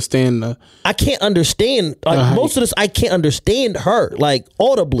don't understand I can't understand most of this. I can't understand her like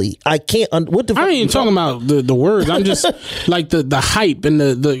audibly. I can't. What the fuck? I ain't talking about the words. I'm just like the hype and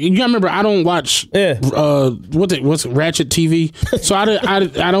the. You gotta remember, I don't watch what's Ratchet TV, so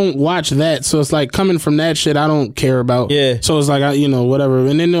I don't watch that. So it's like coming from that shit, I don't care about. Yeah. So it's like whatever.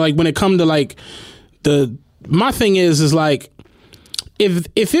 And then like when it come to like my thing is like.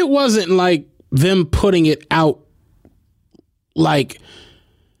 If it wasn't like them putting it out, like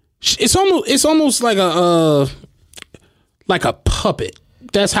it's almost like a puppet.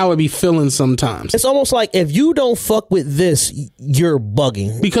 That's how it be feeling sometimes. It's almost like if you don't fuck with this, you're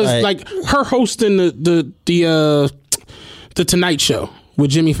bugging. Because like her hosting the Tonight Show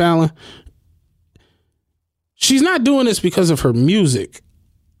with Jimmy Fallon, she's not doing this because of her music.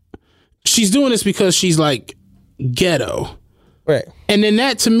 She's doing this because she's like ghetto. Right. And then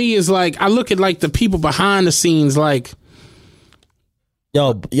that to me is like, I look at like the people behind the scenes like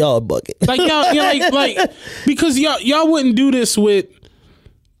y'all bugging. Like y'all like because y'all wouldn't do this with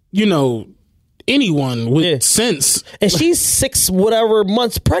anyone with sense. And she's 6 whatever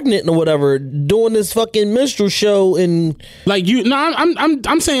months pregnant or whatever doing this fucking minstrel show and like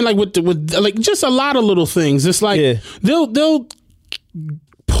I'm saying like with like just a lot of little things. It's like they'll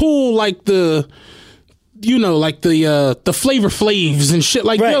pull like the you know, like the Flavor Flavs and shit.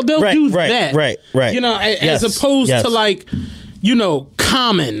 Like they'll do that. Right. You know, as opposed to like, you know,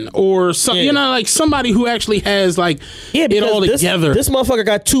 Common or something. You know, like somebody who actually has like it all together. This motherfucker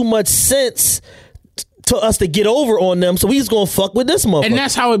got too much sense to us to get over on them, so we just gonna fuck with this motherfucker. And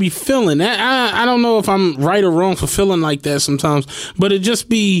that's how it be feeling. I don't know if I'm right or wrong for feeling like that sometimes, but it just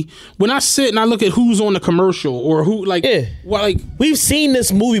be when I sit and I look at who's on the commercial or who like we've seen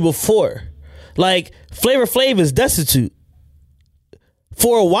this movie before. Like Flavor Flav is destitute.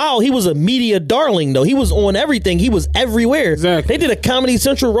 For a while, he was a media darling, though. He was on everything. He was everywhere. Exactly. They did a Comedy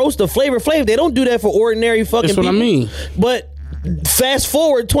Central roast of Flavor Flav. They don't do that for ordinary fucking people. That's what I mean. But fast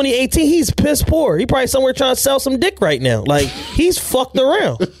forward 2018, he's piss poor. He probably somewhere trying to sell some dick right now. Like, he's fucked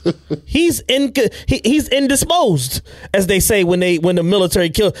around. He's indisposed, as they say when the military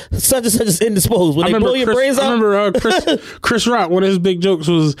kills such and such is indisposed. When they blow your brains out. I remember Chris Rock, one of his big jokes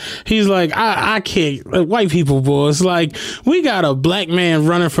was, he's like, I can't, white people, boy, it's like, we got a black man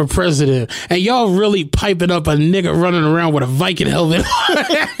running for president and y'all really piping up a nigga running around with a Viking helmet.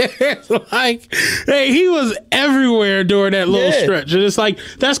 Like, hey, he was everywhere during that little stretch, and it's like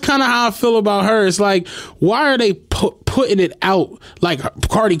that's kind of how I feel about her. It's like, why are they putting it out like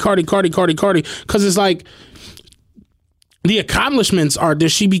Cardi? Because it's like the accomplishments are that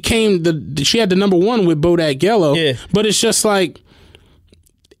she became she had the number one with Bodak Yellow, but it's just like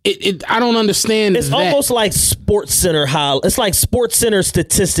I don't understand. It's almost like SportsCenter. It's like SportsCenter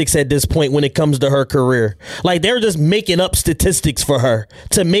statistics at this point when it comes to her career. Like they're just making up statistics for her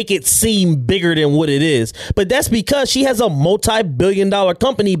to make it seem bigger than what it is. But that's because she has a multi-billion-dollar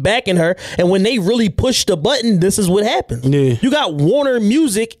company backing her, and when they really push the button, this is what happens. Yeah. You got Warner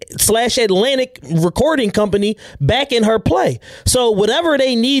Music / Atlantic Recording Company backing her play. So whatever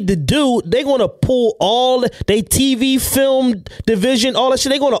they need to do, they're going to pull all they TV, film division, all that shit.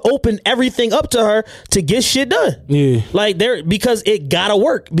 They're going to open everything up to her to get shit done. Yeah. Like because it gotta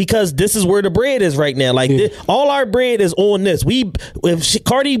work, because this is where the bread is right now. Like all our bread is on this. If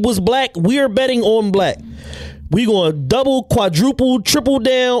Cardi was black, we are betting on black. We going to double, quadruple, triple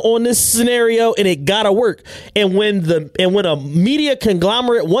down on this scenario, and it gotta work. And when a media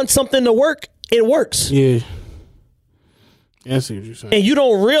conglomerate wants something to work, it works. Yeah. I see what you're saying. And you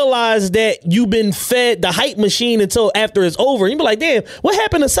don't realize that you've been fed the hype machine until after it's over. You be like, damn, what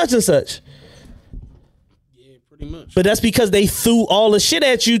happened to such and such? Yeah, pretty much. But that's because they threw all the shit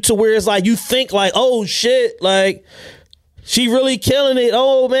at you to where it's like you think like, oh shit, like she really killing it.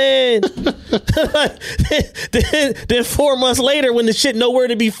 Oh man. then 4 months later, when the shit nowhere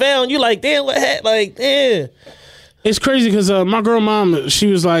to be found, you like, damn, what happened? Like, damn. It's crazy because my girl mom, she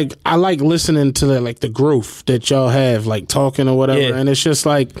was like, I like listening to the growth that y'all have, like talking or whatever. Yeah. And it's just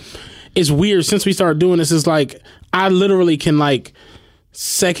like, it's weird. Since we started doing this, it's like, I literally can like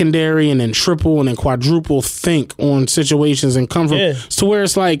secondary and then triple and then quadruple think on situations and come from to where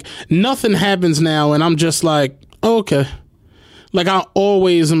it's like nothing happens now. And I'm just like, oh, okay. Like I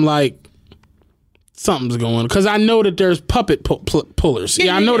always am like, something's going, because I know that there's puppet pullers.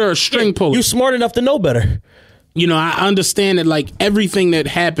 Yeah, I know there are string pullers. You're smart enough to know better. You know, I understand that like everything that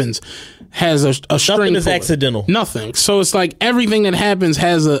happens has a string. Nothing is puller. accidental. Nothing. So it's like everything that happens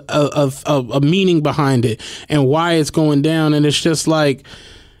has a meaning behind it and why it's going down. And it's just like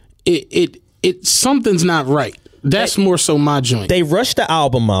it something's not right. That's more so my joint. They rushed the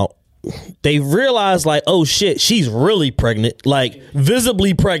album out. They realized like, oh shit, she's really pregnant, like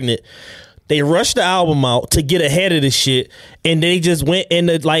visibly pregnant. They rushed the album out to get ahead of this shit, and they just went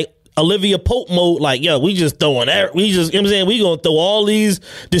into like Olivia Pope mode, like, yo, we just throwing that. We just, you know what I'm saying, we gonna throw all these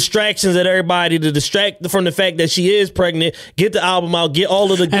distractions at everybody to distract from the fact that she is pregnant. Get the album out, get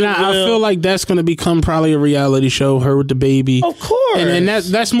all of the good. And I feel like that's gonna become probably a reality show. Her with the baby, of course. And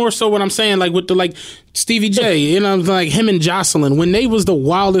that's more so what I'm saying. Like with the like Stevie J, you know, like him and Jocelyn, when they was the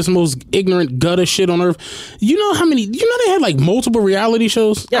wildest, most ignorant gutter shit on earth. You know how many? You know they had like multiple reality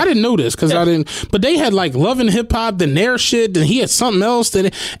shows. Yeah. I didn't know this because I didn't. But they had like Love and Hip Hop, then their shit, then he had something else.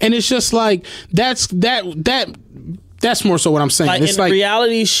 And it's just like that's more so what I'm saying. Like it's in like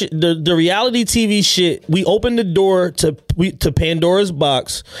reality, the reality TV shit. We opened the door to Pandora's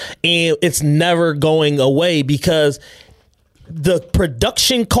box, and it's never going away because the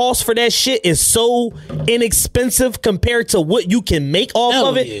production cost for that shit is so inexpensive compared to what you can make off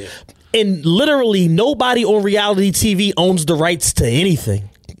of it. Yeah. And literally nobody on reality TV owns the rights to anything.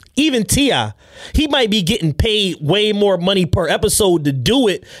 Even T.I. He might be getting paid way more money per episode to do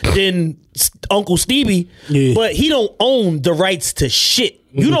it than Uncle Stevie, but he don't own the rights to shit.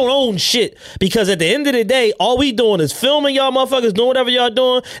 You don't own shit, because at the end of the day, all we doing is filming y'all motherfuckers doing whatever y'all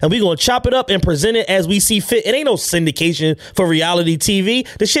doing, and we gonna chop it up and present it as we see fit. It ain't no syndication for reality TV.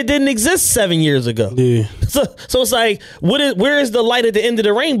 The shit didn't exist 7 years ago. Yeah. So it's like, where is the light at the end of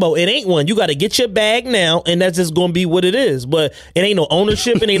the rainbow? It ain't one. You got to get your bag now, and that's just gonna be what it is. But it ain't no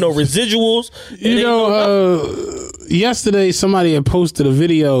ownership. It ain't no residuals. Yesterday somebody had posted a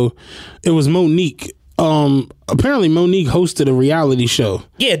video. It was Monique. Apparently Monique hosted a reality show.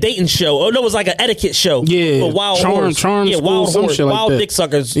 Yeah, dating show. Oh no, it was like an etiquette show. Yeah, for Wild Charm School, some horse, shit like Wild that. Dick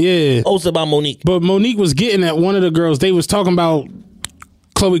Suckers. Yeah, hosted by Monique. But Monique was getting at one of the girls. They was talking about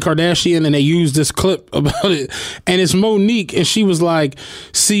Khloe Kardashian, and they used this clip about it. And it's Monique, and she was like,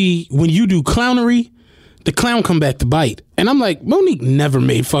 "See, when you do clownery, the clown come back to bite." And I'm like, Monique never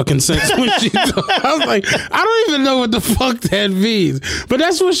made fucking sense when she I was like, I don't even know what the fuck that means. But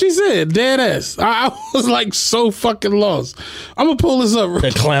that's what she said, dead ass. I was like so fucking lost. I'm gonna pull this up. The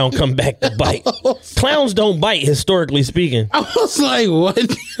clown come back to bite. Clowns don't bite, historically speaking. I was like, what?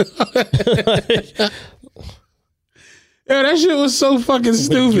 Yeah, that shit was so fucking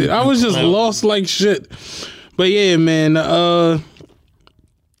stupid. I was just lost like shit. But yeah, man, I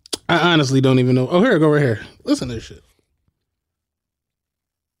honestly don't even know. Oh, here, go right here. Listen to this shit.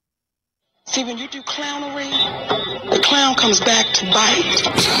 See, when you do clownery, the clown comes back to bite.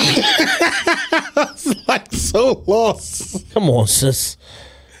 I was like so lost. Come on, sis.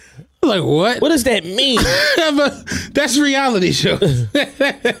 Like, what? What does that mean? That's reality show.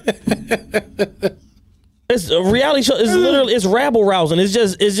 It's a reality show. It's literally, it's rabble rousing. It's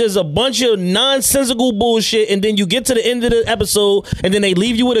just a bunch of nonsensical bullshit, and then you get to the end of the episode, and then they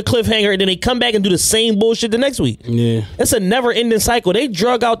leave you with a cliffhanger, and then they come back and do the same bullshit the next week. Yeah, it's a never ending cycle. They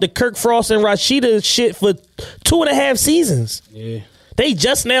drug out the Kirk Frost and Rashida shit for 2.5 seasons. Yeah. They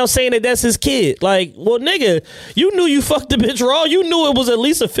just now saying that that's his kid. Like, well, nigga, you knew you fucked the bitch raw. You knew it was at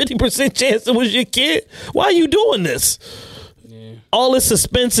least a 50% chance it was your kid. Why are you doing this? All this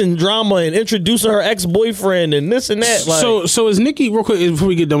suspense and drama and introducing her ex-boyfriend and this and that. Like, so is Nicki, real quick before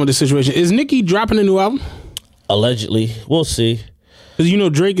we get done with this situation, is Nicki dropping a new album? Allegedly. We'll see. Because you know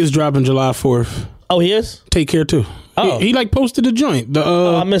Drake is dropping July 4th. Oh, he is? Take Care too. Oh. He like posted a joint.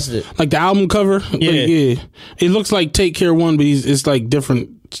 I missed it. Like the album cover. Yeah. Like, yeah. It looks like Take Care 1, but it's like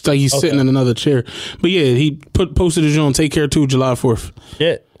different. It's like he's sitting in another chair. But yeah, he posted a joint Take Care 2 July 4th.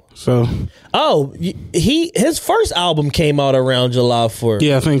 Shit. So, his first album came out around July 4th.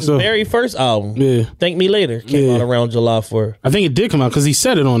 Yeah, I think so. Very first album. Yeah. Thank Me Later came out around July 4th. I think it did come out because he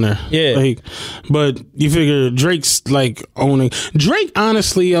said it on there. Yeah. Like, but you figure Drake's like owning Drake.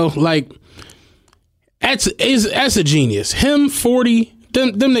 Honestly, yo, like that's a genius. Him 40.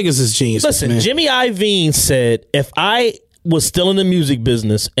 Them niggas is genius. Listen, man. Jimmy Iovine said, if I was still in the music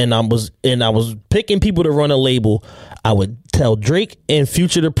business and I was picking people to run a label, I would tell Drake and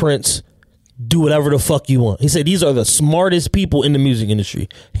Future the Prince, do whatever the fuck you want. He said these are the smartest people in the music industry,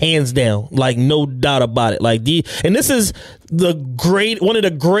 hands down, like no doubt about it. Like and this is one of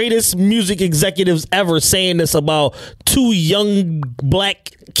the greatest music executives ever saying this about two young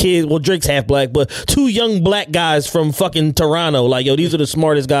black kids. Well, Drake's half black, but two young black guys from fucking Toronto. Like, yo, these are the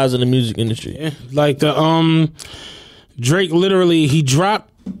smartest guys in the music industry. Yeah. Like the Drake literally he dropped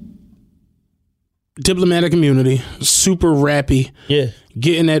Diplomatic Immunity, super rappy. Yeah.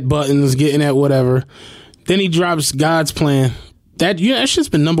 Getting at buttons, getting at whatever. Then he drops God's Plan. That shit's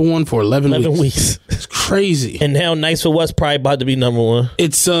been number one for 11 weeks. It's crazy. And now Nice for What's probably about to be number one.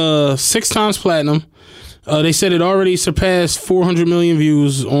 It's 6 times platinum. They said it already surpassed 400 million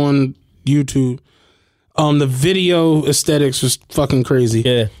views on YouTube. The video aesthetics was fucking crazy.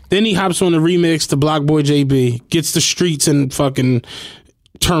 Yeah. Then he hops on the remix to Block Boy JB, gets the streets and fucking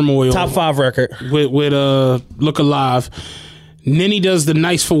turmoil. Top 5 record. With Look Alive. And then he does the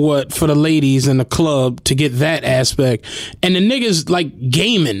Nice for What for the ladies in the club to get that aspect. And the niggas like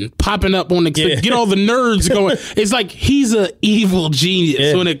gaming, popping up on the get all the nerds going. It's like he's a evil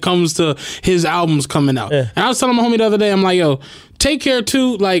genius when it comes to his albums coming out. Yeah. And I was telling my homie the other day, I'm like, yo, Take Care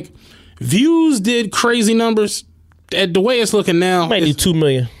 2, like views did crazy numbers. At the way it's looking now, might do 2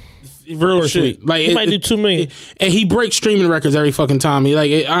 million. Real shit. Like he might do 2 million. And he breaks streaming records every fucking time. He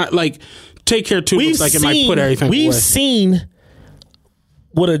like Take Care 2 looks like it might put everything away. We've seen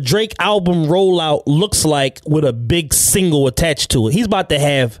what a Drake album rollout looks like with a big single attached to it. He's about to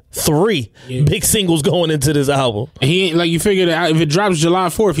have 3 big singles going into this album. And he ain't like, you figure that out, if it drops July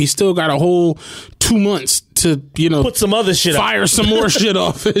 4th, he's still got a whole 2 months to, put some other shit fire some more shit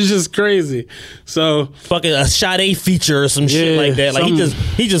off. It's just crazy. So fucking a Sade feature or some shit like that. Like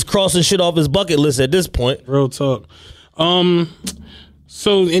he just crossing shit off his bucket list at this point. Real talk.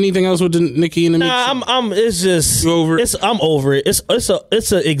 So anything else with the Nicki in the mix? Nah, it's just You over it? I'm over it.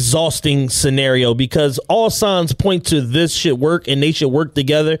 It's an exhausting scenario because all signs point to this should work and they should work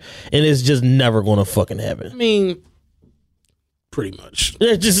together, and it's just never going to fucking happen. I mean, pretty much.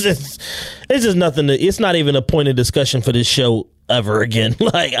 It's just nothing. It's not even a point of discussion for this show ever again.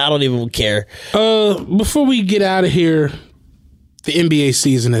 Like, I don't even care. Before we get out of here, the NBA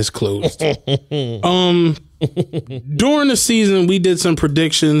season has closed. During the season, we did some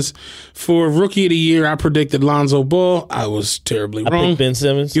predictions for Rookie of the Year. I predicted Lonzo Ball. I was terribly wrong. I picked Ben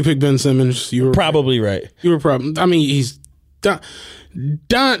Simmons. You picked Ben Simmons. You were probably right. You were probably. I mean, he's done.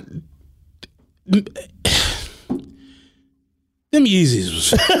 Them Yeezys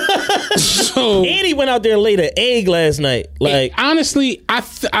was so. And he went out there and laid an egg last night. Like, honestly, I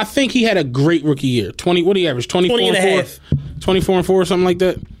think he had a great rookie year. 20. What do you average? 24 20 and a half. 24 and 4, something like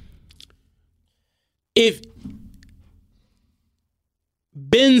that. If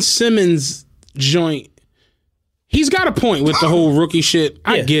Ben Simmons joint, he's got a point with the whole rookie shit.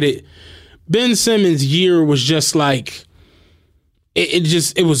 I get it. Ben Simmons' year was just like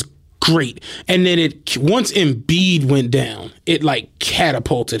it was great, and then once Embiid went down, it like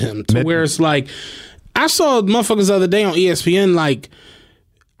catapulted him to where it's like I saw motherfuckers the other day on ESPN like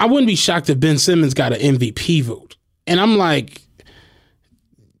I wouldn't be shocked if Ben Simmons got an MVP vote, and I'm like.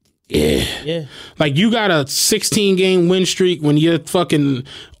 Yeah. Like you got a 16-game win streak when your fucking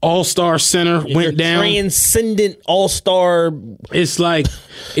all-star center went down. Transcendent all-star. It's like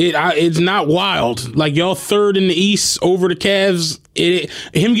it's not wild. Like y'all third in the East over the Cavs.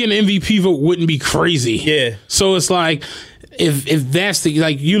 Him getting an MVP vote wouldn't be crazy. Yeah. So it's like if that's the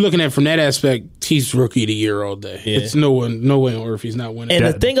like you looking at it from that aspect, he's Rookie of the Year all day. Yeah. It's no way on earth he's not winning. And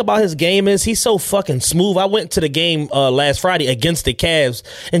the thing about his game is he's so fucking smooth. I went to the game last Friday against the Cavs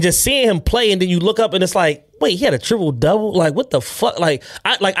and just seeing him play, and then you look up and it's like, wait, he had a triple double? Like what the fuck? Like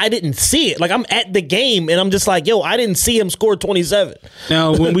I didn't see it. Like I'm at the game and I'm just like, yo, I didn't see him score 27.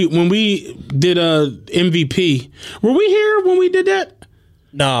 Now when we did MVP, were we here when we did that?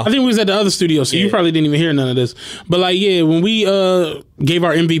 No. I think we was at the other studio, so you probably didn't even hear none of this. But like, yeah, when we gave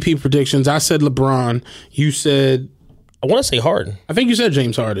our MVP predictions, I said LeBron. You said, I want to say Harden. I think you said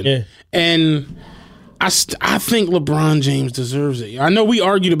James Harden. Yeah. And I think LeBron James deserves it. I know we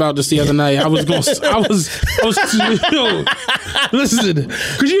argued about this the other night. I was listen,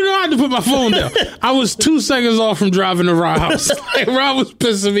 because you know I had to put my phone down. I was 2 seconds off from driving to Rob's house. Like Rob was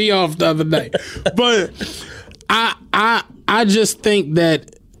pissing me off the other night. But I just think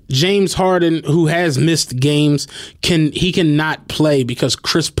that James Harden, who has missed games, cannot play because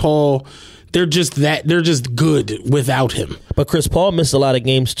Chris Paul, they're just good without him. But Chris Paul missed a lot of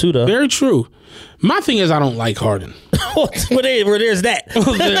games too, though. Very true. My thing is I don't like Harden. Well, there's that.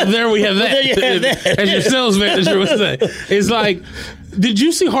 there we have that. There you have that. As your sales manager would say. It's like, did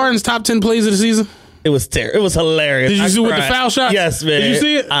you see Harden's top 10 plays of the season? It was terrible. It was hilarious. Did you see with the foul shot? Yes, man. Did you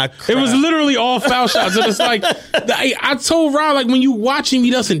see it? It was literally all foul shots. And it's like, I told Rob, like, when you watch him, he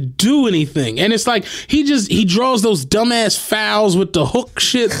doesn't do anything. And it's like, he draws those dumbass fouls with the hook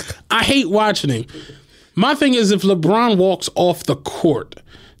shit. I hate watching him. My thing is, if LeBron walks off the court,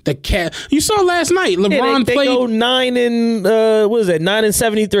 you saw last night, LeBron they played. Go 9 and, what is that, 9 and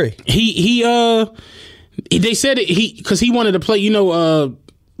 73. They said because he wanted to play,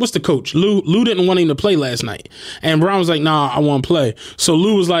 what's the coach? Lou didn't want him to play last night. And Brown was like, nah, I want to play. So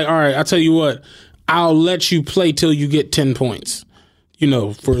Lou was like, all right, I'll tell you what, I'll let you play till you get 10 points,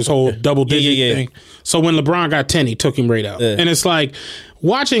 for his whole double digit thing. So when LeBron got 10, he took him right out. Yeah. And it's like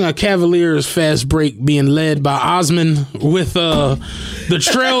watching a Cavaliers fast break being led by Osman with the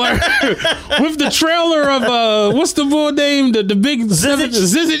trailer, with the trailer of, what's the bull name? The big Zizic.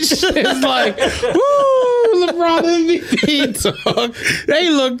 It's like, woo, LeBron MVP talk. They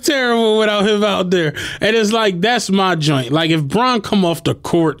look terrible without him out there. And it's like, that's my joint. Like if Bron come off the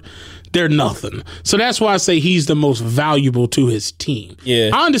court, they're nothing. So that's why I say he's the most valuable to his team.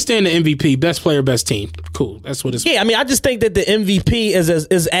 Yeah. I understand the MVP, best player, best team. Cool. That's what it's. Yeah, I mean, I just think that the MVP is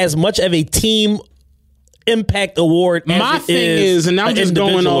as much of a team impact award. My thing is, and I'm just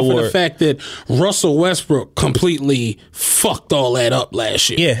going off of the fact that Russell Westbrook completely fucked all that up last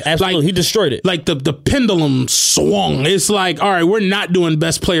year. Yeah, absolutely. Like, he destroyed it. Like the pendulum swung. It's like, all right, we're not doing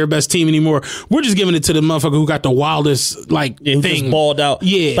best player, best team anymore. We're just giving it to the motherfucker who got the wildest who thing. Just balled out.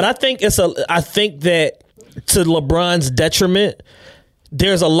 Yeah, but I think that to LeBron's detriment,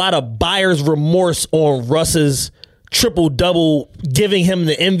 there's a lot of buyer's remorse on Russ's triple double giving him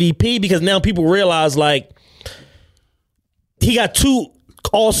the MVP because now people realize he got 2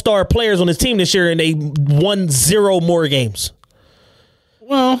 all-star players on his team this year and they won 0 more games.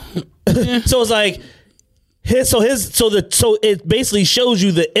 Well, so it's like So it basically shows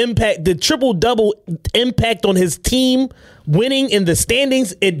you the impact, the triple double impact on his team winning in the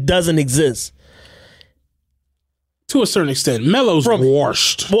standings. It doesn't exist. To a certain extent, Melo's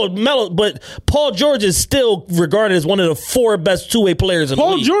washed. Well, but Paul George is still regarded as one of the 4 best two-way players in the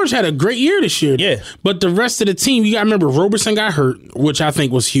league. Paul George had a great year this year. Yeah. But the rest of the team, you got to remember, Roberson got hurt, which I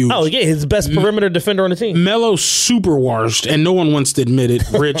think was huge. Oh, yeah, his best perimeter defender on the team. Melo's super washed, and no one wants to admit it,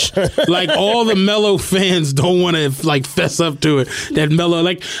 Rich. Like, all the Melo fans don't want to, like, fess up to it. That Melo,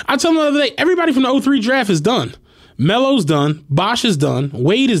 like, I told them the other day, everybody from the 03 draft is done. Melo's done. Bosh is done.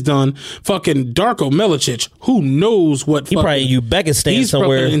 Wade is done. Fucking Darko Milicic. Who knows what? He probably in Uzbekistan he's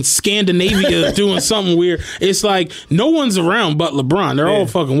somewhere in Scandinavia doing something weird. It's like no one's around but LeBron. They're all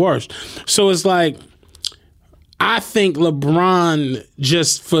fucking washed. So it's like I think LeBron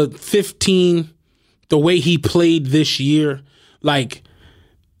just for 15, the way he played this year, like.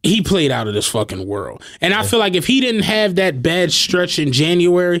 He played out of this fucking world. And I feel like if he didn't have that bad stretch in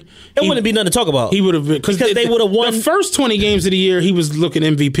January... It wouldn't be nothing to talk about. He would have been... Because they would have won... The first 20 games of the year, he was looking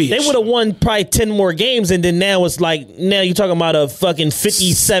MVP. They would have won probably 10 more games, and then now it's like... Now you're talking about a fucking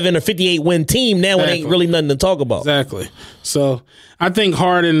 57 or 58 win team. Now it ain't really nothing to talk about. Exactly. So... I think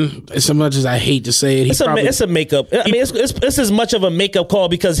Harden, as much as I hate to say it, it's a makeup. I mean, it's as much of a makeup call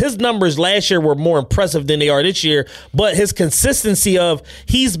because his numbers last year were more impressive than they are this year. But his consistency of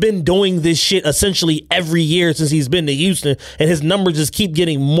he's been doing this shit essentially every year since he's been to Houston, and his numbers just keep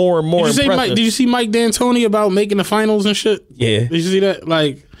getting more and more impressive. Did you see Mike D'Antoni about making the finals and shit? Yeah. Did you see that?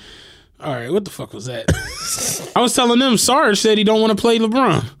 Like, all right, what the fuck was that? I was telling them Sarge said he don't want to play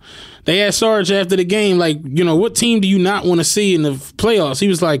LeBron. They asked Sarge after the game, like, you know, what team do you not want to see in the playoffs? He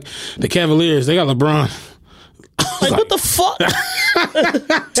was like, the Cavaliers. They got LeBron. Like, what the fuck?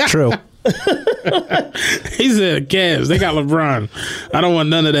 It's true. He said, Cavs. They got LeBron. I don't want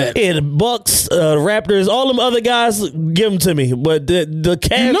none of that. Yeah, the Bucks, Raptors, all them other guys, give them to me. But the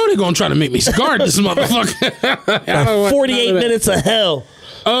Cavs... You know they're going to try to make me guard this motherfucker. 48 minutes of hell.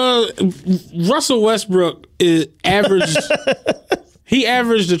 Russell Westbrook is averaged... He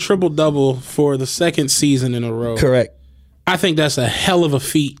averaged a triple-double for the second season in a row. Correct. I think that's a hell of a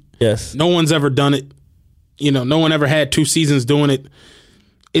feat. Yes. No one's ever done it. You know, no one ever had 2 seasons doing it.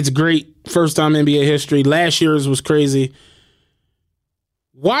 It's great. First time NBA history. Last year's was crazy.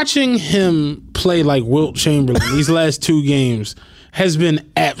 Watching him play like Wilt Chamberlain these last 2 games has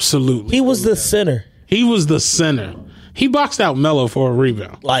been absolutely... He was the center. He was the center. He boxed out Melo for a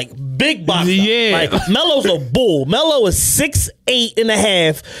rebound. Like, big box. Yeah. Like, Melo's a bull. Melo is 6'8 and a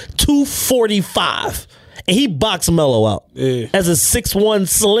half, 245. And he boxed Melo out as a 6'1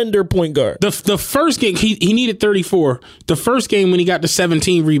 slender point guard. The first game, he needed 34. The first game when he got to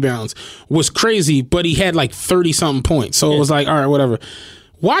 17 rebounds was crazy, but he had like 30-something points. So it was like, all right, whatever.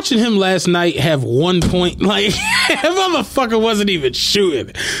 Watching him last night have 1 point, like, that motherfucker wasn't even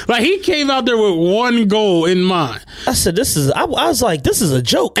shooting. Like, he came out there with 1 goal in mind. I said, I was like, this is a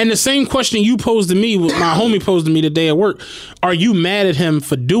joke. And the same question you posed to me, my homie posed to me today at work, are you mad at him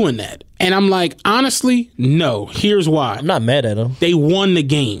for doing that? And I'm like, honestly, no. Here's why. I'm not mad at him. They won the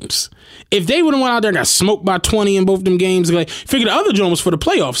games. If they would have went out there and got smoked by 20 in both them games, like, figure the other joint was for the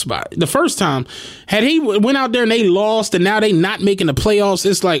playoff spot. The first time, had he went out there and they lost and now they not making the playoffs,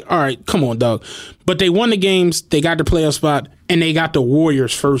 it's like, all right, come on, dog. But they won the games, they got the playoff spot, and they got the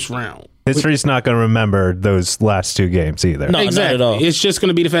Warriors first round. History's not going to remember those last 2 games either. No, exactly. not at all. It's just going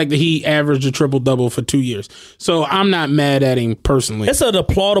to be the fact that he averaged a triple-double for 2 years. So I'm not mad at him personally. It's an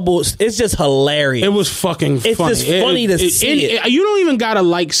applaudable. It's just hilarious. It was fucking funny. It's just funny to see it. You don't even got to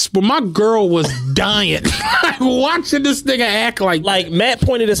like... My girl was dying watching this nigga act like... Like, Matt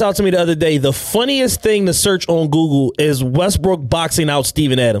pointed this out to me the other day. The funniest thing to search on Google is Westbrook boxing out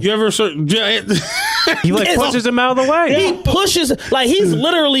Steven Adams. You ever search... He like pushes him out of the way. He pushes... Like, he's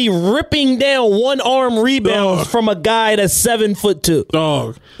literally ripping down one-arm rebounds from a guy that's 7'2".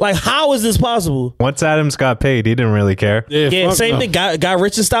 Dog. Like, how is this possible? Once Adams got paid, he didn't really care. Yeah, same thing. Got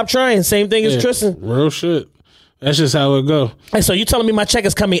rich and stopped trying. Same thing as Tristan. Real shit. That's just how it go. Hey, so you telling me my check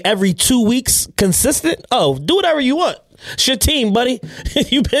is coming every 2 weeks consistent? Oh, do whatever you want. It's your team, buddy.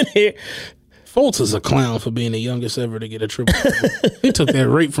 You've been here. Fultz is a clown for being the youngest ever to get a triple. He took that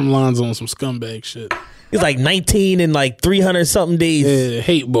right from Lonzo on some scumbag shit. He's like 19 in like 300 something days. Yeah,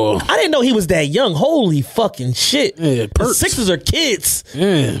 hate ball. I didn't know he was that young. Holy fucking shit. Yeah, the Sixers are kids.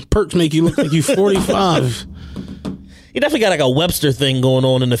 Yeah, perks make you look like you 45. He definitely got like a Webster thing going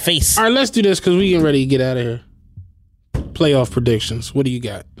on in the face. All right, let's do this because we getting ready to get out of here. Playoff predictions. What do you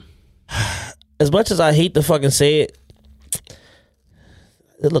got? As much as I hate to fucking say it,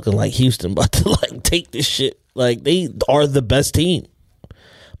 they're looking like Houston about to like take this shit. Like, they are the best team.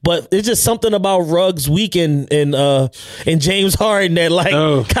 but it's just something about Ruggs' week and James Harden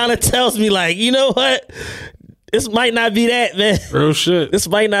that kind of tells me you know what? This might not be that, man. Real shit. This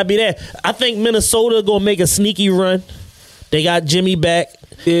might not be that. I think Minnesota gonna make a sneaky run. They got Jimmy back.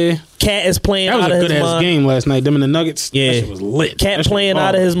 Yeah. Cat is playing out of his mind. That was a good-ass game last night. Them and the Nuggets. Yeah. That shit was lit. Cat playing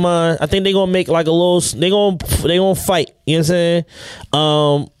out of his mind. I think they're going to make like a little... They gonna fight. You know what I'm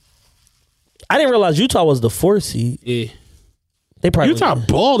saying? I didn't realize Utah was the 4th seed. Yeah. They probably Utah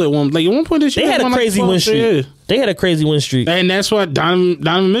balled at one point this year. They had a crazy win streak. They had a crazy win streak. And that's why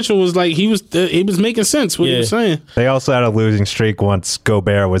Donovan Mitchell was like, he was making sense what he was saying. They also had a losing streak once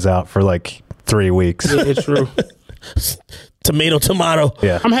Gobert was out for like 3 weeks. Yeah, it's true. Tomato.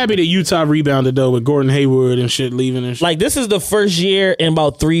 Yeah. I'm happy that Utah rebounded though with Gordon Hayward and shit leaving and shit. Like this is the first year in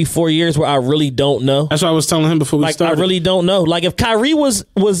about 3-4 years where I really don't know. That's what I was telling him before we started. I really don't know. Like if Kyrie was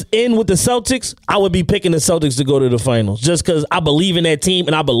in with the Celtics, I would be picking the Celtics to go to the finals just because I believe in that team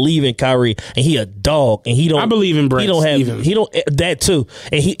and I believe in Kyrie and he a dog and he don't. I believe in Brad Stevens. He don't that too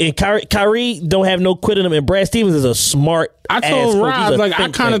and Kyrie don't have no quit in him and Brad Stevens is a smart. I told Rob I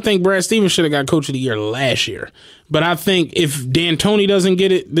kind of think Brad Stevens should have got Coach of the Year last year. But I think if D'Antoni doesn't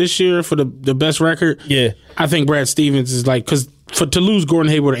get it this year for the best record, I think Brad Stevens is because to lose Gordon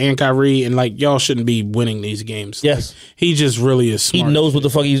Hayward and Kyrie and y'all shouldn't be winning these games. Yes, he just really is smart. He knows what the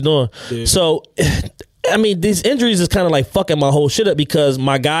fuck he's doing. Yeah. So, I mean, these injuries is kind of fucking my whole shit up because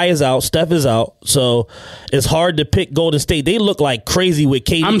my guy is out, Steph is out, so it's hard to pick Golden State. They look like crazy with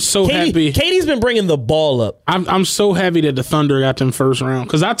KD. I'm so happy. KD's been bringing the ball up. I'm so happy that the Thunder got them first round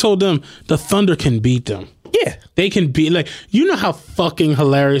because I told them the Thunder can beat them. Yeah. They can beat, you know how fucking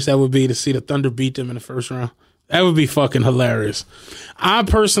hilarious that would be to see the Thunder beat them in the first round? That would be fucking hilarious. I'm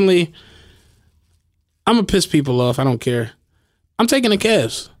going to piss people off. I don't care. I'm taking the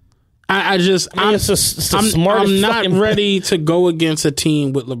Cavs. I'm not ready to go against a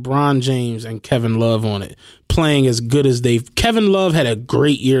team with LeBron James and Kevin Love on it, playing as good as Kevin Love had a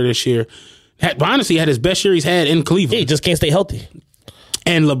great year this year. Honestly, had his best year he's had in Cleveland. Yeah, he just can't stay healthy.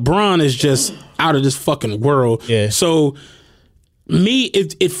 And LeBron is just out of this fucking world. Yeah. So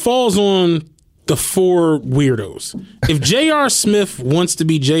it falls on the 4 weirdos. If J.R. Smith wants to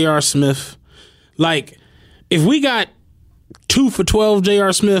be J.R. Smith, if we got 2 for 12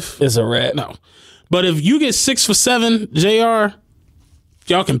 J.R. Smith, it's a wrap. No. But if you get 6 for 7 J.R.,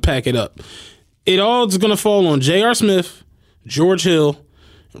 y'all can pack it up. It all is going to fall on J.R. Smith, George Hill,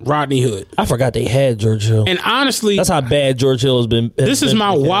 Rodney Hood. I forgot they had George Hill. And honestly, that's how bad George Hill has been. This is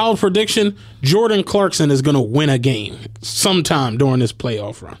my wild prediction. Jordan Clarkson is going to win a game sometime during this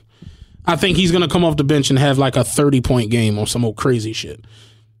playoff run. I think he's going to come off the bench and have a 30-point game on some old crazy shit.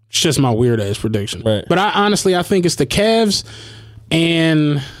 It's just my weird ass prediction. Right. But I think it's the Cavs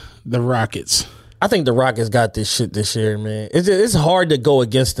and the Rockets. I think the Rockets got this shit this year, man. It's hard to go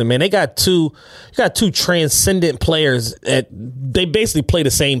against them, man. They got two transcendent players that they basically play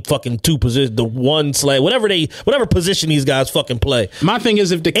the same fucking 2 positions, the one / whatever position these guys fucking play. My thing is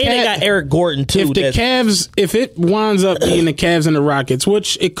if they got Eric Gordon too. If it winds up being the Cavs and the Rockets,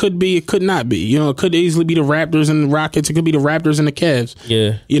 which it could be, it could not be. It could easily be the Raptors and the Rockets. It could be the Raptors and the Cavs.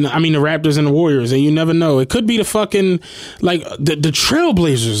 Yeah. The Raptors and the Warriors, and you never know. It could be the fucking the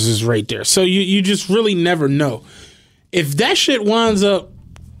Trailblazers is right there. So you just really never know. If that shit winds up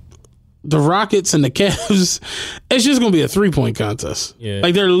the Rockets and the Cavs, it's just going to be a 3-point contest.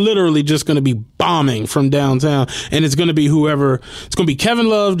 Yeah. They're literally just going to be bombing from downtown, and it's going to be whoever. It's going to be Kevin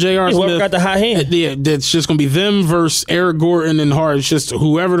Love, J.R. Smith. Whoever got the hot hand. Yeah, that's just going to be them versus Eric Gordon and Hart. It's just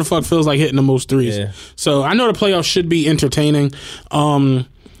whoever the fuck feels like hitting the most threes. Yeah. So I know the playoffs should be entertaining. I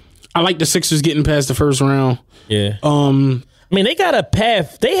like the Sixers getting past the first round. Yeah. I mean, they got a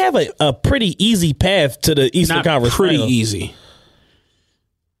path. They have a pretty easy path to the Eastern Conference. Easy.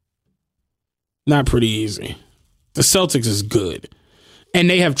 Not pretty easy. The Celtics is good, and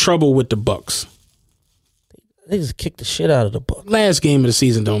they have trouble with the Bucks. They just kicked the shit out of the Bucks. Last game of the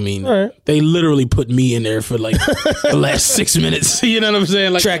season don't mean that. Right. They literally put me in there for the last 6 minutes. You know what I'm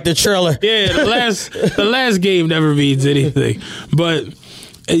saying? Tractor trailer. Yeah, the last game never means anything. But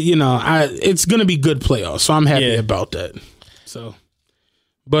it's gonna be good playoffs, so I'm happy about that. So,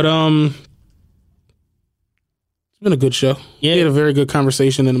 but it's been a good show. Yeah, we had a very good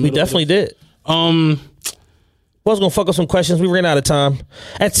conversation in the middle. We definitely did. I was gonna fuck up some questions. We ran out of time.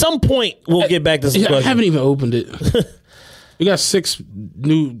 At some point, we'll get back to some questions. I haven't even opened it. We got 6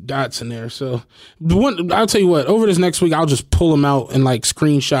 new dots in there. So, I'll tell you what. Over this next week, I'll just pull them out and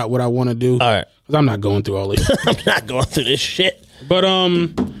screenshot what I want to do. All right, because I'm not going through all these. I'm not going through this shit. But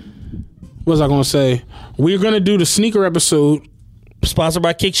what was I gonna say? We're gonna do the sneaker episode Sponsored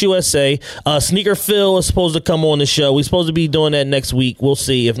by Kicks USA. Sneaker Phil is supposed to come on the show. We're supposed to be doing that next week. We'll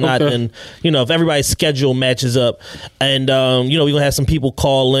see. If not, then, if everybody's schedule matches up. And, we're going to have some people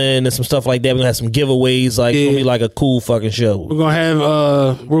call in and some stuff like that. We're going to have some giveaways. It's going to be like a cool fucking show. We're going to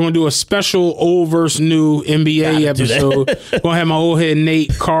have, we're going to do a special old versus new NBA episode. We're going to have my old head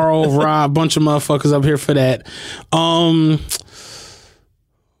Nate, Carl, Rob, bunch of motherfuckers up here for that.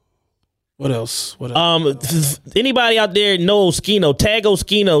 What else? Anybody out there know Oskino? Tag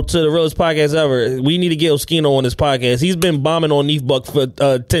Oskino to the realest podcast ever. We need to get Oskino on this podcast. He's been bombing on Neef Buck for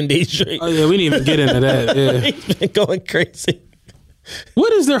 10 days straight. Oh yeah, we didn't even get into that. Yeah. He's been going crazy.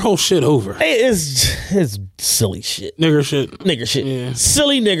 What is their whole shit over? It's silly shit. Nigger shit. Nigger shit. Yeah.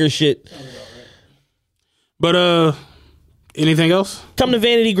 Silly nigger shit. But anything else? Come to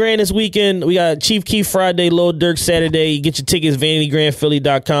Vanity Grand this weekend. We got Chief Keef Friday, Lil Durk Saturday. You get your tickets,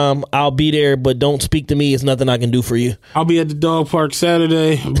 vanitygrandphilly.com. I'll be there, but don't speak to me. It's nothing I can do for you. I'll be at the dog park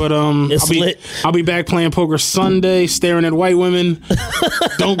Saturday, but I'll be back playing poker Sunday, staring at white women.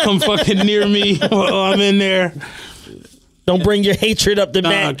 Don't come fucking near me while I'm in there. Don't bring your hatred up the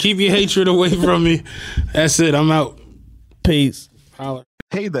back. Keep your hatred away from me. That's it. I'm out. Peace. Holla.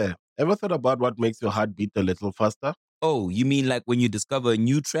 Hey there. Ever thought about what makes your heart beat a little faster? Oh, you mean like when you discover a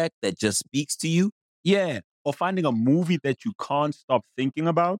new track that just speaks to you? Yeah, or finding a movie that you can't stop thinking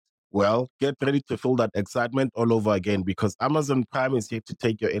about? Well, get ready to feel that excitement all over again because Amazon Prime is here to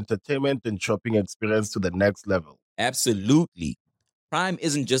take your entertainment and shopping experience to the next level. Absolutely. Prime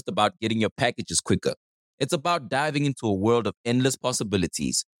isn't just about getting your packages quicker. It's about diving into a world of endless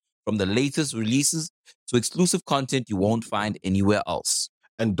possibilities, from the latest releases to exclusive content you won't find anywhere else.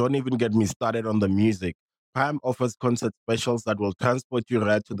 And don't even get me started on the music. Prime offers concert specials that will transport you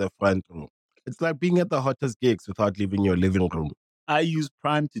right to the front row. It's like being at the hottest gigs without leaving your living room. I use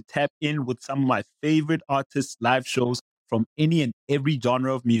Prime to tap in with some of my favorite artists' live shows from any and every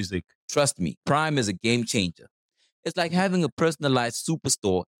genre of music. Trust me, Prime is a game changer. It's like having a personalized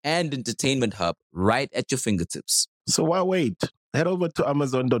superstore and entertainment hub right at your fingertips. So why wait? Head over to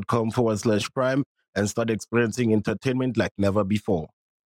amazon.com/Prime and start experiencing entertainment like never before.